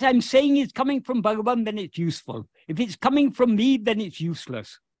 If what I'm saying is coming from Bhagavan, then it's useful. If it's coming from me, then it's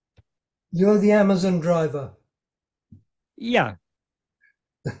useless. You're the Amazon driver. Yeah.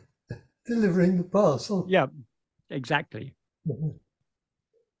 Delivering the parcel. Yeah, exactly.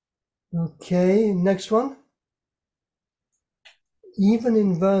 Okay, next one. Even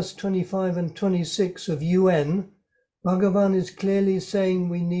in verse 25 and 26 of UN, Bhagavan is clearly saying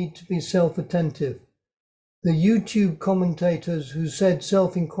we need to be self-attentive. The YouTube commentators who said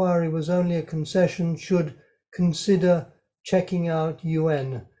self-inquiry was only a concession should consider checking out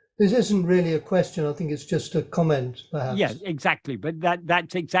UN. This isn't really a question. I think it's just a comment, perhaps. Yeah, exactly. But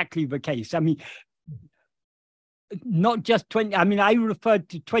that's exactly the case. I mean, not just 20. I mean, I referred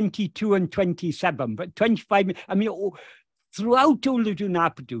to 22 and 27, but 25. I mean, throughout Ulladu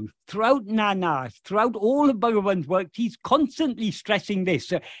Narpadu, throughout Nanas, throughout all of Bhagavan's work, he's constantly stressing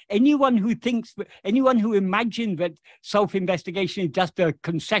this. Anyone who imagines that self-investigation is just a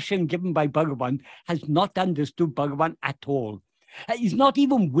concession given by Bhagavan has not understood Bhagavan at all. He's not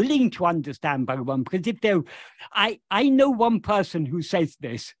even willing to understand Bhagavan, because I know one person who says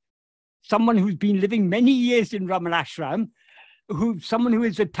this, someone who's been living many years in Ramanashram, someone who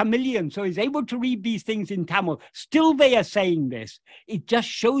is a Tamilian, so is able to read these things in Tamil, still they are saying this. It just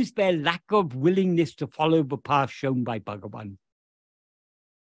shows their lack of willingness to follow the path shown by Bhagavan.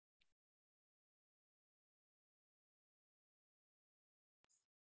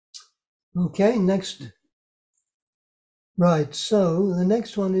 Okay, next. Right, so the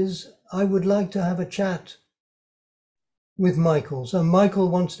next one is, I would like to have a chat with Michael. So Michael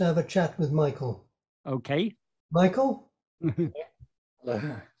wants to have a chat with Michael. Okay. Michael?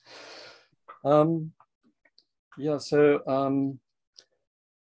 Yeah, so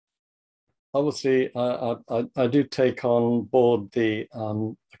obviously I do take on board the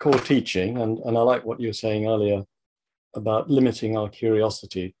core teaching, and I like what you were saying earlier about limiting our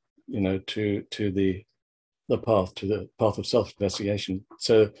curiosity, you know, to the path of self-investigation.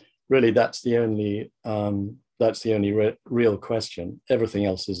 So really that's the only real question. Everything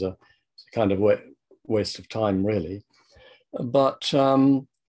else is a kind of waste of time, really. But you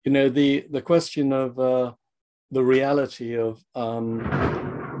know, the question of the reality of there's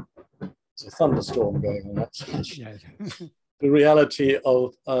a thunderstorm going on outside. Yes. The reality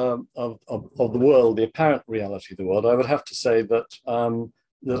of the world, the apparent reality of the world, I would have to say that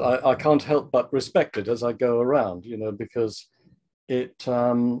that I can't help but respect it as I go around, you know, because it,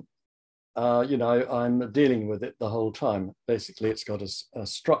 you know, I'm dealing with it the whole time. Basically, it's got a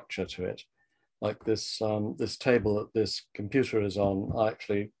structure to it, like this this table that this computer is on. I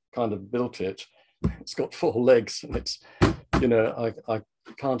actually kind of built it. It's got 4 legs, and it's, you know, I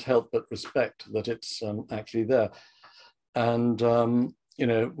can't help but respect that it's actually there. And you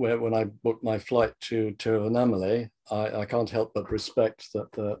know, when I booked my flight to Tiruvannamalai, I can't help but respect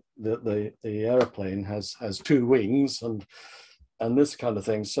that the airplane has 2 wings and this kind of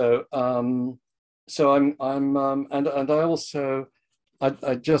thing. So so I'm and I also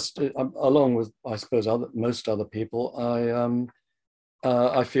I just along with, I suppose, most other people,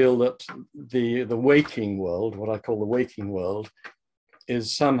 I feel that the waking world, what I call the waking world,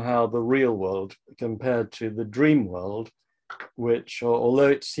 is somehow the real world compared to the dream world, which, although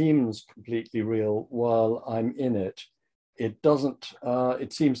it seems completely real while I'm in it, it doesn't,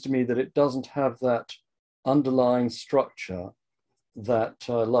 it seems to me that it doesn't have that underlying structure that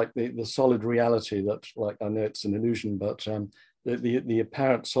like the solid reality that, like, I know it's an illusion, but the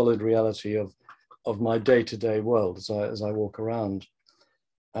apparent solid reality of my day-to-day world as I walk around.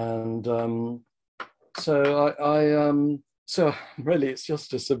 And so so really it's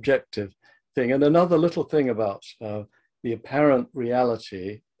just a subjective thing. And another little thing about the apparent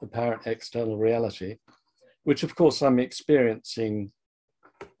reality, apparent external reality, which of course I'm experiencing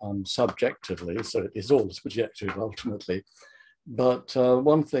subjectively, so it is all subjective ultimately. But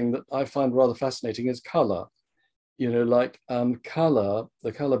one thing that I find rather fascinating is color. You know, like color,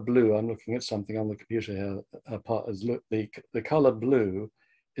 the color blue, I'm looking at something on the computer here, the color blue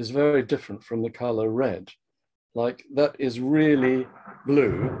is very different from the color red. Like, that is really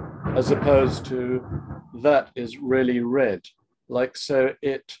blue as opposed to that is really red. Like, so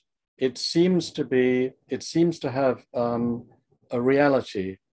it seems to have a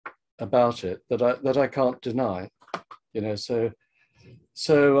reality about it that I can't deny, you know.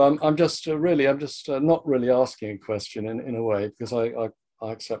 So I'm just not really asking a question in a way, because I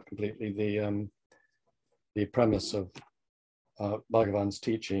accept completely the premise of Bhagavan's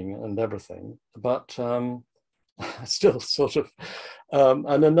teaching and everything, but still sort of,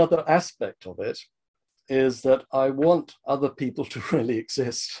 and another aspect of it is that I want other people to really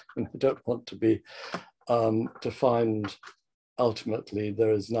exist, and I don't want to be to find ultimately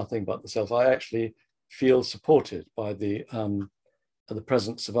there is nothing but the self. I actually feel supported by the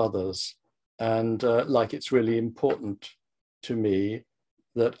presence of others, and like, it's really important to me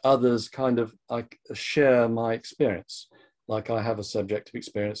that others kind of share my experience. Like, I have a subjective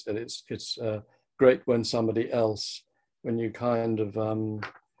experience, and it's great when somebody else, when you kind of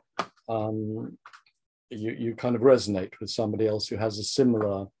you kind of resonate with somebody else who has a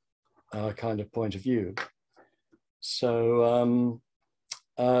similar kind of point of view. So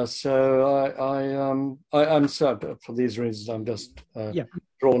so I'm sad for these reasons. I'm just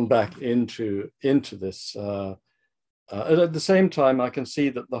drawn back into this. At the same time, I can see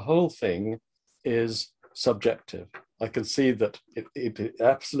that the whole thing is subjective. I can see that it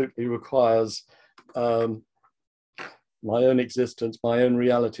absolutely requires my own existence, my own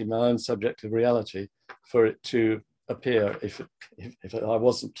reality, my own subjective reality for it to appear. If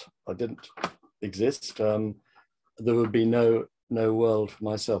I didn't exist, there would be no world for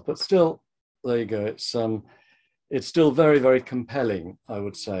myself. But still, there you go. It's still very, very compelling, I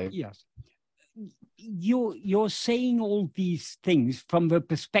would say. Yes. You're saying all these things from the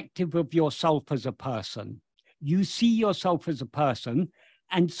perspective of yourself as a person. you see yourself as a person,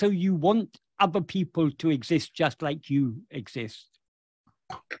 and so you want other people to exist just like you exist.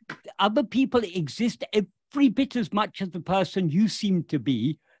 Other people exist every bit as much as the person you seem to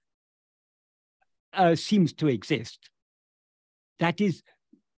be seems to exist. That is,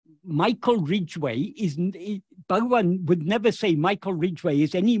 Michael Ridgway Bhagavan would never say Michael Ridgway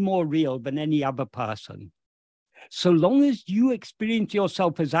is any more real than any other person. So long as you experience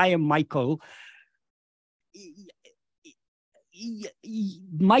yourself as I am Michael,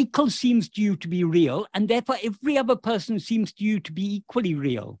 Michael seems to you to be real, and therefore every other person seems to you to be equally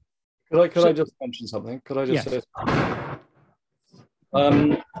real. Could I just mention something? Could I just say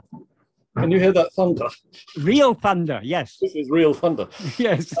something? Can you hear that thunder? Real thunder, yes. This is real thunder.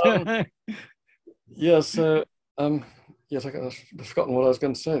 Yes. Yes. Yes, I've forgotten what I was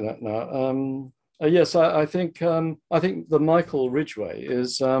going to say that now. Yes, I think the Michael Ridgway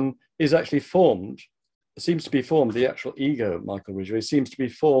is actually formed. Seems to be formed. The actual ego, Michael Ridgway, seems to be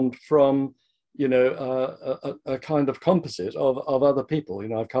formed from, you know, a kind of composite of other people. You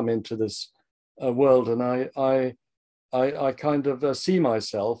know, I've come into this world, and I kind of see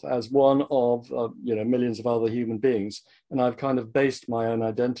myself as one of you know, millions of other human beings, and I've kind of based my own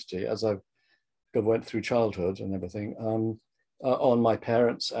identity as I went through childhood and everything on my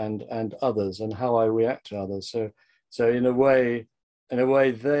parents and others, and how I react to others. So in a way,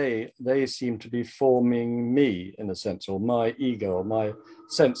 they seem to be forming me, in a sense, or my ego, or my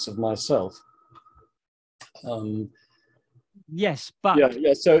sense of myself. Yes, but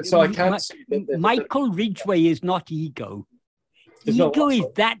yeah. So I can't see that Michael Ridgway is not ego. Ego is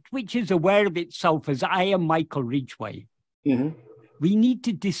that which is aware of itself as I am Michael Ridgway. Mm-hmm. We need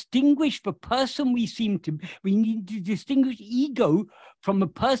to distinguish the person we need to distinguish ego from a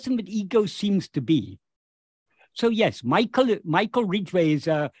person that ego seems to be. So yes, Michael Ridgway is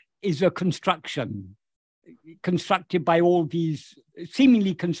a construction,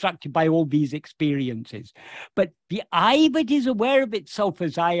 seemingly constructed by all these experiences. But the I that is aware of itself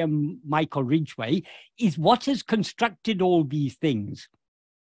as I am Michael Ridgway is what has constructed all these things.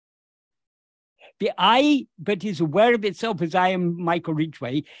 The I that is aware of itself as I am Michael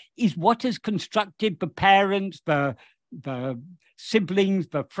Ridgway is what has constructed the parents, the siblings,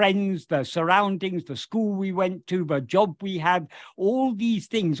 the friends, the surroundings, the school we went to, the job we have, all these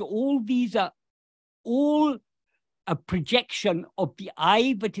things. All these are all a projection of the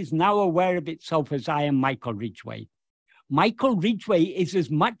I that is now aware of itself as I am Michael Ridgway. Michael Ridgway is as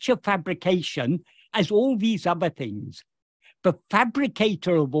much a fabrication as all these other things. The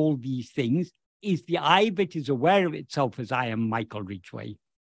fabricator of all these things is the I that is aware of itself as I am Michael Ridgway.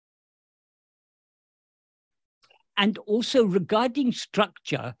 And also regarding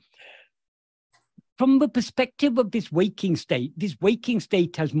structure, from the perspective of this waking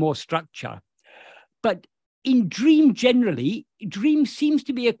state has more structure. But in dream generally, dream seems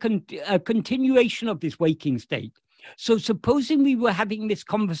to be a continuation of this waking state. So supposing we were having this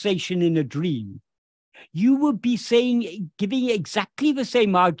conversation in a dream, you would be giving exactly the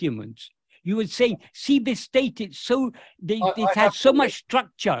same arguments. You would say, see this state, it has so much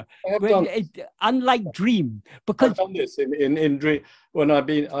structure, unlike dream. Because I've done this in dream when I've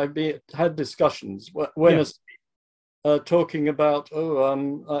had discussions when talking about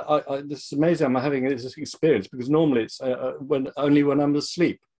this is amazing. I'm having this experience because normally it's only when I'm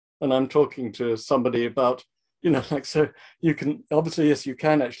asleep and I'm talking to somebody about, you know, like, so you can obviously, yes, you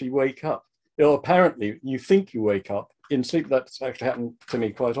can actually wake up. Or apparently you think you wake up in sleep. That's actually happened to me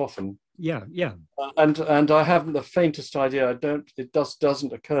quite often. Yeah. And I haven't the faintest idea. It just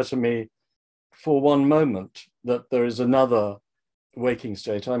doesn't occur to me for one moment that there is another waking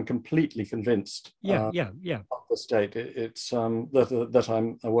state. I'm completely convinced. Yeah. Of the state. It's that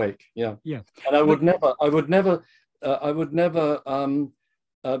I'm awake. Yeah. And I would never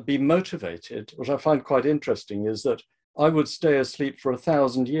be motivated. What I find quite interesting is that I would stay asleep for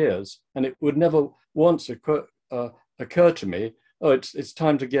 1,000 years, and it would never once occur to me, oh, it's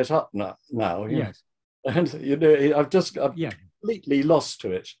time to get up now. Yes. And you know, I've completely lost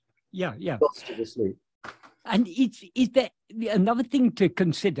to it. Yeah. Lost to the sleep. And is there another thing to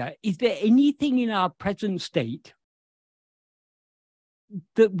consider? Is there anything in our present state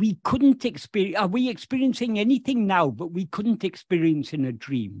that we couldn't experience? Are we experiencing anything now but we couldn't experience in a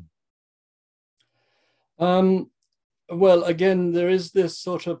dream? Well, again, there is this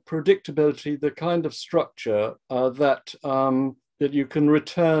sort of predictability, the kind of structure that you can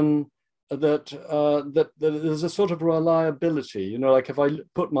return. That there's a sort of reliability. You know, like if I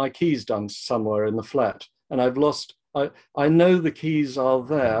put my keys down somewhere in the flat and I've lost, I know the keys are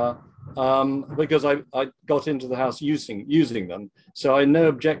there because I got into the house using them. So I know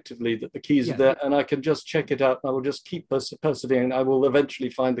objectively that the keys Yeah. are there, and I can just check it out. And I will just keep persevering. I will eventually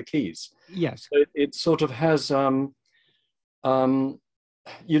find the keys. Yes. So it sort of has, you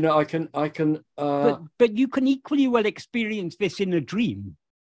know, I can. But you can equally well experience this in a dream.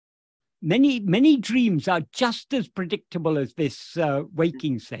 Many dreams are just as predictable as this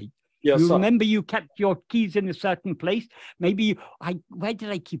waking state. Yes, You remember you kept your keys in a certain place. Maybe where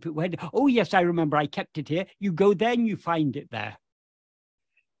did I keep it? Oh yes, I remember. I kept it here. You go there and you find it there.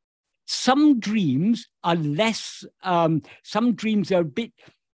 Some dreams are less. Some dreams are a bit.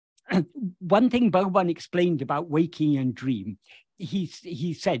 One thing Bhagavan explained about waking and dream,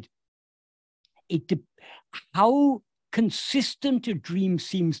 he said, how consistent a dream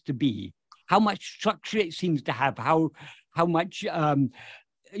seems to be, how much structure it seems to have, how much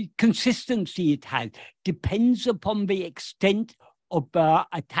consistency it has, depends upon the extent of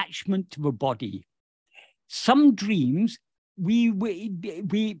attachment to the body. Some dreams,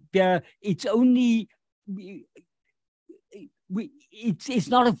 it's only. It's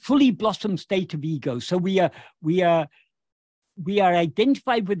not a fully blossomed state of ego. So we are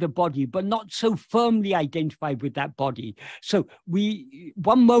identified with the body, but not so firmly identified with that body. So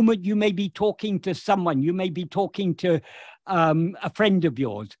one moment you may be talking to someone, you may be talking to a friend of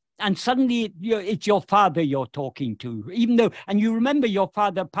yours, and suddenly it's your father you're talking to, even though, and you remember your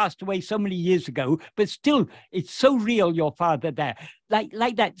father passed away so many years ago, but still it's so real, your father there.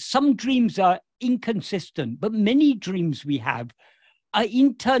 Like that, some dreams are inconsistent, but many dreams we have are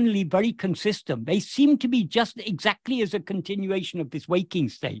internally very consistent. They seem to be just exactly as a continuation of this waking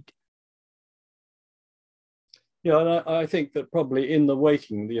state. Yeah, and I think that probably in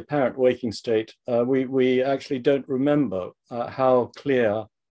the apparent waking state, we actually don't remember how clear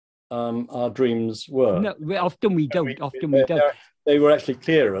our dreams were. No, often we don't. They were actually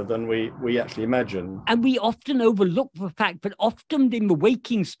clearer than we actually imagined. And we often overlook the fact that often in the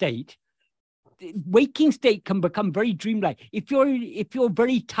waking state can become very dreamlike. If you're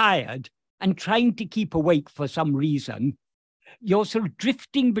very tired and trying to keep awake for some reason, you're sort of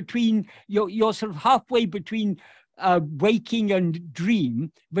drifting between, you're sort of halfway between waking and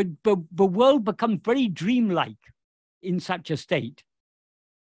dream, but the world becomes very dreamlike in such a state,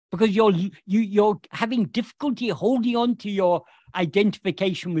 because you're having difficulty holding on to your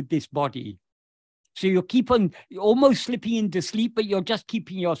identification with this body. So you keep on almost slipping into sleep, but you're just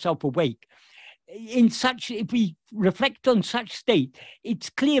keeping yourself awake. If we reflect on such state, it's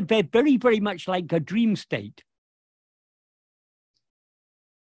clear they're very, very much like a dream state.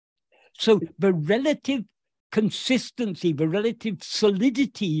 So the relative consistency, the relative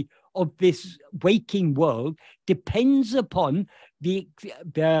solidity of this waking world depends upon the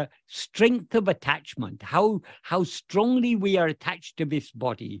strength of attachment, how strongly we are attached to this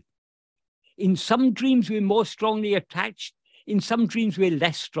body. In some dreams, we're more strongly attached. In some dreams, we're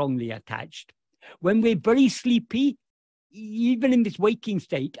less strongly attached. When we're very sleepy, even in this waking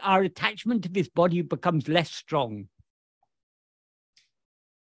state, our attachment to this body becomes less strong.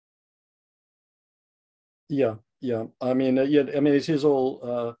 Yeah. I mean, it is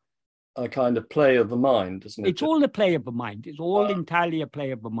all a kind of play of the mind, isn't it? It's all a play of the mind. It's all entirely a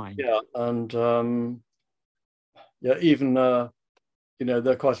play of the mind. Yeah, and even there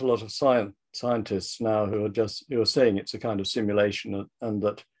are quite a lot of scientists now who are saying it's a kind of simulation, and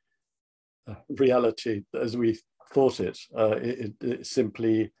that reality, as we thought it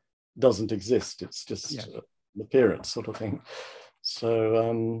simply doesn't exist. It's just an appearance sort of thing.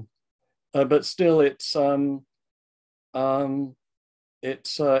 So, but still, it's something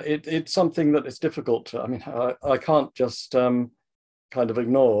that is difficult to. I mean, I can't just kind of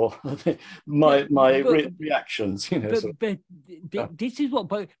ignore my reactions. This is what.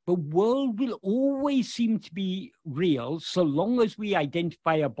 But the world will always seem to be real so long as we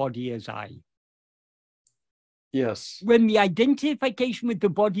identify a body as I. Yes. When the identification with the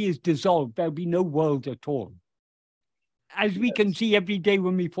body is dissolved, there'll be no world at all, as we can see every day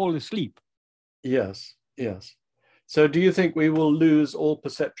when we fall asleep. Yes. So do you think we will lose all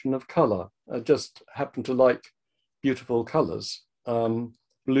perception of color? I just happen to like beautiful colors.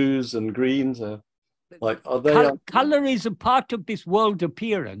 Blues and greens are they? Color is a part of this world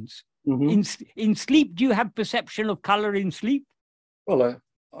appearance. Mm-hmm. In sleep, do you have perception of color in sleep? Well,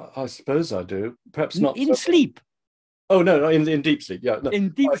 I suppose I do. Perhaps not in sleep. Oh no, in deep sleep. Yeah. No. In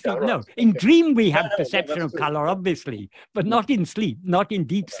deep sleep, right. No. In dream, we have perception of color, obviously, but not in sleep, not in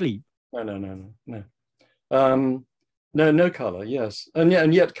deep sleep. No. No color. Yes,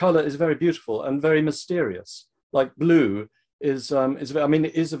 and yet color is very beautiful and very mysterious. Like blue I mean,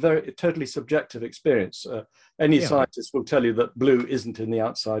 it is a very totally subjective experience. Any scientist will tell you that blue isn't in the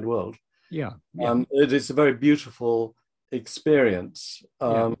outside world. Yeah. It is a very beautiful experience.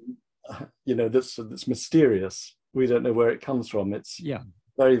 You know, that's mysterious. We don't know where it comes from. It's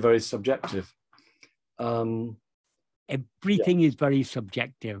very, very subjective. Everything is very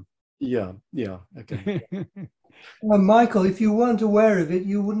subjective. Yeah. Okay. Michael, if you weren't aware of it,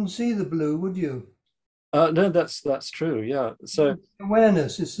 you wouldn't see the blue, would you? No, that's true. Yeah. So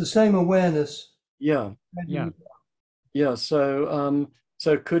awareness, it's the same awareness. Yeah. So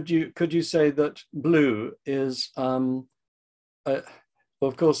could you say that blue is of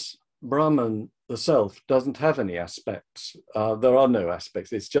course, Brahman, the self, doesn't have any aspects. There are no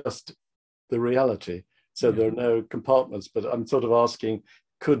aspects. It's just the reality. So there are no compartments. But I'm sort of asking,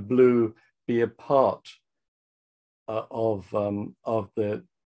 could blue be a part of the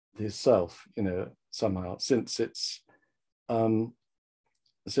self? You know, somehow, since it's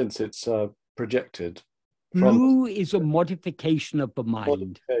projected. Blue is a modification of the mind.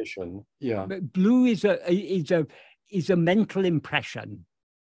 Modification, yeah. Blue is a mental impression.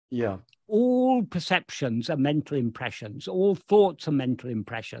 Yeah. All perceptions are mental impressions. All thoughts are mental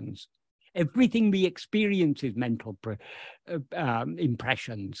impressions. Everything we experience is mental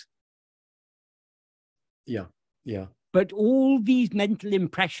impressions. Yeah. But all these mental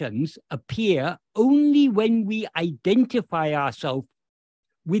impressions appear only when we identify ourselves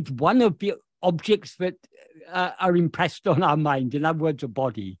with one of the objects that are impressed on our mind, in other words, a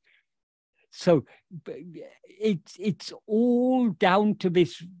body. So it's all down to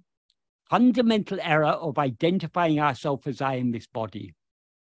this fundamental error of identifying ourselves as I am this body.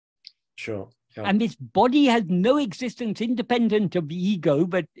 Sure. Yeah. And this body has no existence independent of the ego,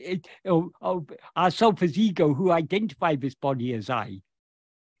 but of ourself as ego who identify this body as I.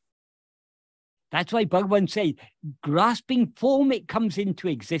 That's why Bhagavan says, grasping form, it comes into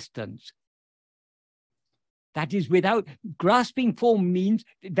existence. That is, without grasping form means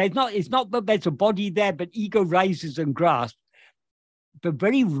it's not that there's a body there, but ego rises and grasps. The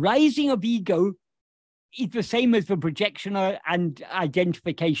very rising of ego is the same as the projection and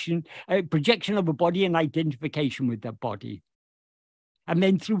identification, projection of a body and identification with that body. And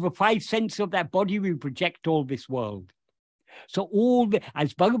then through the five senses of that body, we project all this world. So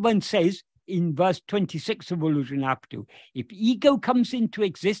as Bhagavan says in verse 26 of Ullujanaptu, if ego comes into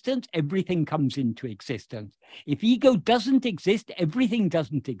existence, everything comes into existence. If ego doesn't exist, everything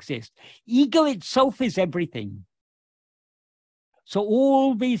doesn't exist. Ego itself is everything. So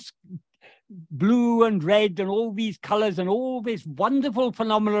all these blue and red and all these colors and all this wonderful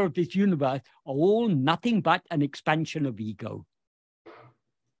phenomena of this universe are all nothing but an expansion of ego.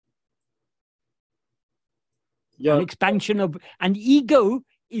 Yeah. An expansion of, and ego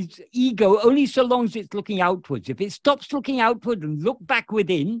is ego only so long as it's looking outwards. If it stops looking outward and look back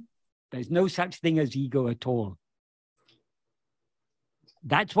within, there's no such thing as ego at all.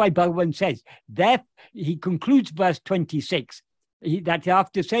 That's why Bhagavan says, there, he concludes verse 26, that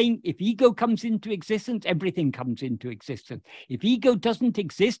after saying, if ego comes into existence, everything comes into existence. If ego doesn't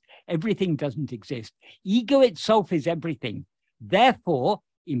exist, everything doesn't exist. Ego itself is everything. Therefore,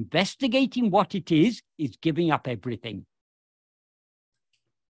 investigating what it is giving up everything.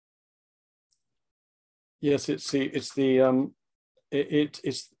 Yes, it's the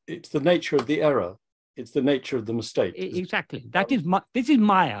nature of the error. It's the nature of the mistake. Exactly. This is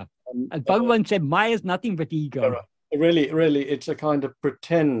Maya. As Bhagavan said, Maya is nothing but ego. Error. Really, it's a kind of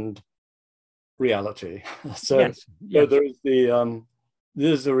pretend reality. So, yes. So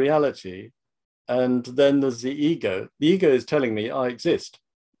there's the reality, and then there's the ego. The ego is telling me I exist.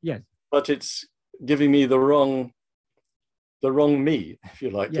 Yes. But it's giving me the wrong me, if you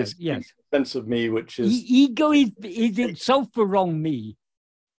like. Yes. It's a sense of me which is ego is itself the wrong me.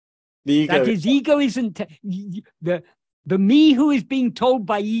 The ego. That is, ego isn't the me who is being told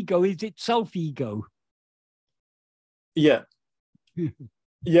by ego is itself ego. Yeah.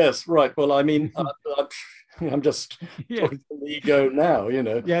 Yes, right. Well, I mean, I'm just talking to the ego now, you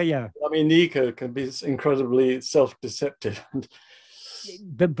know. Yeah. I mean, the ego can be incredibly self-deceptive.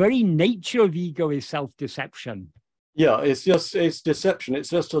 The very nature of ego is self-deception. Yeah, it's deception.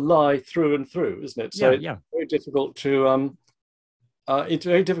 It's just a lie through and through, isn't it? So it's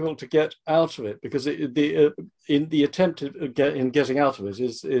very difficult to get out of it, because in the attempt in getting out of it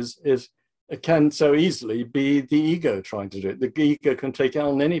it can so easily be the ego trying to do it. The ego can take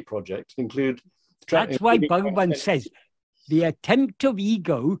on any project, include. That's why Bhagavan says the attempt of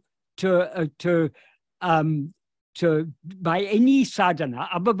ego to by any sadhana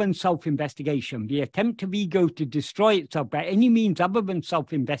other than self-investigation, the attempt of ego to destroy itself by any means other than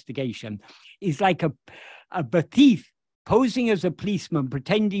self-investigation is like a thief posing as a policeman,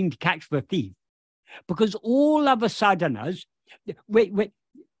 pretending to catch the thief. Because all other sadhanas,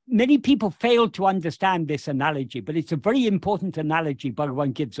 many people fail to understand this analogy, but it's a very important analogy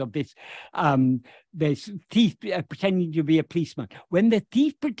Bhagavan gives of this, this thief pretending to be a policeman. When the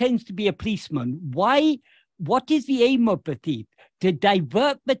thief pretends to be a policeman, what is the aim of the thief? To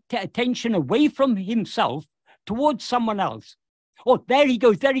divert the attention away from himself towards someone else. Oh, there he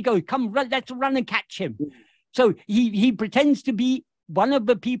goes, come, let's run and catch him. So he pretends to be one of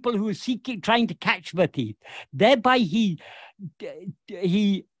the people who is trying to catch the thief. Thereby he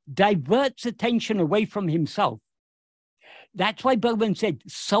diverts attention away from himself. That's why Bhagavan said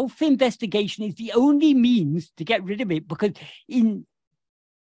self-investigation is the only means to get rid of it, because in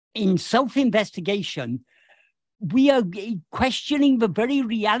self-investigation, we are questioning the very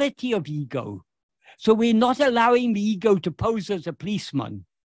reality of ego. So we're not allowing the ego to pose as a policeman,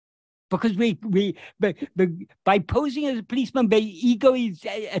 because by posing as a policeman, the ego is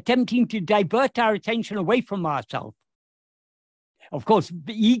attempting to divert our attention away from ourselves. Of course,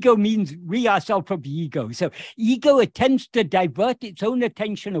 the ego means we ourselves from the ego. So ego attempts to divert its own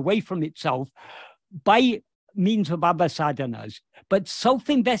attention away from itself by means of other sadhanas. But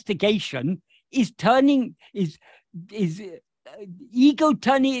self-investigation is ego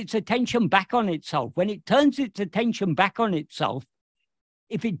turning its attention back on itself. When it turns its attention back on itself,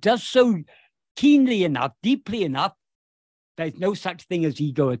 if it does so keenly enough, deeply enough, there's no such thing as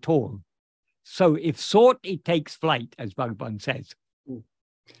ego at all. So if sought, it takes flight, as Bhagavan says.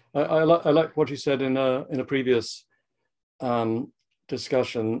 I like what you said in a previous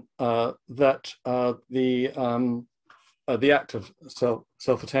discussion, that the act of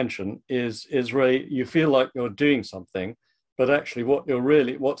self-attention is really, you feel like you're doing something, but actually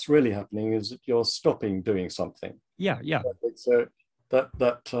what's really happening is that you're stopping doing something. Yeah. So that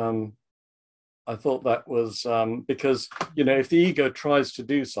I thought that was because, if the ego tries to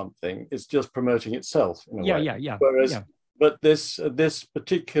do something, it's just promoting itself in a way. Yeah. Whereas, but this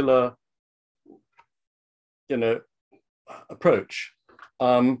particular, approach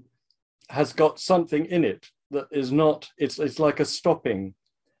has got something in it that is not. It's like a stopping.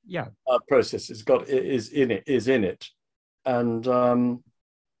 Process. Is in it, and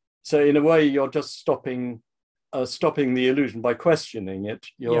so in a way you're just stopping the illusion by questioning it.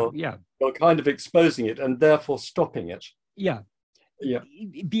 You're kind of exposing it and therefore stopping it.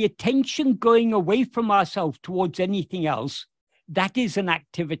 The attention going away from ourselves towards anything else, that is an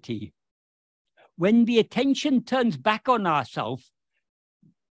activity. When the attention turns back on ourselves,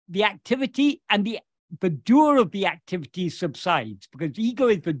 the activity and the doer of the activity subsides, because ego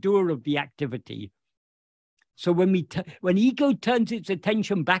is the doer of the activity. So when ego turns its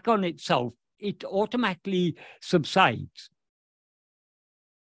attention back on itself, it automatically subsides.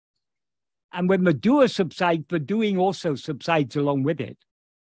 And when the doer subsides, the doing also subsides along with it.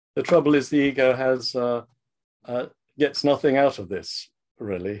 The trouble is the ego gets nothing out of this,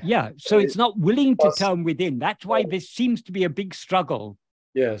 really. Yeah, so it's not willing to turn within. That's why this seems to be a big struggle.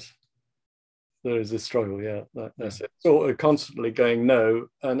 Yes, there is this struggle, that's it. So constantly going no,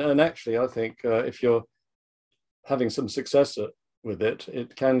 and actually I think if you're having some success with it,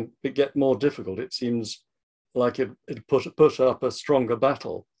 it can get more difficult. It seems like it put up a stronger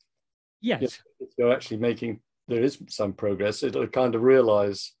battle. Yes. If you're actually there is some progress, it'll kind of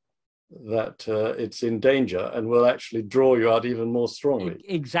realize that it's in danger and will actually draw you out even more strongly.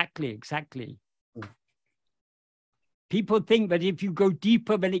 Exactly. People think that if you go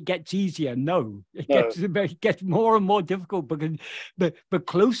deeper, then it gets easier. No, it gets more and more difficult, because the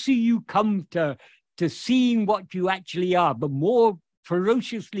closer you come to seeing what you actually are, the more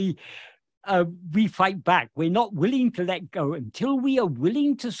ferociously we fight back. We're not willing to let go until we are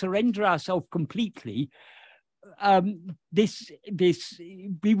willing to surrender ourselves completely. We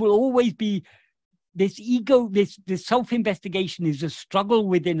will always be this ego. This self-investigation is a struggle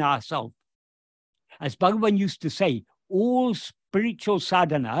within ourselves. As Bhagavan used to say, all spiritual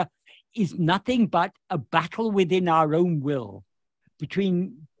sadhana is nothing but a battle within our own will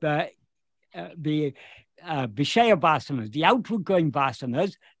between the Vishaya vasanas, the outward going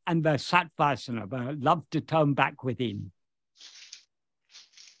vasanas, and the Satvasana, the love to turn back within.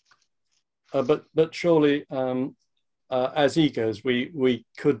 But surely, as egos, we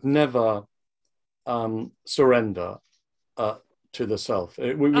could never surrender to the self.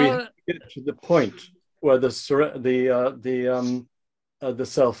 We get to the point where the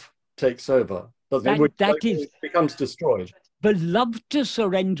self takes over, doesn't it? It becomes destroyed. The love to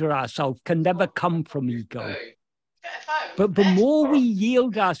surrender ourselves can never come from ego. But the more we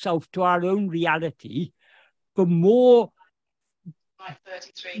yield ourselves to our own reality, the more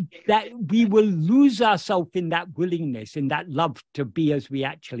that we will lose ourselves in that willingness, in that love to be as we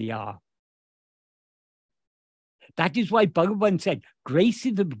actually are. That is why Bhagavan said, grace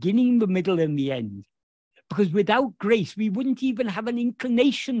is the beginning, the middle, and the end. Because without grace, we wouldn't even have an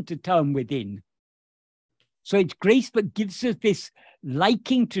inclination to turn within. So it's grace that gives us this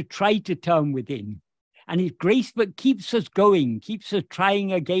liking to try to turn within. And it's grace that keeps us going, keeps us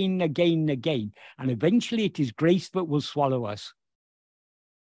trying again, again, again. And eventually it is grace that will swallow us.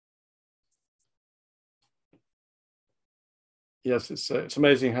 Yes, it's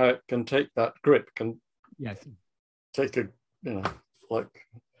amazing how it can take that grip, can take a, like,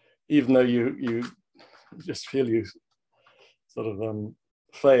 even though you just feel you sort of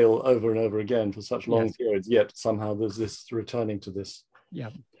fail over and over again for such long periods, yet somehow there's this returning to this.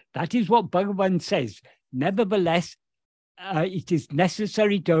 Yeah, that is what Bhagavan says. Nevertheless, it is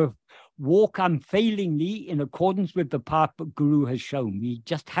necessary to walk unfailingly in accordance with the path that Guru has shown. We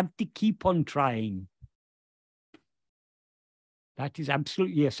just have to keep on trying. That is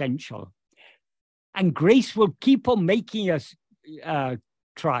absolutely essential. And grace will keep on making us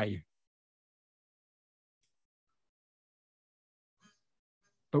try.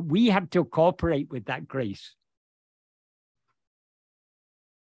 But we have to cooperate with that grace.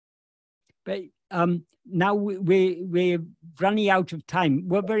 But now we're running out of time.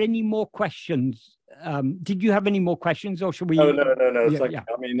 Were there any more questions? Did you have any more questions, or should we? No. Yeah, thank you.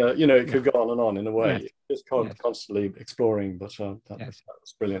 I mean, it could go on and on in a way. Yes. Just constantly exploring, but that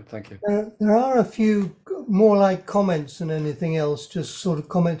was brilliant. Thank you. There are a few more like comments than anything else, just sort of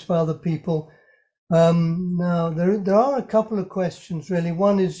comments by other people. Now, there are a couple of questions, really.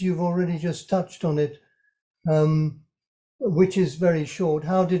 One is you've already just touched on it, which is very short.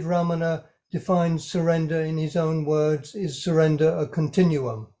 How did Ramana define surrender in his own words? Is surrender a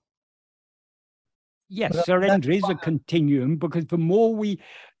continuum? Yes, surrender is a continuum, because the more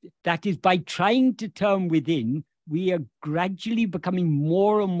that is by trying to turn within, we are gradually becoming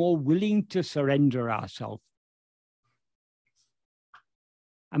more and more willing to surrender ourselves.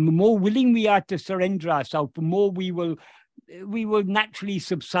 And the more willing we are to surrender ourselves, the more we will naturally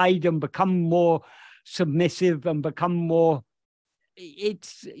subside and become more submissive and become more,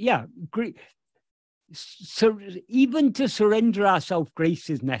 great. So even to surrender ourselves, grace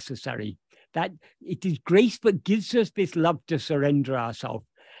is necessary. That it is grace that gives us this love to surrender ourselves.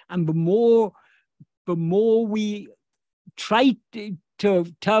 And the more we try to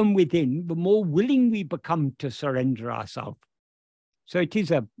turn within, the more willing we become to surrender ourselves. So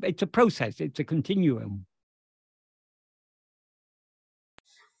it's a process, it's a continuum.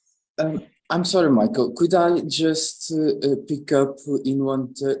 I'm sorry, Michael, could I just pick up in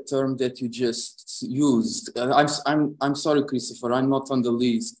one term that you just used? I'm sorry, Christopher, I'm not on the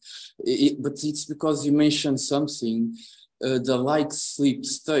list, but it's because you mentioned something, the like sleep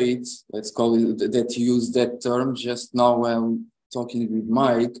state, let's call it, that you used that term just now while talking with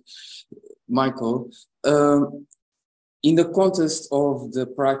Michael. In the context of the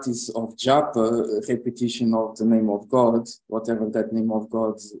practice of japa, repetition of the name of God, whatever that name of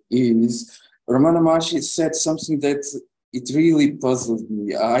God is, Ramana Maharshi said something that it really puzzled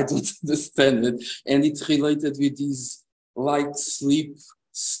me. I don't understand it. And it related with this like sleep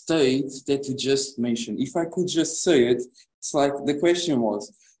state that you just mentioned. If I could just say it, it's like the question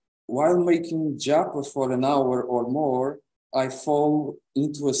was, while making japa for an hour or more, I fall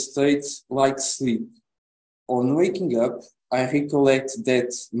into a state like sleep. On waking up, I recollect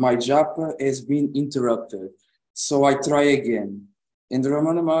that my japa has been interrupted. So I try again. And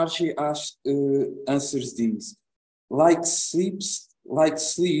Ramana Maharshi answers these. Like sleep,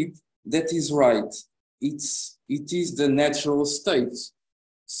 that is right. It is the natural state.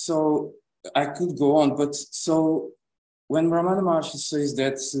 So I could go on, but so when Ramana Maharshi says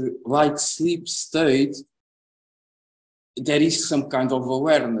that like sleep state, there is some kind of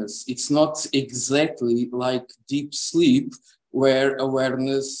awareness. It's not exactly like deep sleep where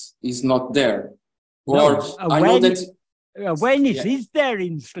awareness is not there. No, or I know that awareness is there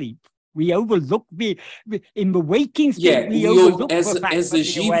in sleep. We overlook in the waking state. We overlook as the fact a that the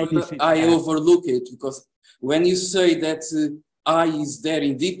jiva, awareness is I there. overlook it, because when you say that I is there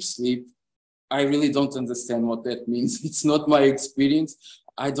in deep sleep, I really don't understand what that means. It's not my experience.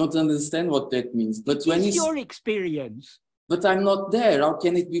 I don't understand what that means. But when It's your experience. But I'm not there. How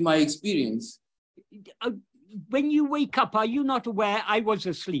can it be my experience? When you wake up, are you not aware I was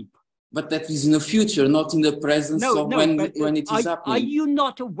asleep? But that is in the future, not in the presence of when it is happening. Are you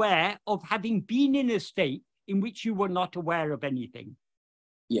not aware of having been in a state in which you were not aware of anything?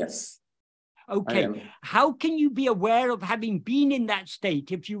 Yes. Okay. How can you be aware of having been in that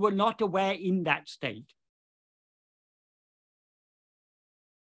state if you were not aware in that state?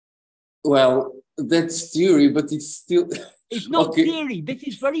 Well, that's theory, but it's still. It's not Okay. theory. This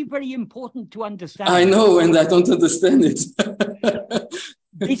is very, very important to understand. I know, and I don't understand it.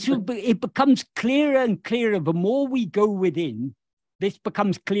 It becomes clearer and clearer the more we go within. This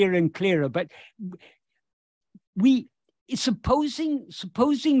becomes clearer and clearer. But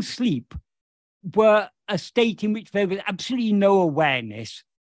supposing sleep were a state in which there was absolutely no awareness,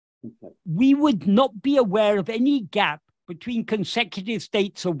 Okay. we would not be aware of any gap between consecutive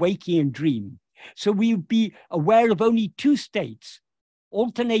states of waking and dream. So we would be aware of only two states,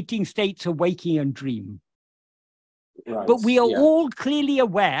 alternating states of waking and dream. Right. But we are yeah. all clearly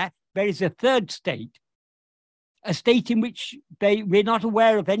aware there is a third state, a state in which we're not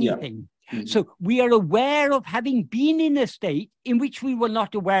aware of anything. Yeah. Mm-hmm. So we are aware of having been in a state in which we were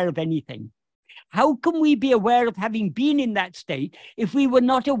not aware of anything. How can we be aware of having been in that state if we were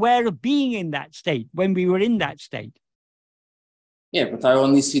not aware of being in that state when we were in that state? Yeah, but I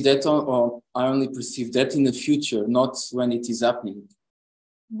only see that, or I only perceive that in the future, not when it is happening.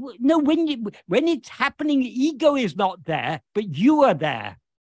 No, when it's happening, ego is not there, but you are there.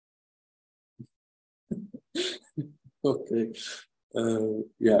 Okay.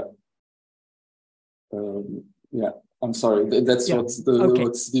 Yeah. Yeah. I'm sorry. That's Yeah. what's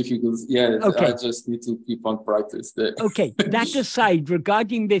what's difficult. Yeah. Okay. I just need to keep on practice there. Okay. That aside,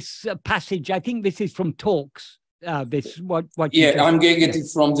 regarding this passage, I think this is from Talks. This what you Yeah, just, I'm getting it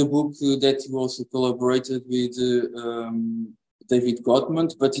from the book that you also collaborated with David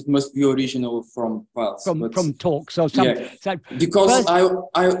Gottman, but it must be original from Pulse. from Talks or something. Yeah. So because first,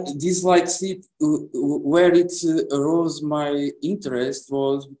 I this light sleep where it arose my interest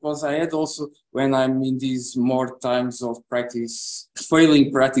was because I had also, when I'm in these more times of practice,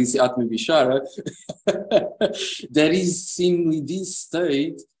 failing practice Atma Vishara, there is seemingly this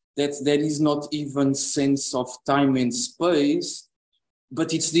state that there is not even sense of time and space,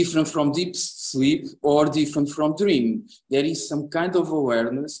 but it's different from deep sleep or different from dream. There is some kind of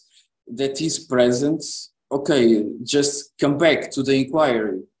awareness that is present. Okay, just come back to the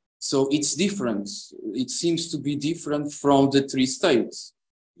inquiry. So it's different. It seems to be different from the three states.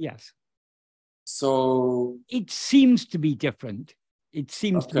 yes, So it seems to be different. It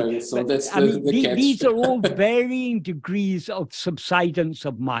seems to be. okay, so But, that's I mean, the catch. these are all varying degrees of subsidence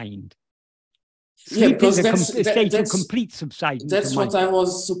of mind. Yeah, Sleep because is a state of that's complete subsidence that's of what mind. I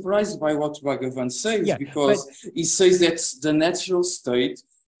was surprised by what Bhagavan says, Yeah, because he says that's the natural state,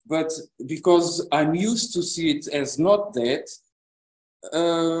 but because I'm used to see it as not that,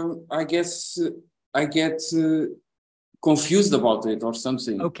 I guess I get confused about it or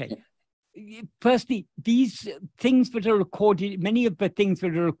something. Okay. Firstly, these things that are recorded, many of the things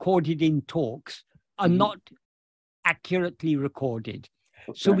that are recorded in Talks are Mhm. not accurately recorded.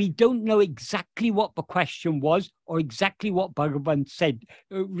 So Okay. we don't know exactly what the question was or exactly what Bhagavan said,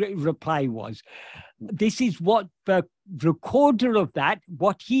 reply was. This is what the recorder of that,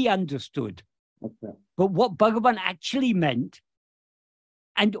 what he understood. Okay. But what Bhagavan actually meant,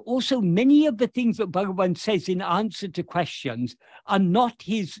 and also many of the things that Bhagavan says in answer to questions are not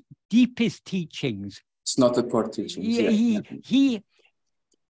his deepest teachings. It's not a core teaching.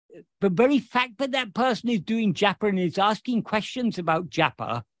 The very fact that that person is doing japa and is asking questions about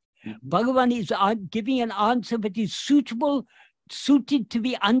japa, Bhagavan is giving an answer that is suited to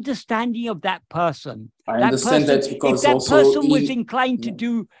the understanding of that person. I understand that because if that also person was inclined to yeah.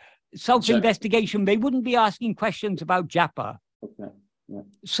 do self-investigation, they wouldn't be asking questions about japa. Okay. Yeah.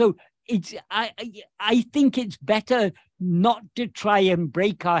 So I think it's better not to try and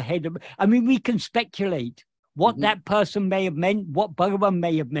break our head. I mean, we can speculate what that person may have meant, what Bhagavan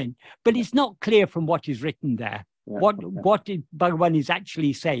may have meant, but it's not clear from what is written there, what Bhagavan is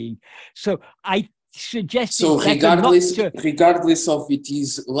actually saying. So I suggest so regardless of it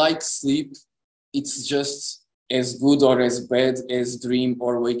is like sleep, it's just as good or as bad as dream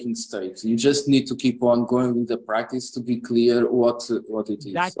or waking state. You just need to keep on going with the practice to be clear what it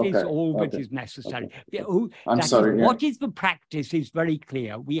is. That is all that is necessary. Okay. I'm sorry. What is the practice is very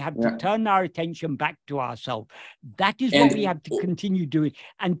clear. We have to turn our attention back to ourselves. That is what we have to continue doing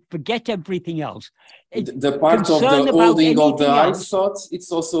and forget everything else. The part of the holding of the I thought,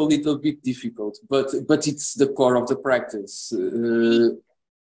 it's also a little bit difficult, but it's the core of the practice.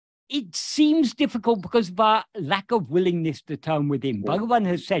 It seems difficult because of our lack of willingness to turn within. Bhagavan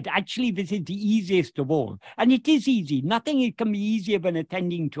has said, actually, this is the easiest of all. And it is easy. Nothing can be easier than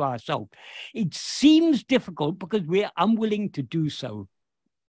attending to ourselves. It seems difficult because we're unwilling to do so.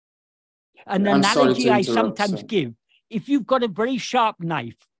 An analogy I sometimes give, if you've got a very sharp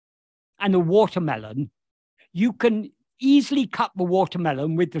knife and a watermelon, you can easily cut the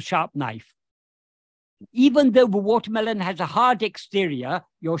watermelon with the sharp knife. Even though the watermelon has a hard exterior,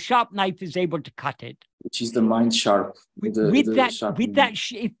 your sharp knife is able to cut it. Which is the mind sharp. With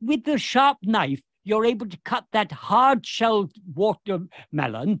the sharp knife, you're able to cut that hard-shelled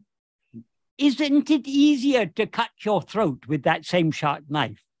watermelon. Isn't it easier to cut your throat with that same sharp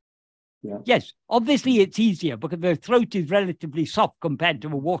knife? Yeah. Yes, obviously it's easier because the throat is relatively soft compared to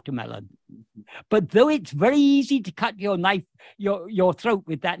a watermelon. But though it's very easy to cut your throat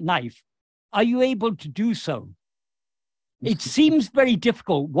with that knife, are you able to do so? It seems very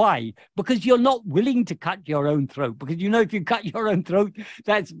difficult. Why? Because you're not willing to cut your own throat. Because you know, if you cut your own throat,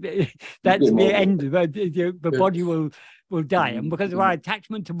 that's the end. The body will die. And because of our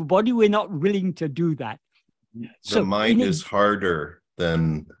attachment to the body, we're not willing to do that. The mind is harder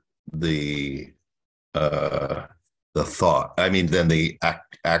than the thought. I mean, than the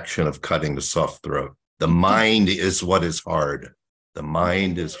action of cutting the soft throat. The mind is what is hard. The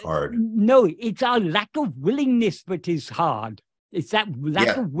mind is hard. No, it's our lack of willingness that is hard. It's that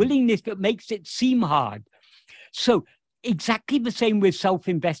lack of willingness that makes it seem hard. So exactly the same with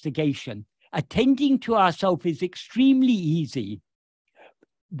self-investigation. Attending to ourselves is extremely easy.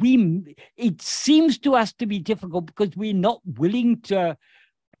 It seems to us to be difficult because we're not willing to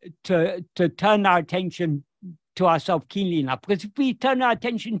turn our attention to ourselves keenly enough. Because if we turn our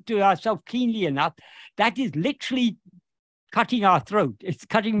attention to ourselves keenly enough, that is literally cutting our throat. It's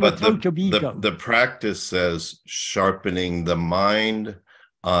cutting the throat of ego. The practice says sharpening the mind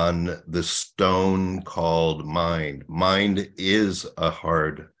on the stone called mind. Mind is a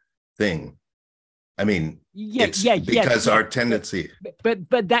hard thing. I mean, because our tendency. But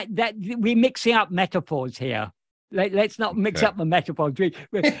that we're mixing up metaphors here. Let's not mix up the metaphors.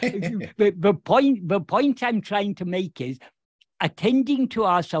 The point I'm trying to make is attending to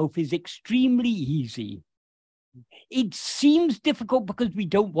ourselves is extremely easy. It seems difficult because we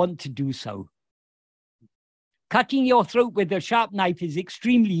don't want to do so. Cutting your throat with a sharp knife is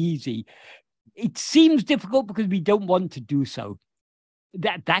extremely easy. It seems difficult because we don't want to do so.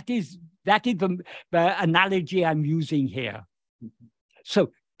 That is the analogy I'm using here.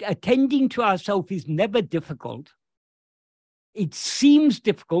 So attending to ourselves is never difficult. It seems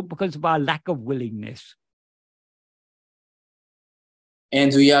difficult because of our lack of willingness.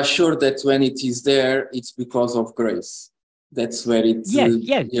 And we are sure that when it is there, it's because of grace. That's where it.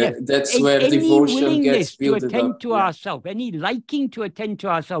 Yes. That's where devotion gets built up. To attend to ourselves, any liking to attend to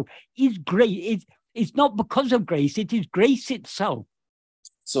ourselves is grace. It's not because of grace. It is grace itself.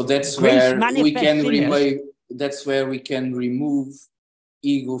 So that's where we can remove. That's where we can remove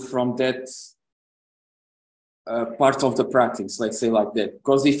ego from that part of the practice, let's say like that.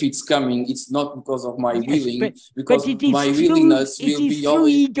 Because if it's coming, it's not because of my willing, because my willingness will be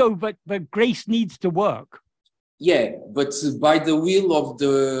always ego, but grace needs to work. Yeah, but by the will of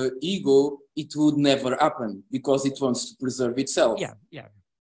the ego, it would never happen because it wants to preserve itself. Yeah.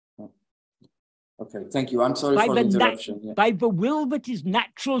 Okay, thank you. I'm sorry for the interruption. By the will that is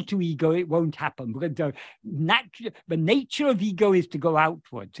natural to ego, it won't happen. Because the nature of ego is to go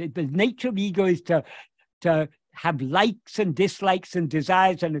outwards. The nature of ego is to have likes and dislikes and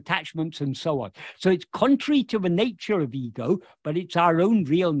desires and attachments and so on. So it's contrary to the nature of ego, but it's our own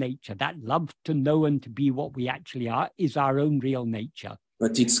real nature. That love to know and to be what we actually are is our own real nature.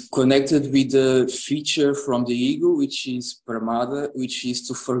 But it's connected with the feature from the ego, which is pramada, which is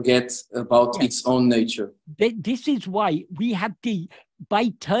to forget about its own nature. This is why we have to,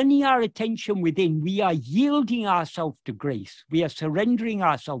 by turning our attention within, we are yielding ourselves to grace. We are surrendering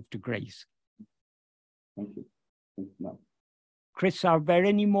ourselves to grace. Thank you. No. Chris, are there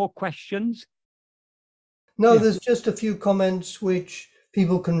any more questions? No, there's just a few comments which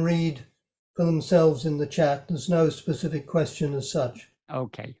people can read for themselves in the chat. There's no specific question as such.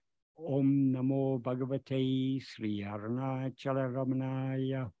 Okay. Om Namo Bhagavate Sri Arunachala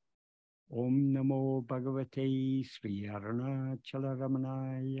Ramanaya. Om Namo Bhagavate Sri Arunachala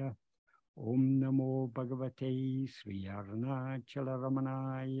Ramanaya. Om Namo Bhagavate Sri Arunachala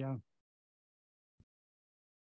Ramanaya.